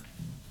young?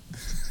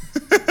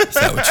 Is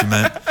that what you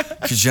meant?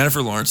 Because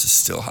Jennifer Lawrence is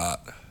still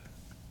hot.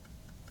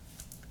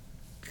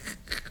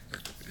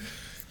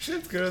 She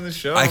looks good on the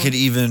show. I could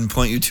even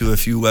point you to a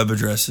few web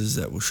addresses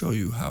that will show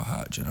you how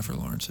hot Jennifer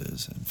Lawrence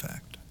is, in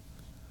fact.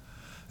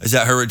 Is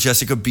that her with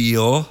Jessica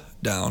Biel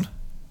down?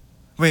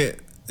 Wait.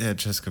 Yeah,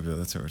 Jessica Biel.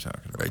 That's what we're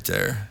talking about. Right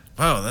there.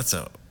 Wow, that's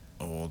a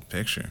old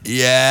picture.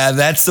 Yeah,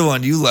 that's the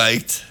one you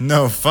liked.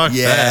 No, fuck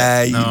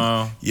that.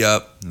 No.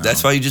 Yep. No.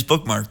 That's why you just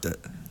bookmarked it.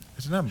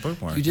 I did not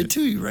bookmark it. You did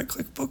too. You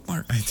right-click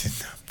bookmark. I did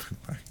not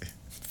bookmark it.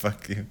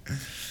 Fuck you.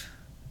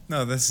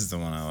 No, this is the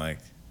one I like.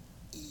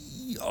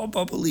 All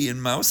bubbly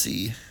and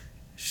mousy.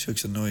 She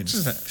looks annoying.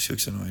 She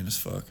looks annoying as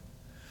fuck.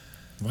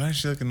 Why does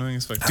she look annoying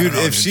as fuck? Dude,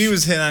 if she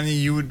was hitting on you,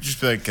 you would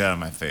just be like, get out of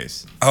my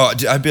face. Oh,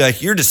 I'd be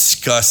like, you're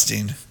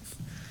disgusting.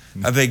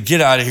 I'd be like,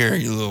 get out of here,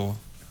 you little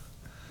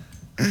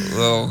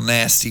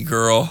nasty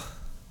girl.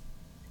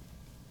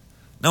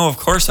 No, of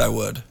course I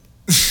would.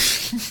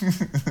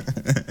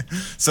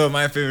 So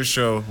my favorite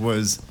show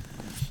was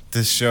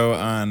this show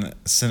on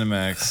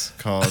Cinemax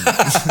called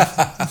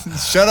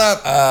Shut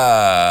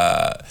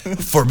Up!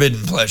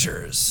 Forbidden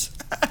Pleasures.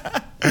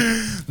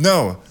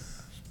 No,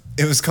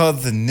 it was called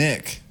The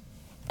Nick.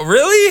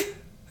 Really?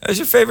 That was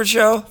your favorite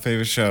show?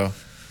 Favorite show.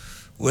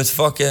 With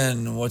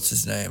fucking, what's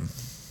his name?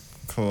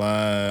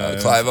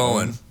 Clive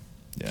Owen.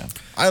 Yeah.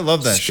 I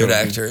love that show. Good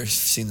actor. If you've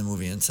seen the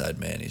movie Inside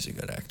Man, he's a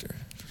good actor.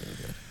 Really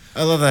good.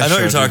 I love that show. I know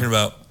what you're talking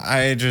about.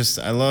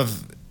 I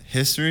love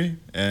history,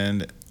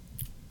 and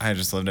I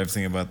just loved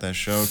everything about that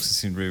show because it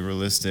seemed really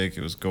realistic.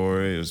 It was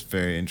gory. It was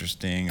very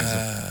interesting.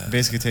 It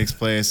basically takes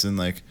place in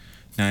like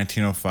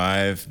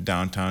 1905,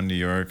 downtown New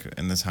York,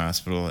 in this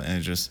hospital, and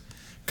it just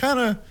kind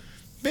of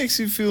makes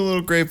you feel a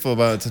little grateful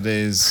about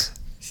today's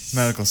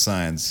medical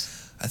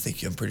science.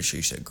 I'm pretty sure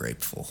you said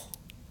grateful.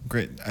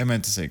 Great. I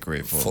meant to say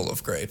grateful. Full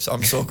of grapes.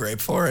 I'm so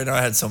grateful right now.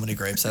 I had so many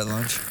grapes at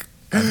lunch.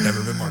 I've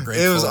never been more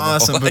grateful. It was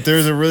awesome, but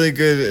there's a really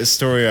good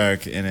story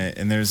arc in it,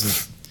 and there's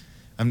this.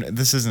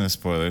 This isn't a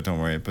spoiler, don't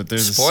worry. But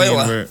there's a scene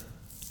where,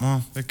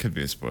 well, it could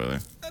be a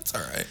spoiler. That's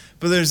all right.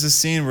 But there's this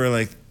scene where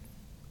like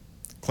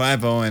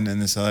Clive Owen and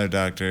this other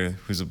doctor,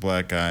 who's a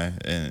black guy,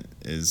 and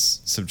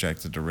is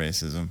subjected to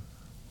racism,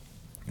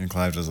 and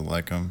Clive doesn't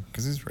like him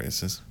because he's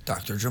racist.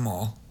 Dr.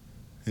 Jamal.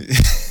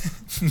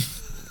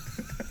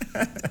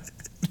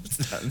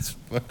 That's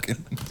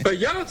fucking. But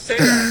you don't say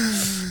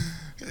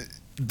that.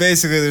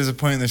 Basically, there's a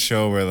point in the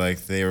show where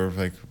like they were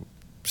like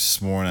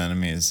sworn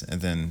enemies,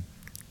 and then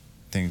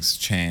things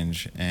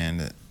change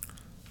and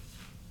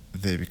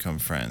they become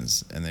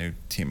friends and they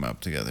team up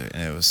together,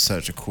 and it was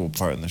such a cool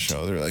part in the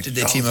show. They're like, did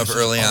they team up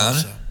early on?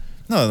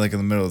 No, like in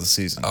the middle of the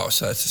season. Oh,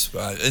 so that's a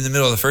spot in the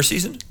middle of the first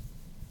season.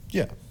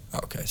 Yeah.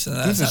 Okay, so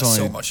that's not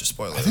so much a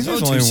spoiler. I think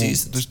there's only 2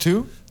 seasons. There's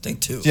 2? I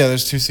think 2. Yeah,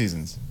 there's 2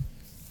 seasons.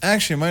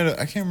 Actually,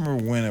 I can't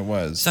remember when it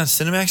was. It's on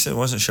Cinemax. It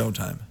wasn't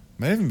Showtime.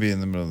 Might even be in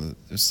the middle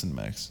of the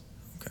Cinemax.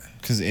 Okay.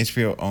 Because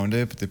HBO owned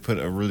it, but they put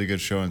a really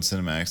good show in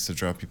Cinemax to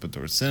draw people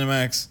towards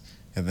Cinemax,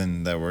 and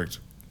then that worked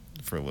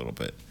for a little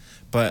bit.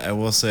 But I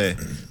will say,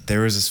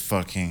 there was this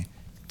fucking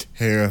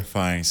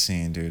terrifying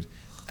scene, dude.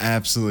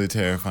 Absolutely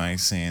terrifying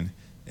scene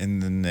in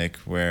The Nick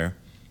where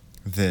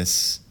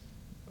this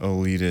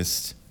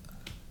elitist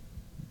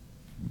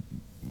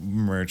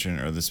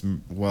merchant or this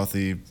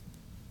wealthy,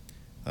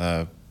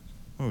 what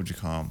would you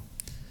call him?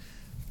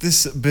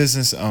 This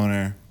business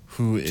owner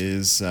who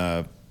is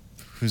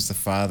who's the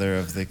father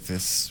of like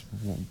this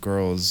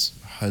girl's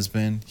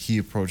husband. He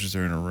approaches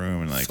her in a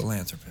room and like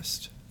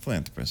Philanthropist,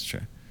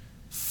 sure.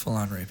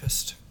 Full-on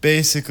rapist.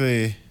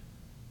 Basically,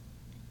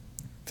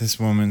 this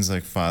woman's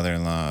like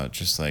father-in-law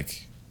just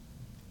like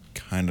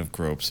kind of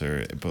gropes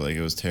her, but like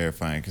it was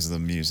terrifying because of the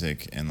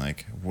music and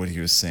like what he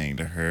was saying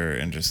to her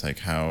and just like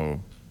how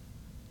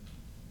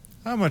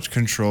much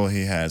control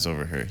he has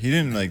over her. He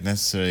didn't like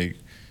necessarily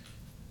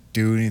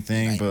do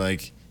anything, right, but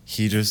like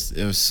it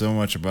was so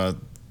much about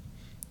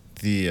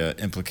the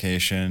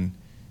implication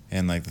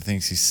and like the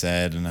things he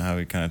said and how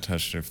he kind of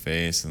touched her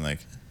face and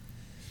like,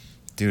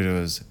 dude, it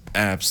was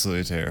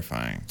absolutely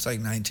terrifying. It's like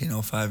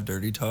 1905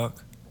 Dirty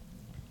Talk.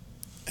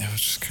 it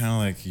was just kind of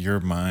like, you're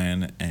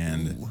mine,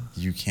 and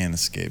you can't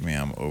escape me.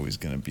 I'm always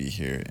going to be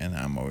here, and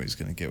I'm always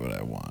going to get what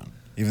I want.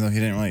 Even though he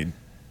didn't really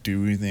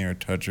do anything or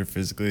touch her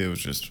physically, it was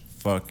just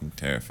fucking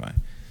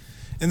terrifying.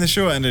 And the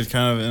show ended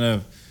kind of in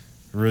a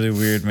really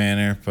weird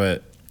manner,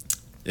 but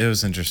it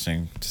was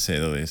interesting, to say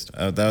the least.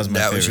 That was my favorite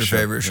show. That was your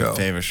favorite show?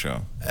 Favorite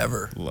show.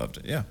 Ever. Loved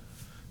it, yeah.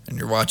 And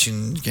you're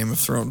watching Game of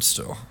Thrones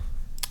still?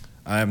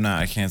 I am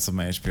not. I canceled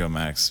my HBO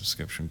Max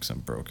subscription because I'm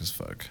broke as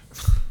fuck.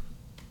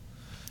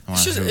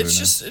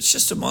 It's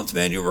just a month,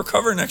 man. You'll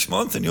recover next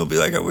month, and you'll be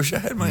like, I wish I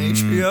had my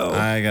HBO.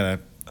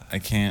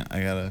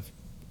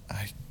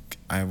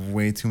 I have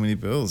way too many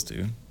bills,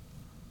 dude.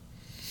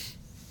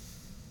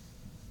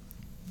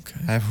 Okay.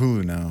 I have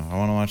Hulu now. I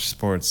want to watch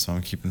sports, so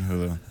I'm keeping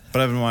Hulu.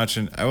 But I've been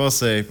watching, I will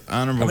say,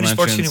 honorable mentions. How many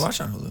sports can you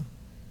watch on Hulu?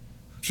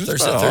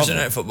 Thursday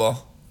Night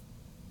Football.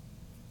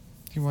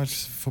 You can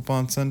watch football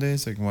on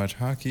Sundays. I can watch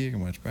hockey. I can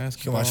watch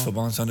basketball. You can watch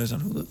football on Sundays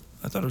on Hulu?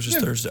 I thought it was just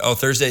Thursday. Oh,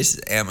 Thursdays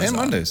is Amazon. And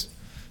Mondays.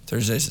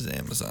 Thursdays is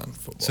Amazon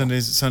football.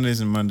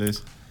 Sundays and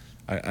Mondays.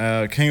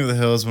 King of the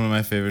Hill is one of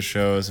my favorite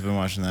shows. I've been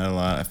watching that a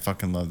lot. I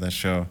fucking love that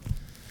show.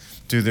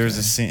 Dude, there's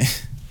a scene.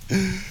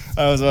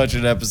 I was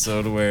watching an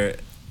episode where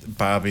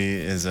Bobby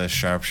is a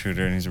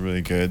sharpshooter and he's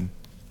really good.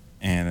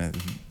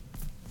 And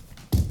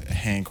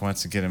Hank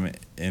wants to get him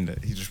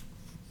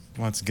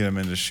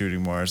into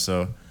shooting more.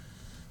 So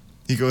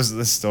he goes to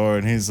the store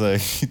and he's like,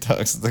 he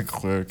talks to the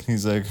clerk. And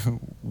he's like,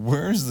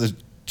 where's the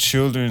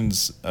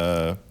children's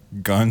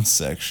gun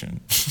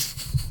section?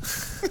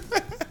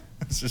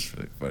 It's just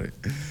really funny.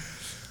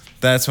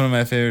 That's one of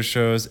my favorite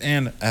shows.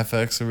 And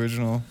FX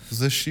original is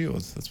The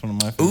Shield. That's one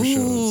of my favorite shows.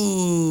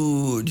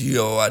 Ooh, do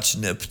you watch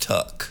Nip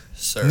Tuck,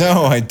 sir?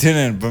 No, I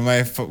didn't, but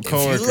my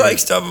coworker. If you like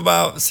stuff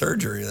about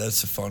surgery,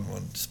 that's a fun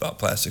one. It's about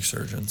plastic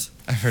surgeons.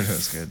 I heard it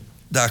was good.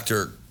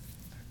 Dr.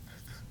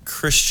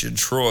 Christian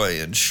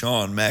Troy and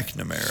Sean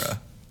McNamara.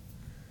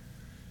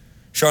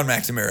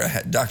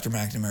 Dr.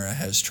 McNamara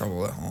has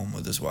trouble at home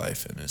with his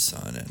wife and his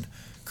son, and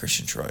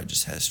Christian Troy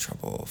just has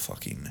trouble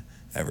fucking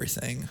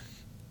everything.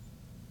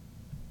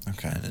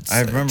 Okay. And it's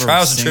I remember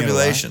trials and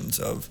tribulations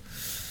of,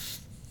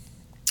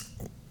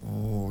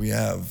 we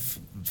have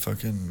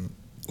fucking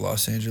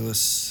Los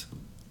Angeles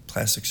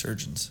plastic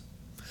surgeons.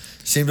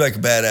 Seemed like a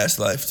badass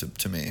life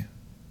to me.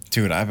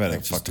 Dude, I bet like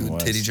it just fucking doing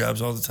was. Titty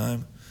jobs all the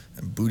time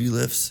and booty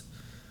lifts.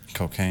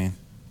 Cocaine.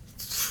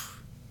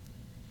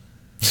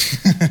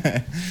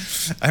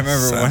 I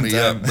remember Sign one me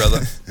time, up,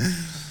 brother.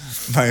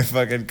 my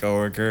fucking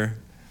coworker,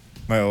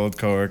 my old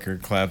coworker,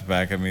 clapped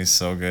back at me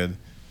so good.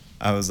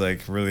 I was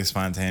like really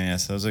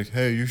spontaneous. I was like,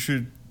 "Hey, if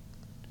you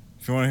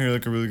want to hear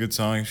like a really good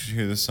song, you should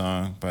hear this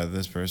song by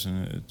this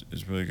person.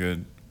 It's really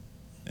good."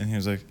 And he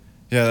was like,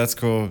 "Yeah, that's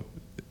cool.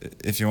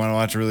 If you want to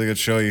watch a really good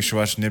show, you should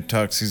watch Nip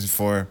Tuck season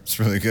 4. It's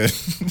really good."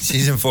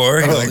 Season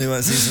 4? You only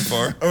want season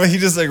 4? I mean, he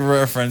just like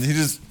referenced. He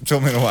just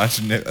told me to watch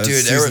a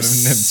season of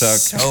Nip Tuck.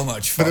 So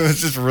much fun. But it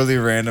was just really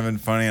random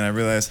and funny, and I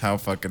realized how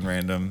fucking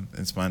random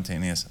and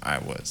spontaneous I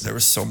was. There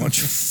was so much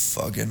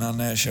fucking on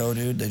that show,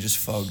 dude. They just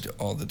fugged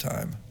all the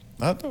time.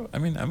 I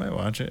mean, I might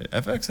watch it.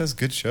 FX has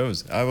good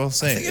shows. I will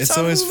say. I think it's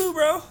on always Hulu,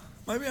 bro.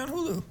 Might be on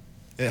Hulu.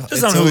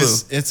 It's on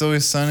Hulu. It's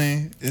Always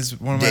Sunny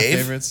is one of my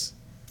favorites.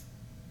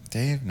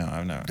 Dave? No,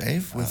 I've never.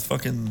 Dave with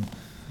fucking.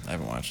 I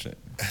haven't watched it.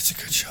 That's a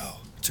good show.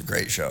 It's a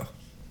great show.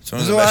 It's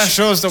one There's a lot of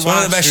shows to watch. One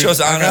of the best shows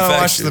on FX. I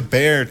gotta watch The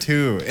Bear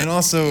too, and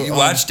also you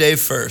watch Dave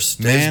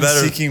first. Man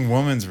Seeking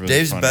Woman's really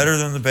Dave's funny. better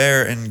than The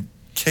Bear, and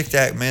kick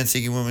that Man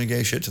Seeking Woman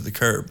gay shit to the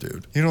curb,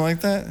 dude. You don't like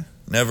that?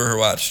 Never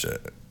watched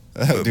it.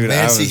 Dude,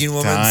 Man Seeking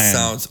Woman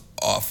sounds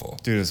awful.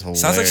 Dude, it's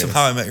hilarious. Sounds like some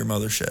How I Met Your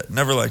Mother shit.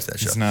 Never liked that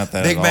show. It's not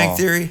that Big at Bang all.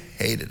 Theory,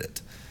 hated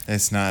it.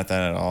 It's not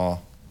that at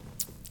all.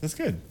 It's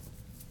good.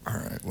 All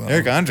right. Well,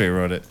 Eric Andre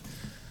wrote it.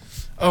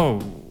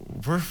 Oh,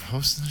 we're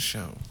hosting the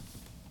show.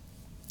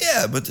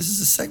 Yeah, but this is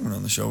a segment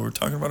on the show. We're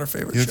talking about our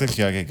favorite You shows. look like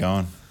you gotta get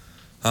going.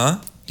 Huh?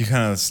 You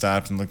kind of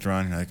stopped and looked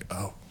around. And you're like,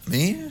 oh.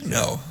 Me?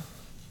 No.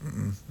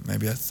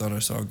 Maybe I thought I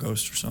saw a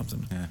ghost or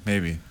something. Yeah,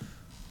 maybe.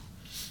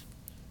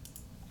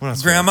 What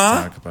else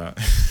Grandma? we talk about?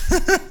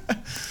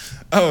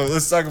 Oh,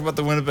 let's talk about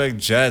the Winnipeg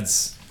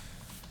Jets.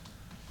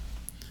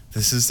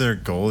 This is their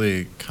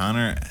goalie,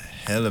 Connor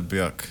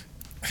Hellebuyck.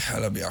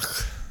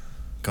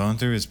 Going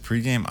through his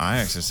pregame eye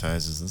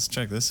exercises. Let's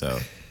check this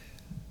out.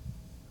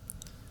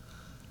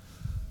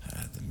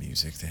 The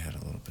music. They had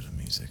a little bit of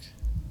music.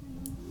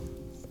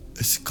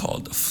 It's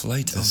called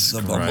Flight of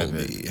the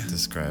Bumblebee.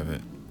 Describe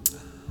it.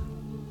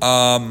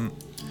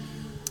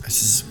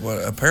 This is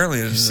what apparently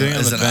is sitting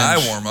on the an bench, eye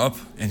warm up.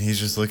 And he's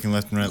just looking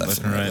left and right. He's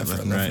right.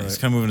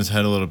 kind of moving his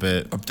head a little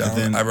bit. Up, down,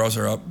 then, eyebrows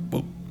are up.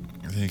 Boop.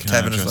 And then he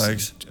Tapping his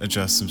legs.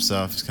 Adjusts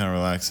himself. He's kind of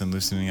relaxing,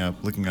 loosening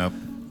up, looking up.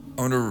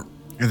 I wonder.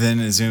 And then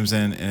it zooms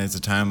in, and it's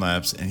a time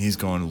lapse, and he's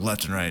going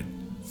left and right,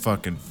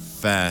 fucking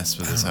fast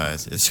with his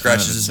eyes. It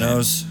scratches his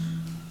nose.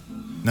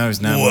 No,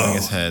 he's not moving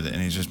his head,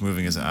 and he's just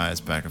moving his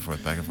eyes back and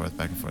forth, back and forth,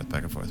 back and forth,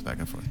 back and forth, back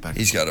and forth, back and forth.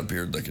 He's got a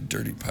beard like a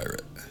dirty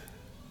pirate.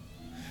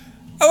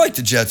 I like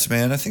the Jets,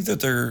 man. I think that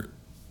they're.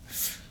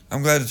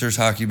 I'm glad that there's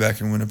hockey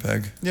back in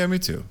Winnipeg. Yeah, me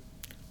too.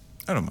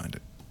 I don't mind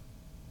it.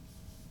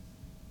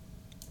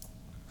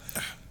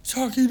 It's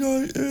hockey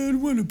night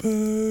in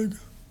Winnipeg.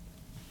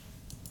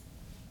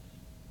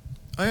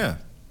 Oh, yeah.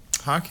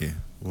 Hockey.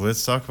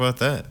 Let's talk about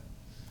that.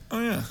 Oh,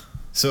 yeah.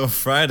 So,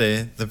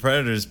 Friday, the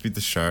Predators beat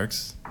the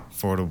Sharks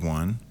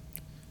 4-1.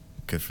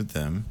 Good for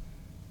them.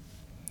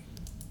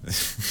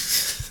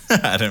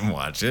 I didn't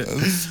watch it.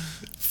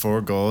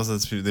 4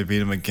 goals. They beat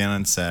them again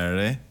on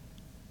Saturday.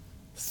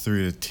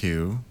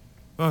 3-2.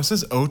 Oh, it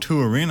says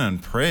O2 Arena in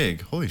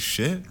Prague. Holy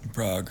shit.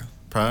 Prague.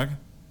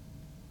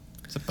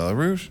 Is it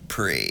Belarus?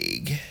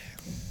 Prague.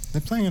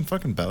 They're playing in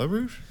fucking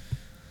Belarus?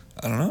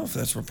 I don't know if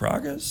that's where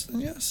Prague is.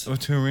 Then yes.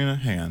 O2 Arena?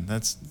 Hang on.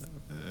 Is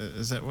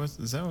that what's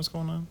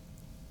going on?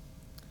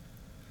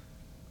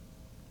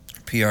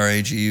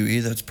 Prague.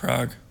 That's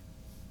Prague.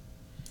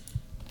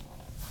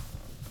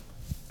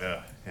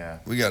 Yeah.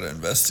 We got to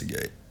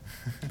investigate.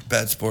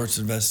 Bad Sports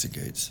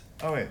investigates.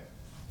 Oh, wait.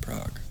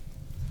 Prague.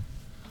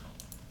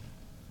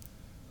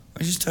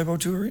 I just type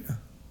O2 Arena.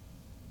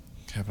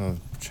 Capital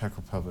Czech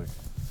Republic.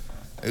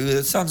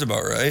 That sounds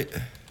about right.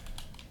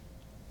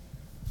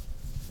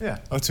 Yeah.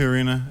 O2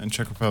 Arena and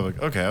Czech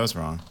Republic. Okay, I was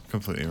wrong.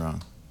 Completely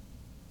wrong.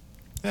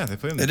 Yeah, they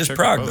played in the It is Czech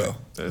Prague, Republic.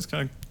 though. That is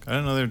kind of. I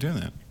didn't know they were doing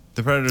that.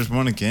 The Predators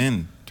won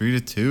again,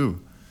 3-2, and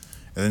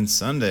then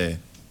Sunday,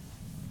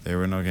 there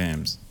were no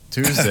games.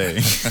 Tuesday,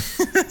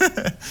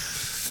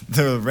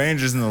 the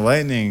Rangers and the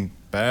Lightning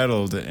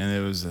battled, and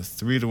it was a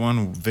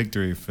 3-1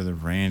 victory for the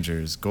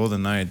Rangers.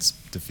 Golden Knights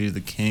defeated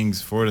the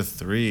Kings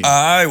 4-3.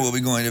 I will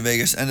be going to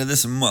Vegas end of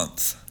this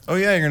month. Oh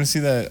yeah, you're gonna see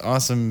that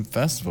awesome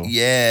festival.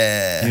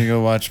 Yeah. You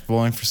go watch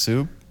Bowling for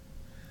Soup.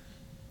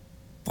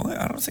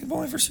 I don't think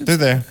Bowling for Soup. They're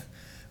there.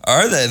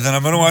 Are they? Then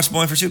I'm going to watch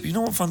Bowling for Soup. You know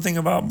what fun thing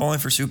about Bowling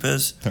for Soup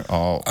is? They're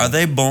all. Are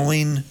they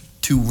bowling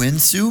to win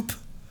soup?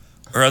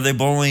 Or are they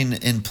bowling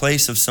in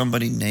place of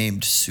somebody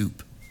named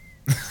Soup?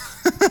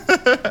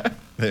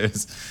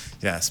 There's,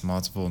 yes,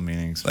 multiple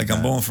meanings. Like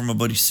I'm bowling for my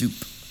buddy Soup.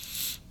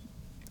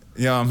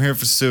 Yeah, I'm here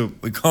for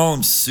soup. We call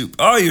him Soup.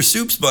 Oh, you're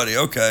Soup's buddy.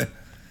 Okay.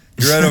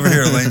 You're right over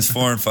here, lanes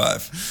 4 and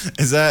 5.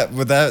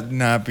 Would that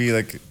not be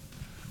like,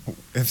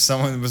 if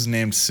someone was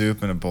named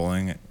Soup in a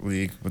bowling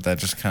league, would that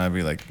just kind of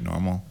be like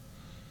normal?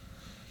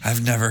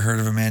 I've never heard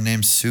of a man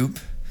named Soup.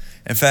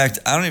 In fact,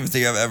 I don't even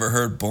think I've ever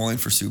heard Bowling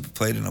for Soup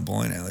played in a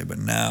bowling alley, but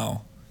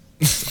now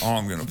that's all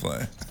I'm going to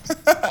play.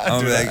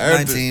 I'll be like,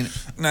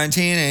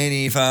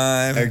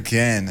 1985.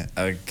 Again,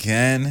 and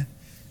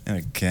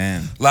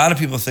again. A lot of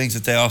people think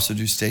that they also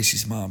do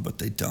Stacy's Mom, but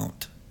they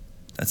don't.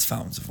 That's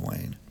Fountains of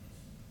Wayne.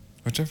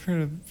 Which I've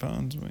heard of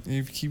Fountains.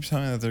 You keep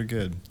telling me that they're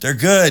good. They're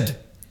good.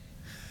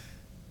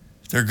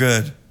 They're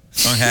good.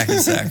 Song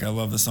Hackensack. I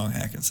love the song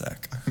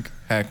Hackensack.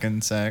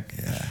 Hackensack.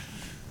 Yeah.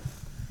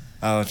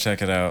 I'll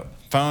check it out.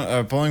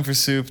 Bowling for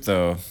Soup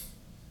though.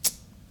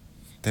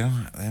 They don't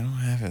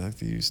have it like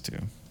they used to.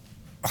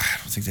 I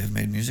don't think they've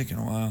made music in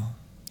a while.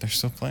 They're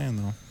still playing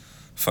though.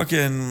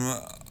 Fucking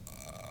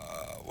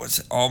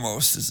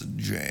Almost is a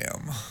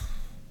jam.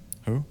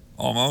 Who?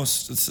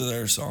 Almost. It's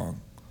their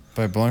song.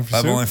 By Bowling for By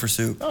Soup? Bowling for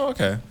Soup. Oh,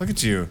 okay. Look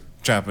at you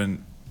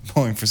dropping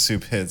Bowling for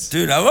Soup hits.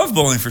 Dude, I love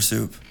Bowling for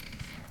Soup.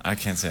 I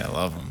can't say I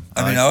love them.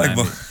 I like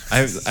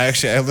I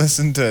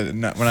listened to,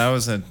 when I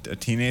was a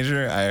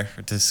teenager, I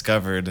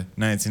discovered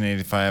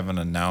 1985 on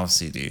a Now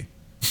CD.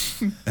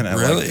 And I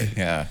Really? liked it.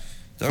 Yeah.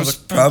 That was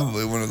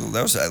probably one of the,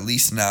 that was at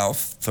least Now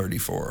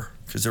 34,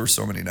 because there were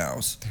so many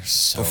Nows. There's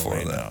so before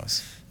many that.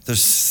 Nows.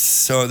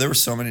 There were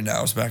so many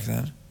Nows back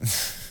then.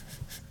 That's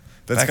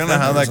Back kind of then,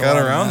 how there that was a got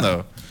lot of around, Now.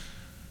 though.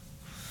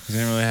 You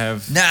didn't really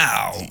have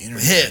Now the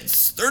internet.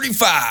 hits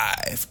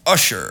 35.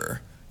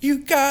 Usher.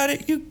 You got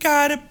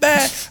it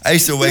bad. I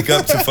used to wake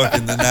up to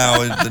fucking the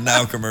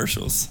Now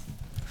commercials.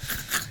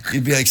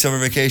 You'd be like summer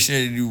vacation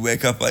and you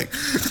wake up like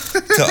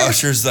to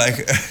Usher's like,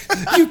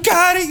 you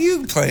got it,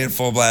 you playing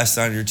full blast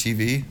on your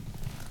TV.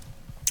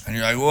 And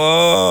you're like,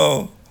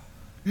 whoa.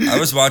 I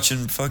was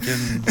watching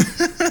fucking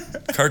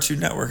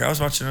Cartoon Network. I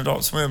was watching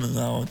Adult Swim, and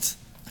now it's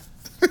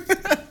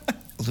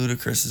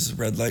Ludacris's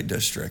Red Light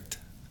District.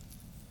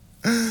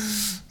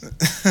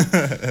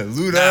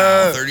 Luda.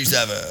 Now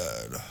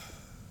 37.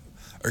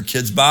 Or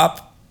Kids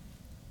Bop.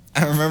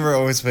 I remember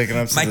always waking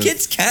up to My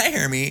kids can't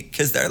hear me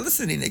because they're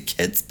listening to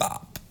Kids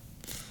Bop.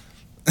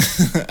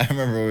 I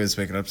remember always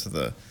waking up to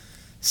the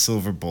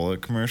Silver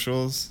Bullet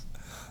commercials.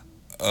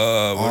 What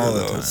All are the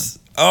those?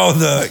 Oh,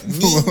 the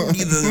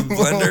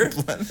blender?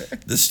 Blender.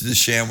 The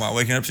ShamWow.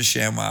 Waking up to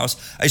ShamWows.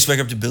 I used to wake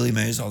up to Billy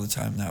Mays all the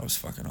time. That was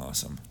fucking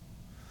awesome.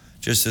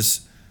 Just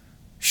this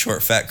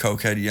short, fat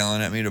cokehead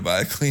yelling at me to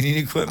buy cleaning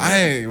equipment.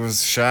 I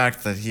was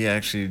shocked that he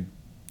actually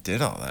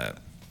did all that.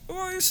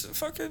 Well, he's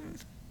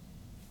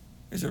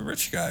a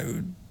rich guy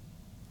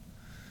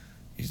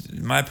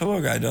My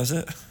Pillow guy does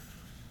it.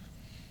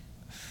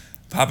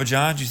 Papa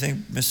John, do you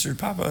think Mr.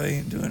 Papa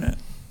ain't doing it?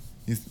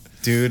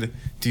 Dude,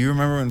 do you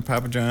remember when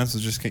Papa John's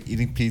was just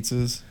eating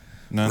pizzas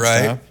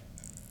nonstop?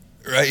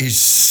 Right.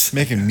 He's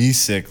Making me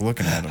sick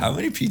looking at him. How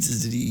many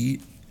pizzas did he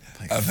eat?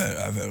 Like, I've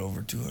had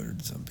over 200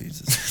 and some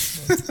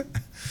pizzas.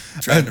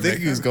 I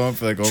think he was going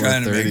for like over 30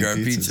 trying to make our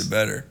pizzas. pizza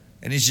better,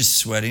 and he's just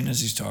sweating as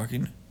he's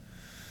talking.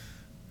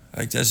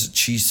 Like, that's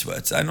cheese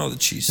sweats. I know the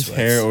cheese His sweats.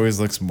 hair always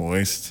looks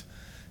moist.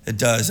 It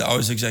does. It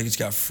always looks like it's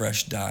got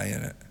fresh dye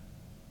in it.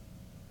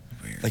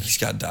 Weird. Like he's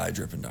got dye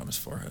dripping down his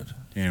forehead.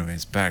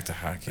 Anyways, back to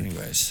hockey.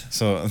 Anyways.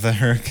 So the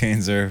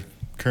Hurricanes are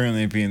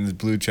currently beating the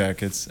Blue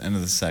Jackets end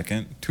of the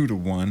second,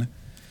 2-1.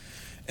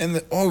 And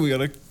we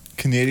got a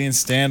Canadian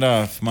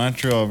standoff.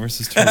 Montreal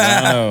versus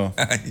Toronto.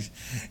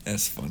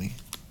 That's funny.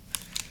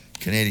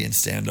 Canadian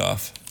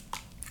standoff.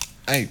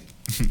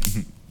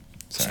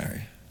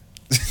 Sorry.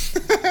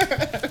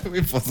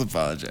 We both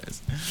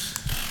apologize.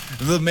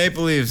 The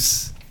Maple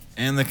Leafs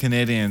and the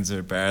Canadians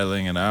are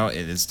battling it out.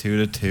 It is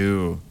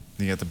 2-2.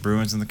 You got the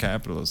Bruins and the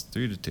Capitals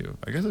 3-2.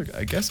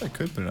 I guess I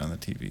could put it on the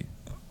TV.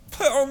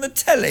 Put on the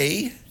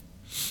telly.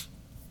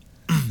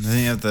 Then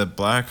you have the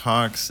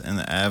Blackhawks and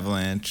the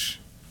Avalanche.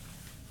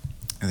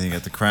 And then you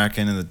got the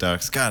Kraken and the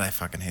Ducks. God, I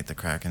fucking hate the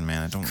Kraken,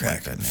 man. I don't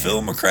like that name.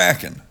 Phil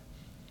McCracken.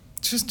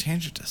 Just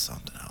change it to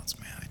something else,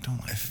 man. I don't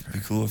like it. It'd be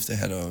cool if they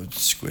had a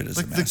squid as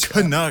Like a the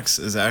mascot. Canucks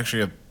is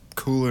actually a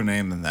cooler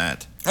name than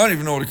that. I don't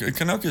even know what a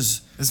Canuck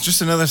is. It's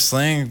just another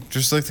slang,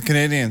 just like the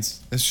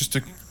Canadians. It's just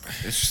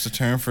a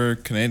term for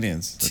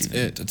Canadians. That's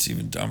it. That's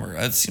even dumber.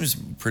 That seems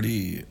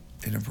pretty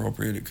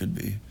inappropriate. It could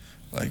be.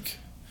 Like,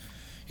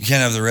 you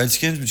can't have the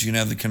Redskins, but you can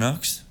have the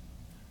Canucks.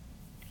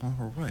 Oh,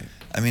 we're right.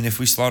 I mean, if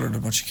we slaughtered a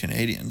bunch of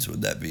Canadians,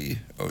 would that be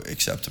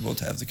acceptable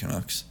to have the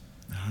Canucks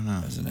I don't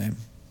know. as a name?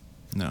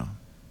 No.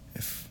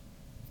 If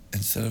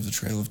instead of the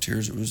Trail of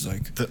Tears, it was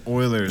like, The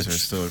Oilers are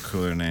still a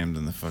cooler name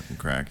than the fucking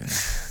Kraken.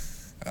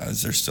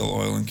 is there still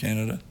oil in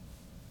Canada?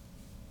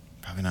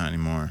 Probably not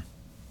anymore.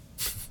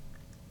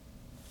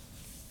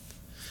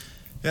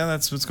 Yeah,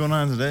 that's what's going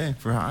on today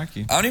for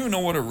hockey. I don't even know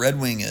what a Red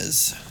Wing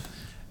is.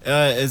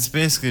 It's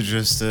basically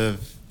just a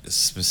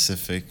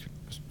specific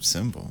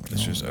symbol.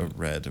 It's just a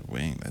red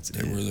wing. That's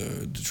They it. were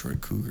the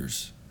Detroit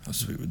Cougars. How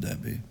sweet would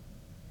that be?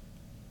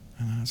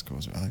 I know, that's cool.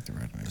 I like the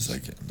red wings. It's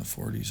like in the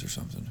 40s or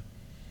something.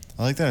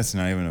 I like that it's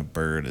not even a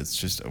bird. It's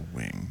just a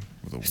wing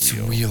with a It's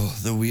wheel. a wheel.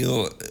 The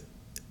wheel,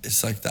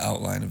 it's like the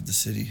outline of the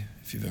city.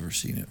 If you've ever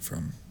seen it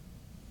from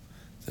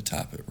the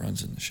top, it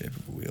runs in the shape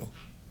of a wheel.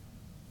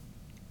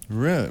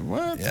 Really?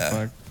 What Yeah.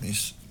 the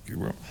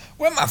fuck?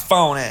 Where my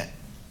phone at?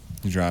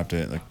 You dropped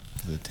it like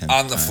for the 10th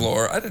On the time.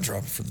 floor. I didn't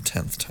drop it for the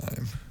 10th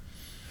time.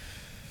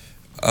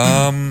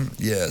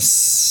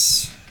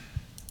 Yes.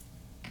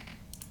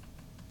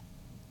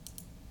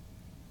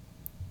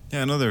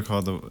 Yeah, I know they're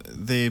called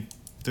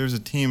there's a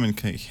team in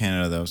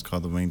Canada that was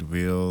called the Winged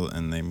Wheel,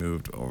 and they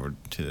moved over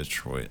to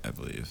Detroit, I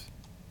believe.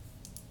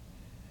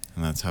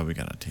 And that's how we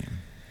got a team.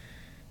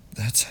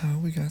 That's how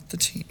we got the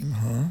team,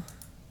 huh?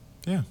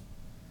 Yeah.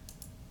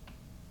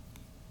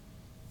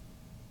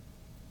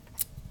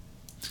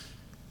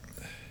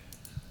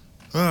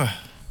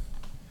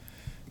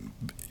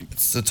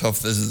 This is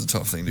a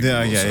tough thing to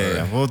Yeah, Google, sorry.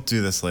 yeah. We'll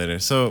do this later.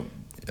 So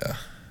Yeah.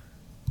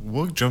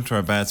 we'll jump to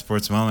our bad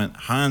sports moment.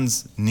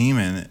 Hans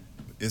Niemann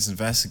is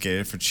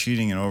investigated for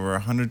cheating in over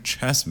 100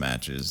 chess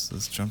matches.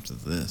 Let's jump to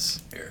this.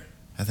 Here.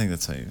 I think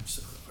that's how you... Just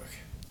real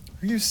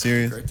quick. Are you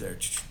serious? Right there.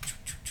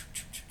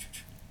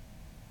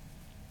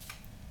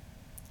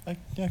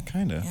 Yeah,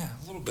 kind of. Yeah,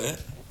 a little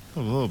bit. A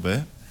little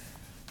bit.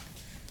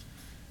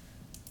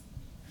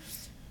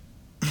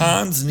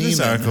 Hans Niemann. This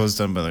article is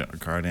done by the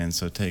Guardian,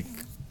 so take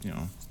it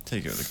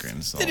with a grain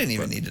of salt. They didn't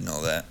even but- need to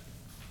know that.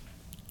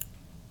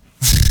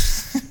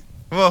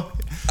 Well,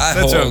 I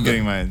that's where I'm hold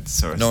getting my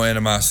source. No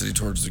animosity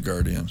towards the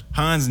Guardian.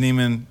 Hans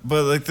Niemann,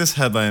 but like this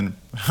headline,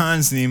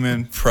 Hans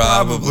Niemann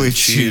Probably probably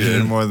cheated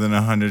cheated. in more than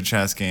 100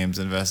 chess games.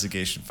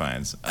 Investigation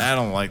finds. I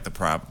don't like the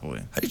probably.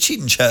 How do you cheat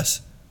in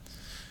chess?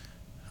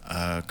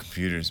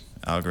 Computers,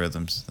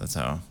 algorithms. That's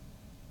how.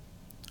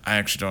 I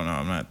actually don't know.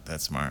 I'm not that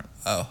smart.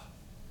 Oh.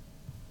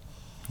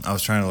 I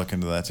was trying to look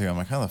into that too. I'm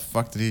like, how the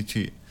fuck did he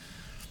cheat?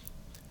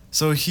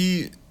 So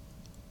the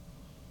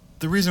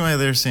reason why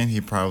they're saying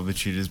he probably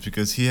cheated is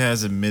because he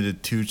has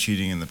admitted to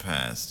cheating in the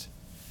past.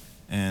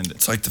 And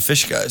It's like the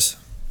fish guys.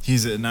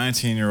 he's a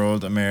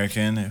 19-year-old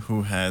American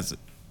who has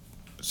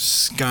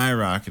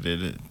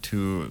skyrocketed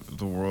to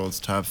the world's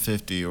top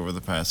 50 over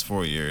the past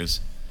 4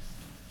 years.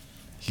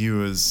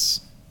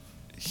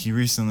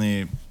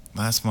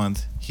 Last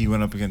month, he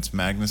went up against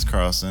Magnus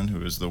Carlsen,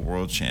 who is the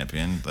world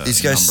champion, the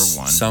These guys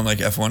number one. sound like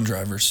F1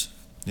 drivers,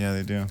 Yeah,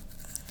 they do.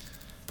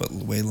 but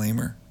way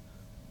lamer.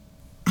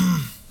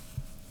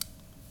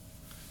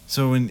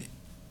 So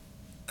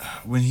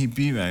when he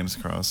beat Magnus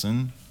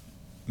Carlsen,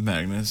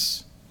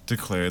 Magnus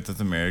declared that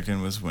the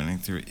American was winning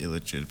through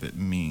illegitimate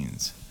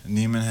means.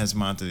 Niemann has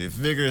mounted a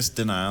vigorous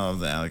denial of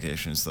the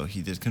allegations, though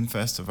he did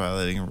confess to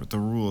violating the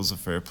rules of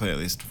fair play at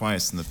least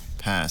twice in the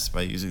past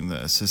by using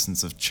the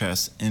assistance of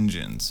chess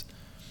engines.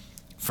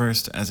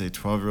 First as a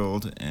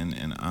 12-year-old in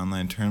an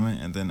online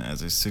tournament, and then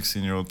as a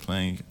 16-year-old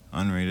playing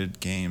unrated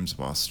games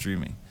while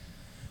streaming.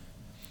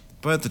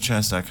 But the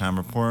Chess.com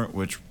report,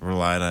 which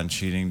relied on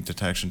cheating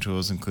detection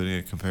tools,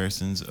 including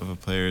comparisons of a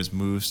player's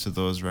moves to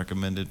those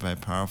recommended by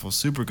powerful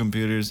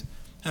supercomputers,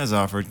 has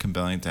offered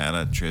compelling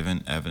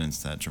data-driven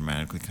evidence that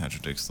dramatically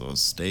contradicts those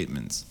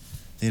statements.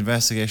 The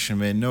investigation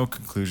made no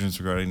conclusions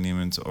regarding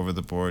Niemann's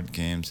over-the-board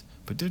games,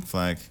 but did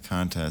flag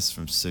contests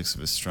from 6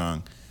 of his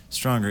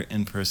stronger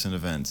in-person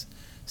events,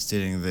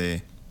 stating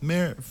they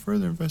merit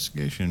further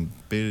investigation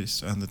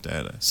based on the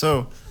data.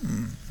 So,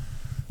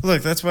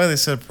 look, that's why they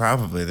said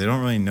probably. They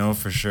don't really know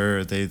for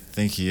sure. They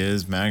think he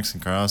is. Magnus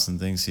Carlsen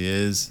thinks he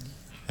is.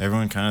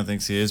 Everyone kind of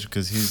thinks he is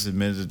because he's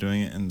admitted to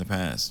doing it in the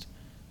past.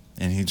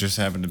 And he just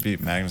happened to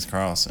beat Magnus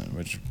Carlsen,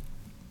 which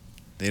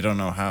they don't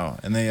know how.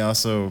 And they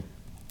also...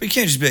 But you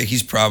can't just be like,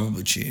 he's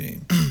probably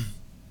cheating.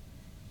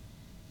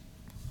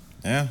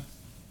 Yeah.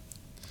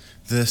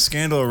 The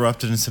scandal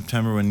erupted in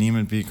September when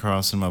Niemann beat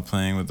Carlsen while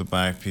playing with the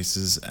black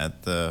pieces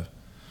at the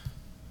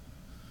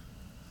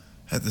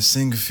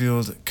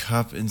Singerfield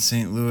Cup in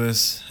St.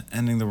 Louis,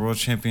 ending the world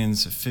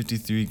champions'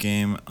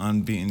 53-game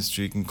unbeaten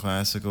streak in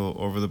classical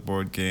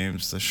over-the-board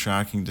games. The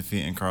shocking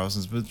defeat and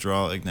Carlsen's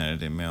withdrawal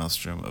ignited a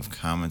maelstrom of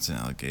comments and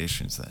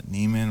allegations that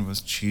Niemann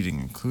was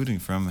cheating, including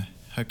from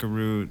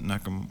Hikaru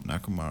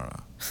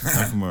Nakamura,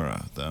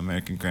 the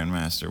American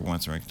Grandmaster,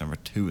 once ranked number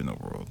 2 in the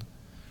world.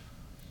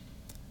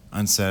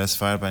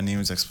 Unsatisfied by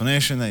Niemann's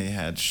explanation that he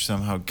had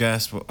somehow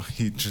guessed what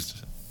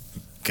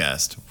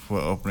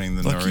opening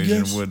the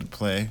Norwegian would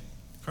play,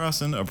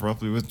 Carlsen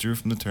abruptly withdrew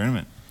from the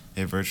tournament,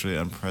 a virtually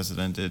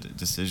unprecedented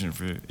decision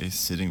for a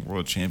sitting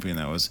world champion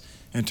that was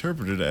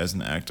interpreted as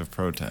an act of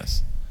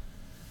protest.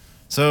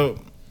 So,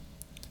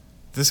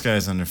 this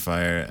guy's under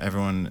fire.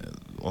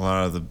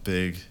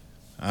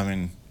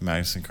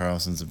 Magnus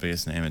Carlsen's the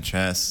biggest name in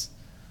chess.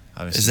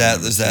 Obviously,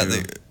 Is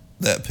that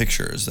that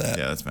picture? Is that?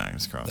 Yeah, that's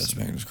Magnus Carlsen. That's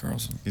Magnus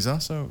Carlsen. He's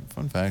also,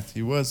 fun fact,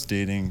 he was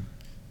dating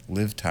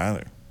Liv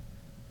Tyler.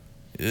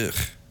 Ugh.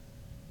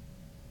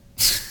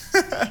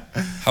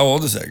 How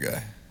old is that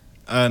guy?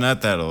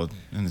 Not that old,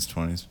 in his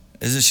 20s.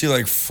 Isn't she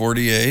like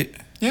 48?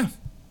 Yeah,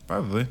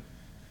 probably.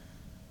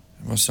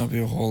 There must not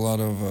be a whole lot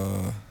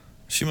of...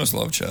 She must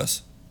love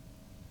chess.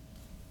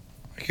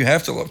 Like, you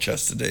have to love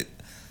chess to date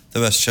the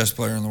best chess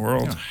player in the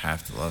world. You don't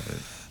have to love it.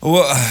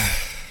 Well,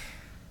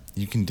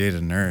 you can date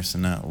a nurse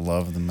and not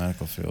love the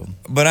medical field.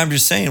 but I'm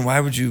just saying, why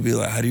would you be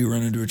like, how do you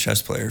run into a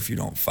chess player if you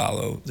don't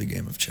follow the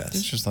game of chess?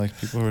 It's just like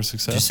people who are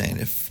successful. Just saying,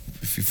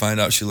 if you find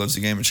out she loves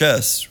the game of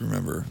chess,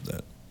 remember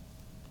that.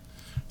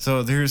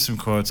 So here's some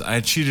quotes. I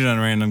cheated on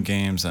random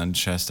games on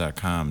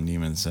chess.com,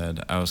 Niemann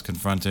said. I was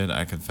confronted,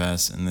 I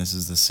confess, and this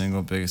is the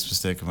single biggest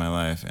mistake of my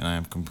life, and I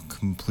am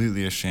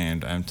completely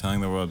ashamed. I am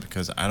telling the world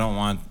because I don't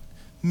want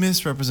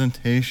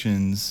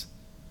misrepresentations,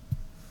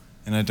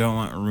 and I don't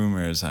want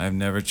rumors. I have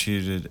never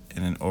cheated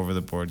in an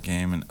over-the-board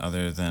game, and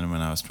other than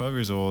when I was 12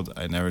 years old,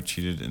 I never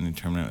cheated in a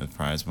tournament with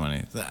prize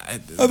money.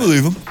 I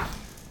believe him.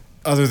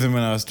 Other than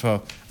when I was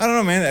 12. I don't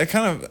know, man.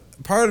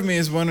 Part of me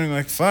is wondering,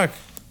 like, fuck.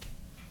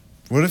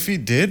 What if he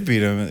did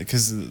beat him?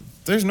 Because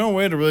there's no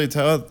way to really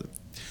tell.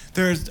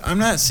 I'm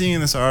not seeing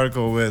this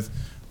article with,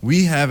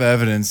 we have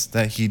evidence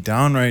that he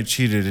downright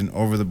cheated in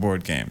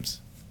over-the-board games.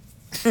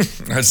 I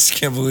just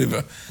can't believe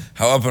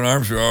how up in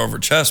arms we are over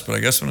chess, but I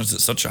guess when it's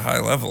at such a high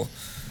level.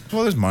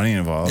 Well, there's money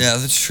involved. Yeah,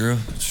 that's true.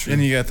 That's true.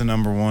 And you got the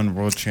number 1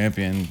 world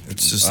champion.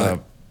 It's just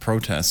like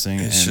protesting.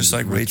 It's just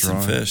like weights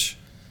and fish.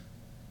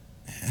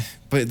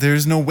 But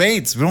there's no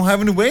weights. We don't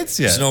have any weights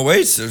yet. There's no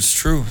weights. It's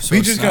true. So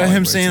we just got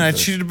him saying I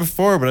cheated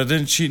before, but I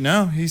didn't cheat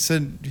now. He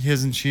said he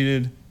hasn't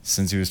cheated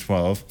since he was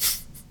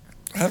 12.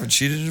 I haven't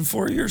cheated in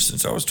 4 years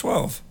since I was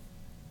 12.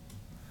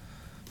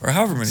 Or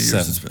however many years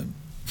it's been.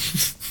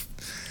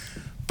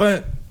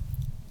 But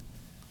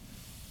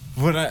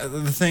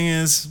the thing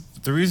is,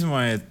 the reason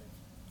why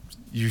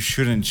you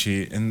shouldn't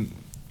cheat and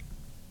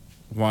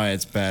why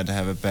it's bad to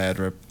have a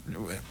bad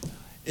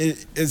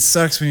it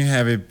sucks when you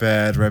have a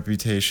bad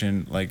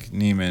reputation like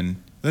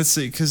Niemann. Let's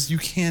see, because you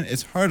can't.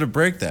 It's hard to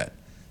break that.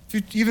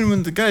 Even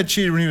when the guy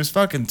cheated when he was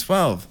fucking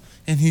 12,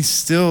 and he's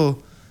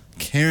still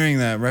carrying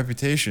that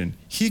reputation.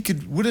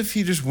 What if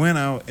he just went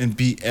out and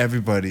beat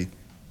everybody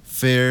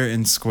fair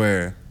and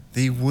square?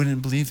 They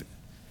wouldn't believe it.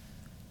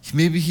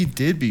 Maybe he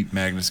did beat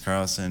Magnus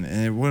Carlsen,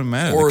 and it wouldn't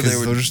matter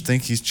because they'll just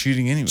think he's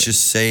cheating anyway.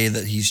 Just say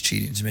that he's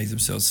cheating to make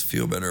themselves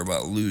feel better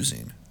about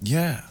losing.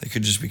 Yeah. They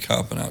could just be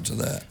copping out to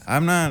that.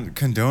 I'm not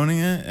condoning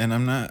it, and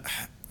I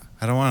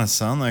don't want to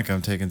sound like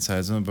I'm taking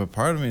sides on it, but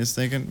part of me is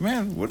thinking,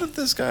 man, what if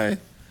this guy...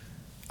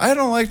 I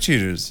don't like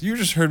cheaters. You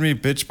just heard me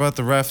bitch about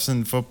the refs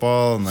in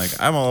football, and like,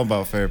 I'm all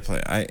about fair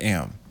play. I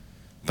am.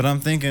 But I'm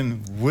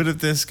thinking, what if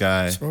this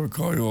guy... That's what we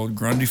call you, old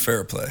Grundy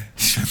fair play.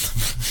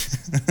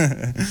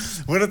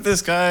 What if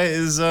this guy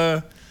is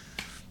what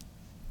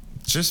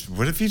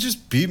if he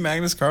just beat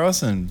Magnus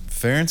Carlsen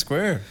fair and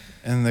square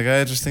and the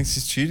guy just thinks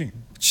he's cheating?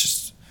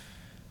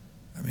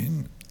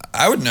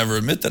 I would never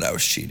admit that I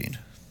was cheating.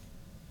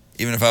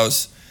 Even if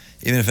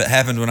it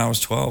happened when I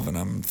was 12 and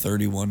I'm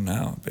 31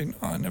 now. But no,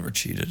 I never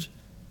cheated.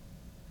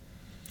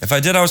 If I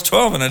did, I was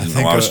 12 and I didn't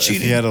know I was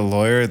cheating. If you had a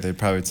lawyer, they'd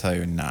probably tell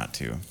you not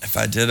to. If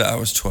I did, I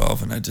was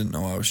 12 and I didn't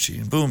know I was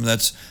cheating. Boom,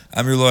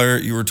 I'm your lawyer,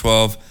 you were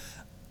 12.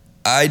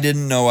 I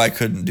didn't know I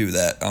couldn't do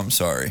that. I'm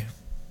sorry.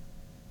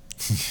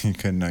 You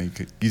couldn't know you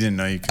didn't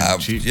know you couldn't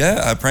cheat.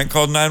 Yeah, I prank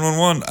called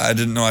 911. I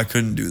didn't know I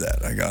couldn't do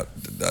that. I got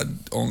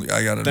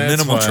in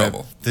minimal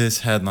trouble. This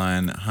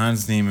headline: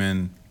 Hans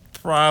Niemann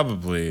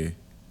probably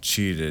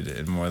cheated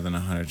in more than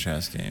 100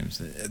 chess games.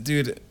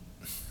 Dude,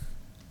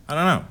 I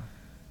don't know.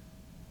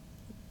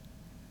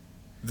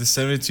 The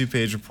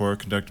 72-page report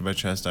conducted by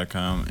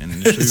Chess.com and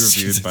initially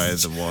reviewed by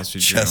the Wall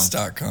Street Journal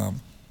Chess.com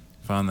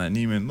found that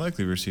Niemann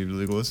likely received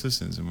legal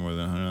assistance in more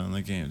than 100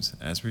 online games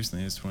as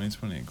recently as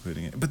 2020,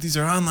 including it. But these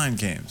are online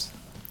games.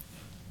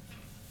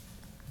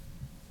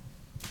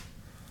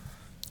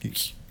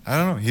 I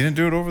don't know. He didn't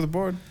do it over the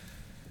board.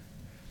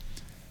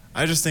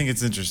 I just think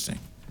it's interesting.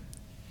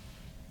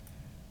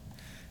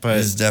 But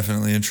it's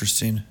definitely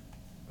interesting.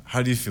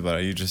 How do you feel about it?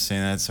 Are you just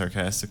saying that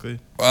sarcastically?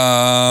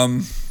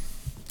 I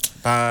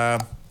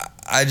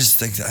just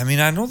think that,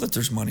 I know that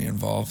there's money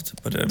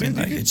involved, but I mean,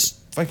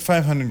 it's like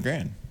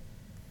 $500,000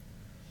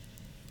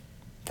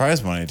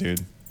 prize money,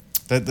 dude.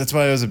 That's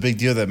why it was a big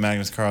deal that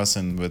Magnus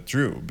Carlsen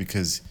withdrew,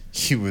 because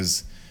he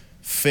was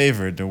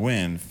favored to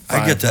win $500,000.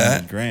 I get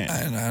that.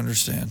 I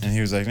understand. And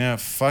he was like, "Nah,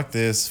 fuck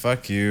this,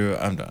 fuck you,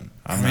 I'm done."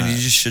 You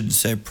just shouldn't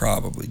say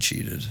probably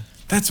cheated.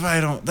 That's why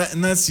I don't.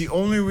 And that's the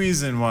only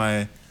reason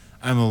why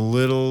I'm a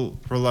little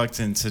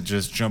reluctant to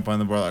just jump on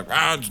the board like,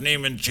 Hans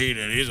Niemann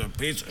cheated. He's a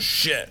piece of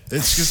shit.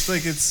 It's just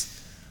like it's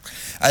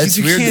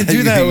you weird can't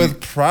do that with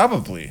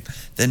probably.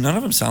 Then none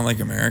of them sound like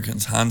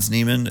Americans. Hans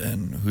Niemann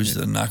and who's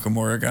the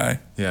Nakamura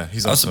guy? Yeah,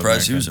 he's. I was also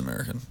surprised American. he was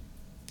American.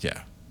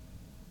 Yeah.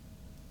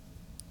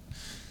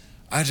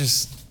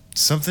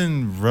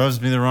 Something rubs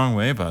me the wrong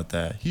way about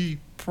that. He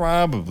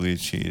probably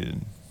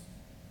cheated.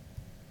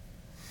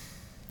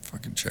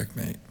 Fucking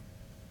checkmate.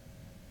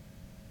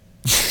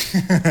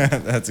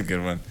 That's a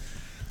good one.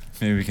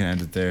 Maybe we can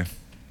end it there.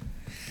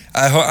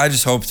 I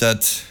just hope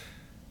that.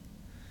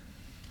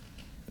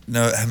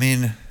 No,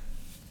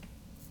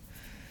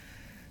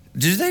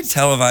 do they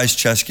televise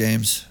chess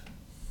games?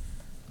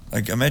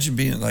 Like, imagine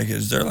being like,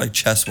 is there like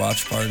chess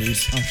watch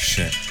parties? Oh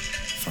shit!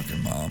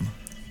 Fucking mom.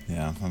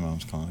 Yeah, my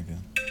mom's calling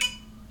again.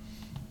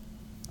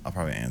 I'll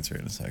probably answer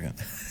it in a second.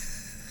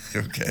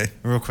 Okay.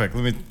 Real quick,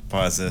 let me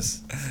pause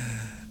this.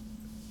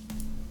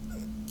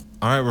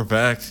 All right, we're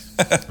back.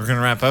 We're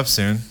gonna wrap up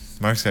soon.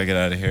 Mark's gotta get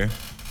out of here.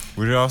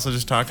 We're also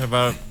just talking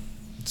about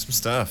some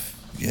stuff.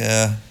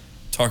 Yeah,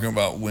 talking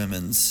about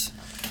women's.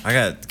 I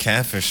got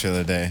catfish the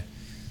other day.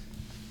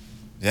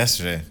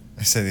 Yesterday.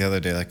 I said the other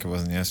day like it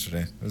wasn't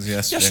yesterday. It was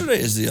yesterday. Yesterday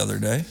is the other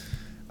day.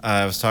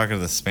 I was talking to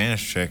the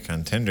Spanish chick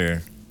on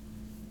Tinder,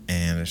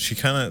 and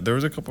there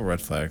was a couple red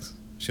flags.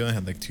 She only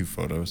had like 2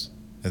 photos,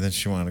 and then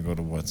she wanted to go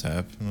to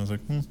WhatsApp, and I was like,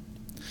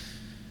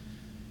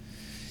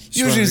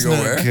 Usually it's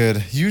not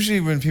good. Usually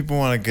when people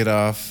want to get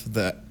off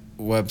the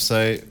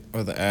website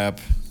or the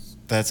app,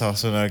 that's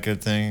also not a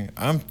good thing.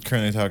 I'm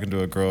currently talking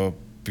to a girl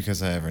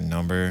because I have her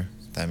number.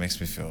 That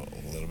makes me feel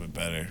a little bit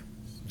better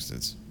because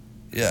it's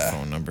her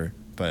phone number.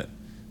 But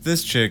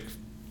this chick,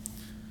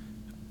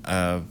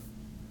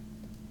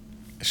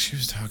 she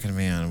was talking to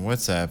me on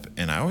WhatsApp,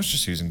 and I was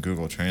just using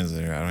Google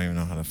Translator. I don't even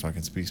know how to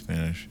fucking speak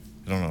Spanish.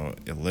 I don't know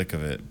a lick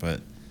of it,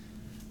 but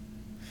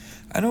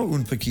I know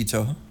un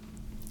poquito.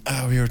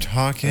 We were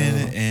talking,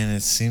 and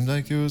it seemed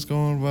like it was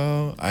going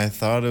well. I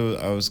thought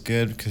I was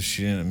good because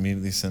she didn't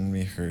immediately send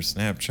me her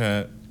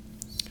Snapchat,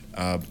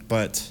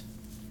 but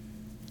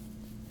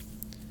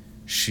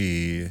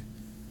she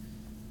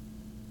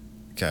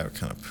got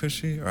kind of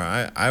pushy, or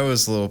I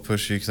was a little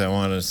pushy because I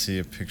wanted to see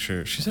a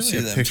picture. She sent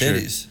me a picture.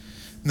 Titties.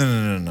 No.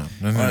 I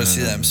wanted to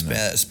see them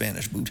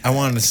Spanish boot. I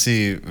wanted to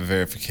see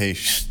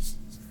verification.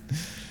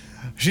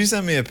 She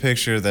sent me a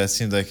picture that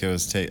seemed like it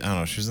was I don't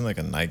know, she was in like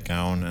a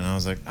nightgown, and I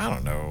was like, I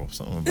don't know,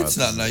 something about It's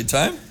not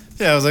nighttime.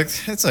 Yeah, I was like,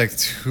 it's like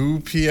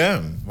 2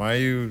 p.m. What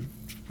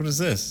is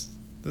this?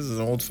 This is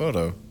an old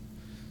photo.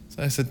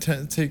 So I said,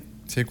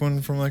 take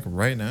one from like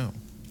right now.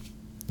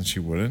 And she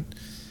wouldn't.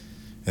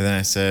 And then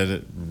I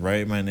said,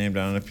 write my name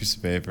down on a piece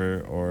of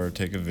paper or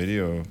take a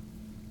video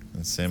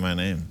and say my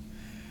name.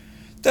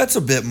 That's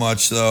a bit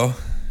much, though,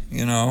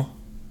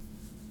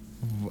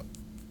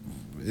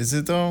 Is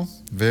it, though?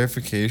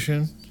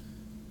 Verification?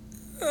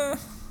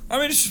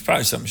 It's just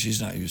probably something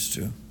she's not used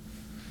to.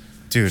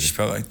 Dude, she's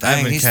probably like,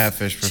 I've been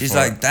catfished before. She's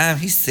like, damn,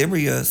 he's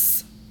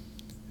serious.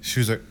 She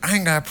was like, I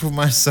ain't got to prove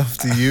myself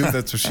to you.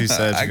 That's what she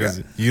said. She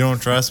goes, you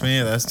don't trust me?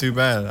 That's too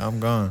bad. I'm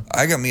gone.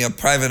 I got me a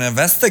private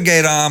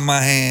investigator on my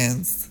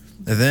hands.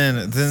 And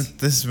then this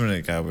is when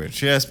it got weird.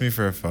 She asked me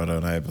for a photo,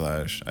 and I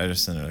obliged. I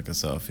just sent her like a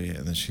selfie,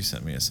 and then she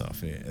sent me a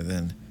selfie. And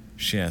then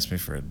she asked me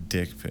for a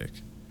dick pic.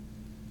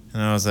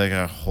 And I was like,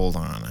 hold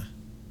on.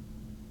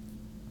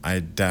 I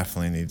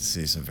definitely need to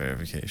see some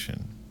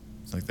verification.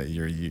 Like that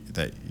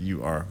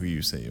you are who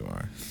you say you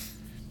are.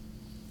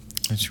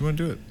 And she wouldn't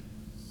do it.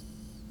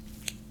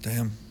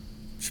 Damn.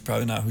 She's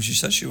probably not who she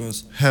says she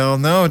was. Hell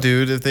no,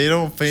 dude. If they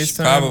don't FaceTime... She's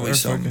probably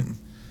some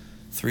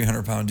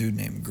 300-pound dude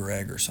named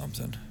Greg or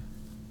something.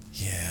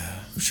 Yeah.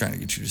 Who's trying to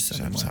get you to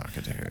send him I'm one.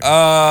 talking to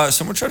her.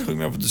 Someone tried to hook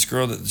me up with this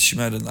girl that she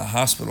met in the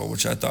hospital,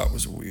 which I thought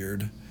was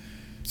weird.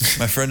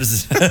 My friend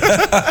is...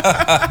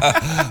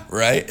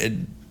 right?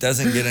 And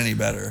doesn't get any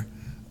better.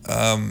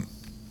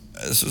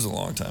 This was a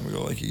long time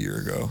ago, like a year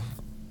ago.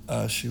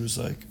 She's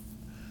like,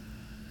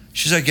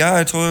 yeah,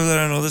 I told her that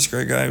I know this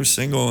great guy who's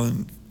single,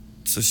 and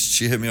so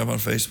she hit me up on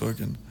Facebook,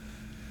 and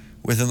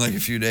within like a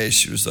few days,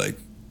 she was like,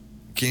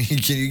 can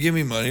you give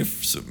me money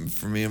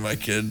for me and my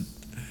kid,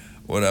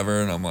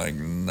 whatever? And I'm like,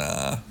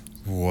 nah.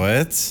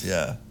 What?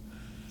 Yeah.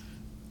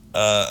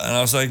 And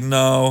I was like,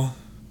 no.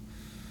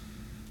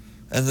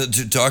 And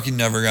the talking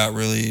never got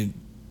really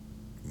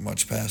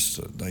much past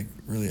like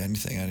really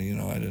anything.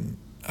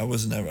 I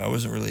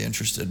wasn't really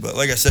interested. But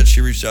like I said,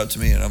 she reached out to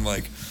me, and I'm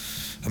like,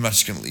 I'm not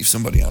just gonna leave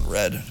somebody on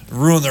red,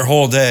 ruin their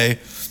whole day.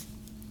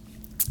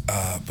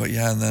 But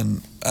yeah, and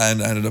then I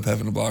ended up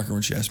having to block her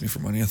when she asked me for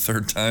money a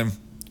third time.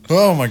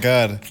 Oh my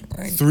God!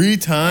 3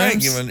 times? I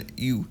ain't giving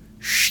you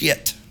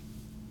shit.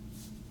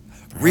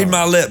 Read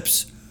my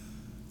lips.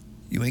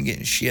 You ain't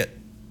getting shit.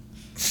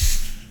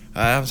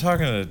 I'm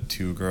talking to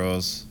 2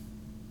 girls.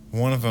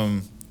 One of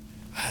them.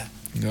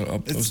 You gotta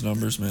up those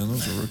numbers, man.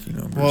 Those are rookie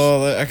numbers.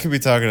 Well, I could be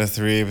talking to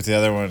 3, but the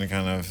other one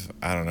kind of,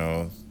 I don't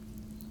know.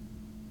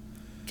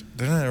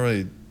 They're not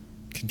really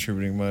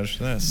contributing much.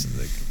 That's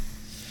like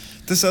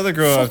this other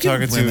girl I'm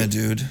talking women,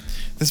 to, dude.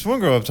 This one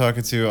girl I'm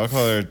talking to, I'll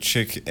call her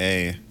Chick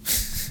A.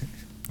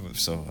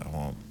 So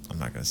I'm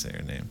not gonna say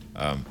her name.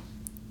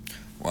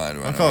 Why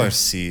do I? I'll call her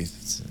C.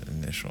 It's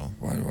an initial.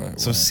 Why?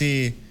 So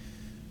C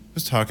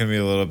was talking to me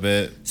a little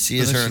bit. C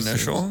is her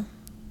initial?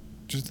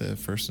 Just the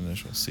first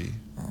initial, C.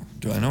 Oh,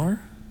 do I know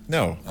her?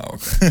 No. Oh,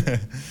 okay.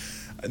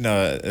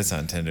 No, it's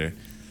on Tinder.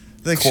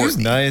 Like, Courtney. she's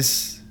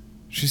nice.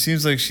 She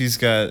seems like she's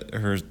got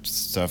her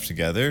stuff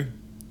together.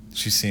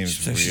 She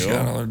seems real. She's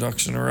got all her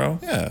ducks in a row?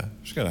 Yeah.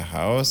 She's got a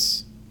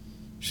house.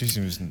 She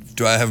seems...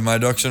 Do I have my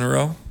ducks in a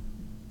row?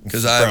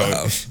 Because I have a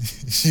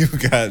house. You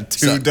got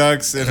 2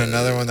 ducks and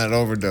another one that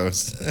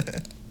overdosed.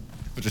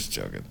 I'm just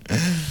joking.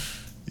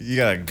 You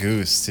got a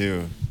goose,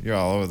 too. You're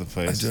all over the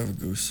place. I do have a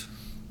goose.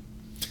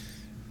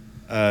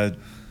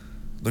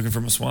 Looking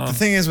from a swamp. The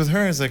thing is with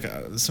her is like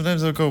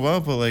sometimes it'll go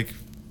well, but like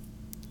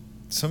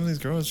some of these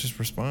girls just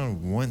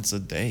respond once a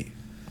day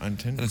on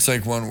Tinder. And it's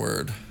like one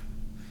word.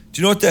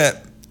 Do you know what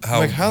that?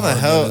 How the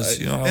hell? Is?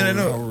 You know how, and I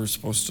know, how we're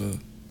supposed to.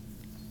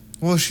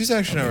 Well, she's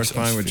actually not makes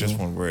responding with sense just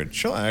feel. one word.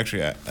 She'll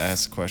actually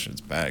ask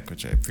questions back,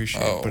 which I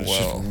appreciate. Oh, but it's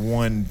well. just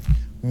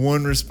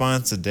one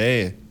response a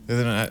day. And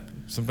then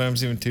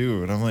sometimes even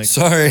 2, and I'm like,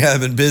 Sorry,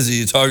 I've been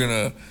busy talking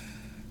to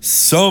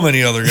so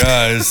many other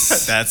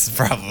guys. That's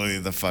probably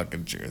the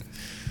fucking truth.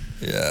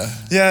 Yeah.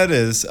 Yeah, it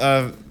is.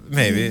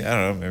 Maybe. I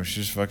don't know. Maybe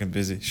she's just fucking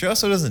busy. She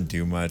also doesn't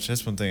do much.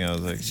 That's one thing I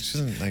was like, she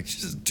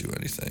doesn't do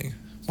anything.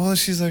 Well,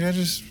 she's like, I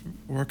just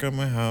work on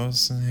my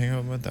house and hang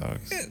out with my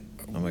dogs. Yeah.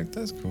 I'm like,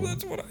 that's cool.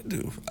 That's what I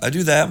do. I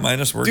do that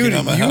minus working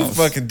on my you house.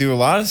 fucking do a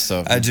lot of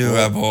stuff. I do.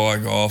 I bowl, I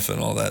golf,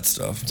 and all that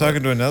stuff. I'm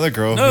talking to another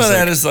girl None who's of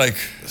that is like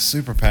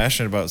super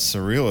passionate about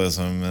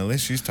surrealism. At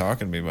least she's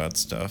talking to me about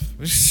stuff. At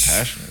least she's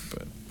passionate,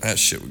 but that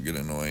shit would get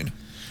annoying.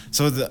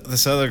 So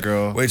this other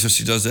girl. Wait till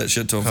she does that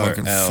shit till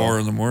fucking 4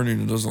 in the morning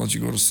and doesn't let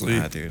you go to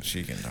sleep. Ah, dude,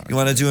 she can talk. You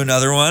want to do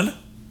another one?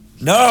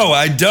 No,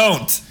 I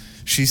don't.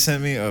 She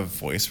sent me a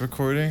voice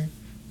recording,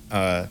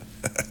 and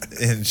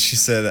she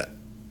said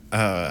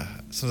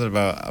something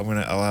about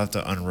I'll have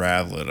to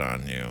unravel it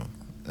on you,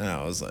 and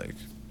I was like,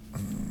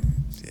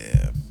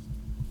 yeah.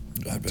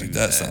 I bet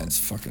that sounds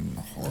fucking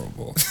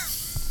horrible.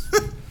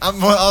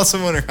 I'm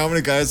also wondering how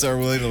many guys are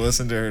willing to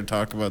listen to her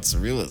talk about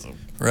surrealism.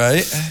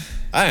 Right?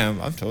 I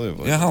am. I'm totally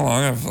willing. You know how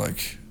long I've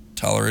like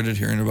tolerated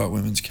hearing about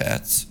women's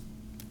cats?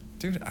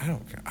 Dude, I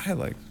don't care. I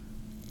like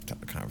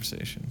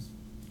conversation.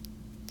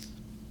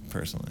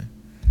 Personally.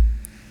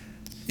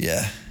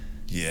 Yeah.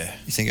 Yeah.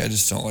 You think I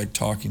just don't like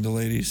talking to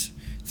ladies?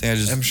 You think I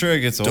just I'm sure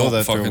it gets don't old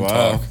after fucking a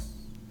while. talk?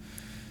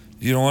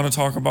 You don't want to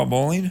talk about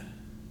bowling?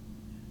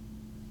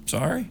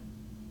 Sorry?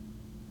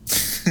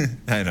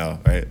 I know,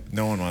 right?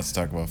 No one wants to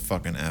talk about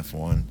fucking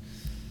F1.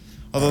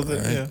 Although,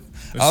 Right. yeah.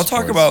 I'll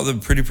talk about the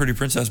Pretty Pretty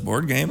Princess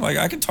board game. Like,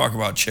 I can talk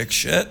about chick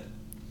shit.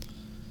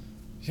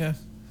 Yeah.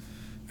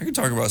 I can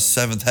talk about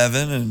Seventh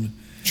Heaven and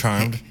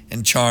Charmed.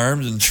 and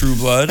Charmed and True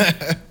Blood.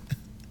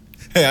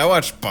 Hey, I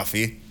watched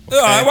Buffy.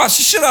 Oh, I watched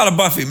the shit out of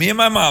Buffy. Me and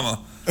my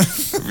mama.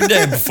 Every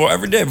day before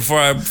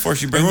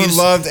she bring me. Everyone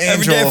loved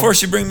Every Angel. day before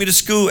she bring me to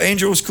school.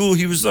 Angel was cool.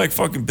 He was like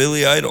fucking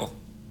Billy Idol.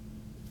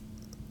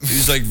 He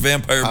was like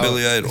vampire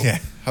Billy Idol. Yeah.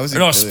 How is he?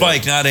 No, Billy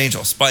Spike, Idol? not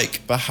Angel.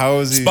 Spike. But how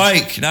is he?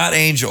 Spike, not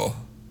Angel.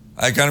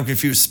 I kind of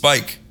confused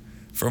Spike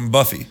from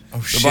Buffy. Oh,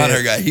 the shit. blonde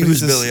hair guy. He But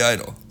was is this- Billy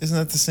Idol. Isn't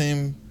that the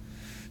same?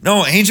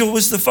 No, Angel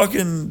was the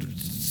fucking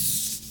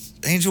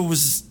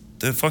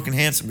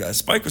handsome guy.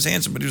 Spike was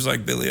handsome, but he was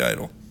like Billy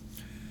Idol.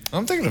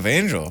 I'm thinking of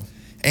Angel.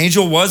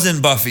 Angel was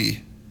in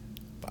Buffy.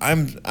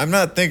 I'm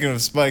not thinking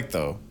of Spike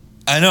though.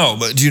 I know,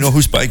 but do you know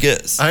who Spike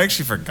is? I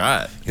actually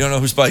forgot. You don't know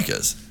who Spike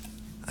is?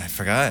 I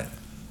forgot.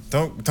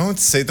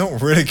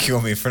 Don't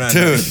ridicule me for not.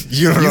 Dude,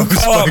 you don't know who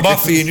call out Spike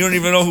Buffy is. and you don't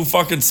even know who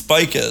fucking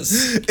Spike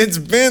is. It's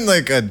been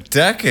like a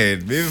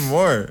decade, maybe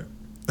more.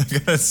 I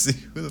gotta see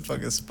who the fuck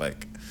is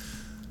Spike.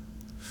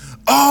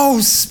 Oh,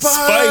 Spike!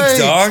 Spike,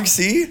 dog,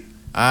 see?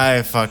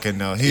 I fucking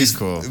know. He's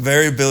cool.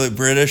 Very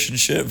British and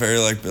shit. Very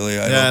like Billy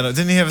Idol. Yeah, I know.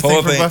 Didn't he have a Pull thing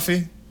up for a-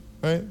 Buffy?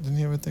 Right? Didn't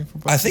he have a thing for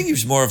Buffy? I think he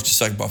was more of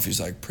just like Buffy's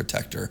like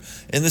protector.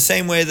 In the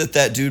same way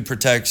that dude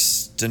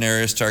protects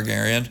Daenerys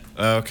Targaryen.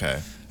 Okay.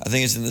 I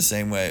think it's in the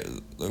same way.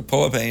 Look,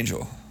 pull up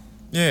Angel.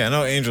 Yeah, I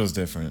know Angel's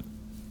different.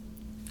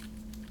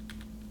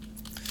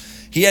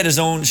 He had his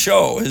own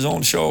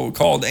show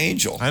called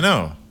Angel. I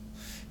know.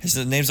 His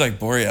name's like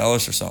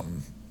Borealis or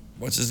something.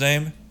 What's his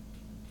name?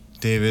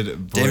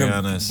 David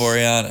Boreanaz.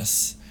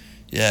 Boreanaz.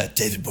 Yeah,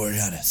 David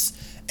Boreanaz.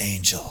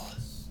 Angel.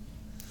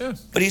 Yeah.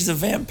 But he's a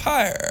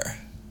vampire.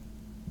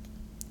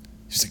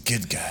 He's a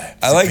good guy.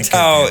 I He's a liked good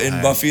how vampire.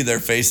 in Buffy their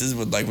faces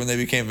would like when they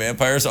became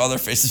vampires, all their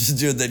faces would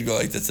do it. They'd go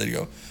like this. They'd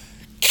go.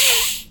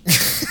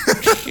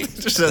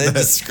 Just said They'd that.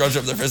 just scrunch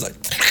up their face like.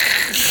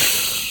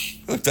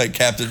 Looked like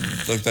Captain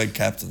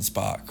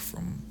Spock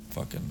from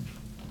fucking.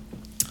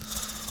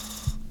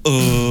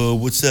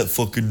 What's that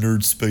fucking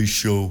nerd space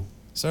show?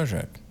 Star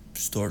Trek.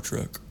 Star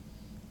Trek.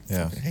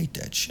 Yeah. I hate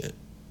that shit.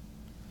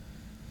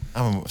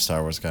 I'm a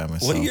Star Wars guy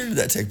myself. What year did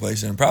that take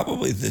place in?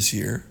 Probably this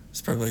year.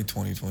 It's probably like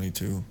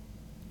 2022.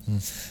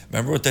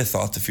 Remember what they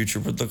thought the future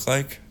would look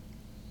like?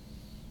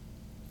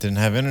 Didn't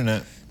have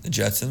internet. The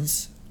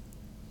Jetsons.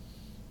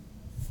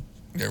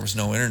 There was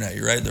no internet.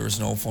 You're right. There was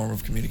no form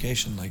of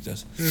communication like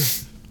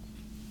this.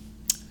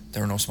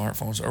 There were no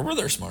smartphones. Or were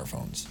there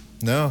smartphones?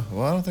 No,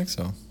 well, I don't think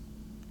so.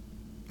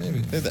 Maybe.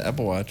 They had the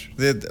Apple Watch.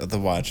 They had the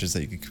watches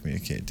that you could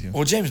communicate to.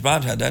 Well, James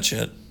Bond had that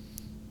shit.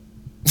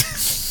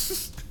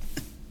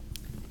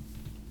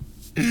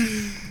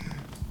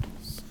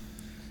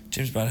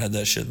 James Bond had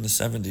that shit in the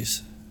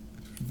 70s.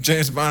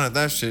 James Bond had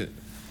that shit.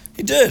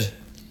 He did.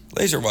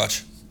 Laser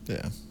watch.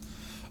 Yeah.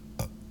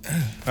 All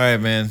right,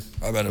 man.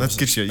 I bet it Let's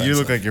was get you. a You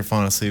look pencil. like you're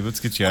falling asleep. Let's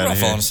get you I'm out not of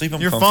here. falling asleep.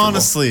 I'm You're comfortable. falling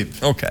asleep.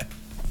 Okay.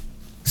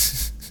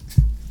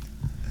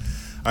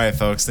 All right,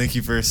 folks. Thank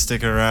you for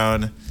sticking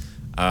around.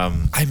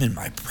 I'm in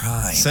my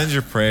prime. Send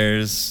your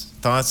prayers,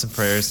 thoughts and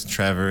prayers to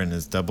Trevor and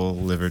his double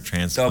liver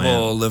transplant.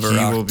 Double liver He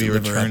will be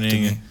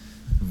returning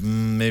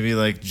liverectomy. maybe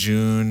like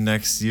June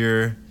next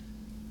year.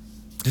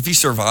 If he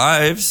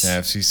survives. Yeah,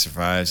 if he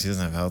survives. He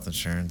doesn't have health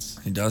insurance.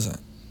 He doesn't.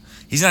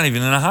 He's not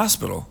even in a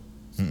hospital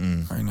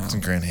right now. It's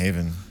in Grand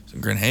Haven. It's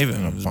in Grand Haven.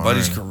 In a His barn.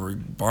 buddy's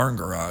barn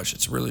garage.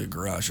 It's really a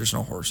garage. There's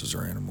no horses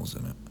or animals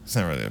in it. It's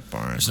not really a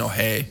barn. There's no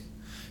hay.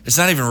 It's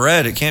not even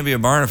red. It can't be a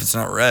barn if it's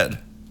not red.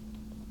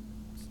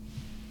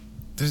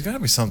 There's got to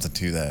be something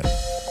to that.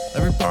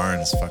 Every barn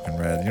is fucking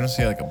red. You don't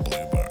see like a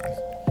blue barn.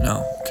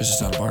 No, because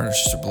it's not a barn.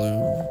 It's just a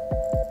blue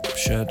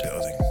shed.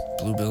 Building.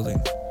 Blue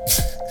building.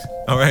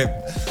 All right.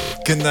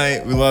 Good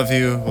night. We love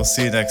you. We'll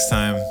see you next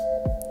time.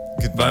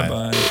 Goodbye.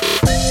 Bye-bye.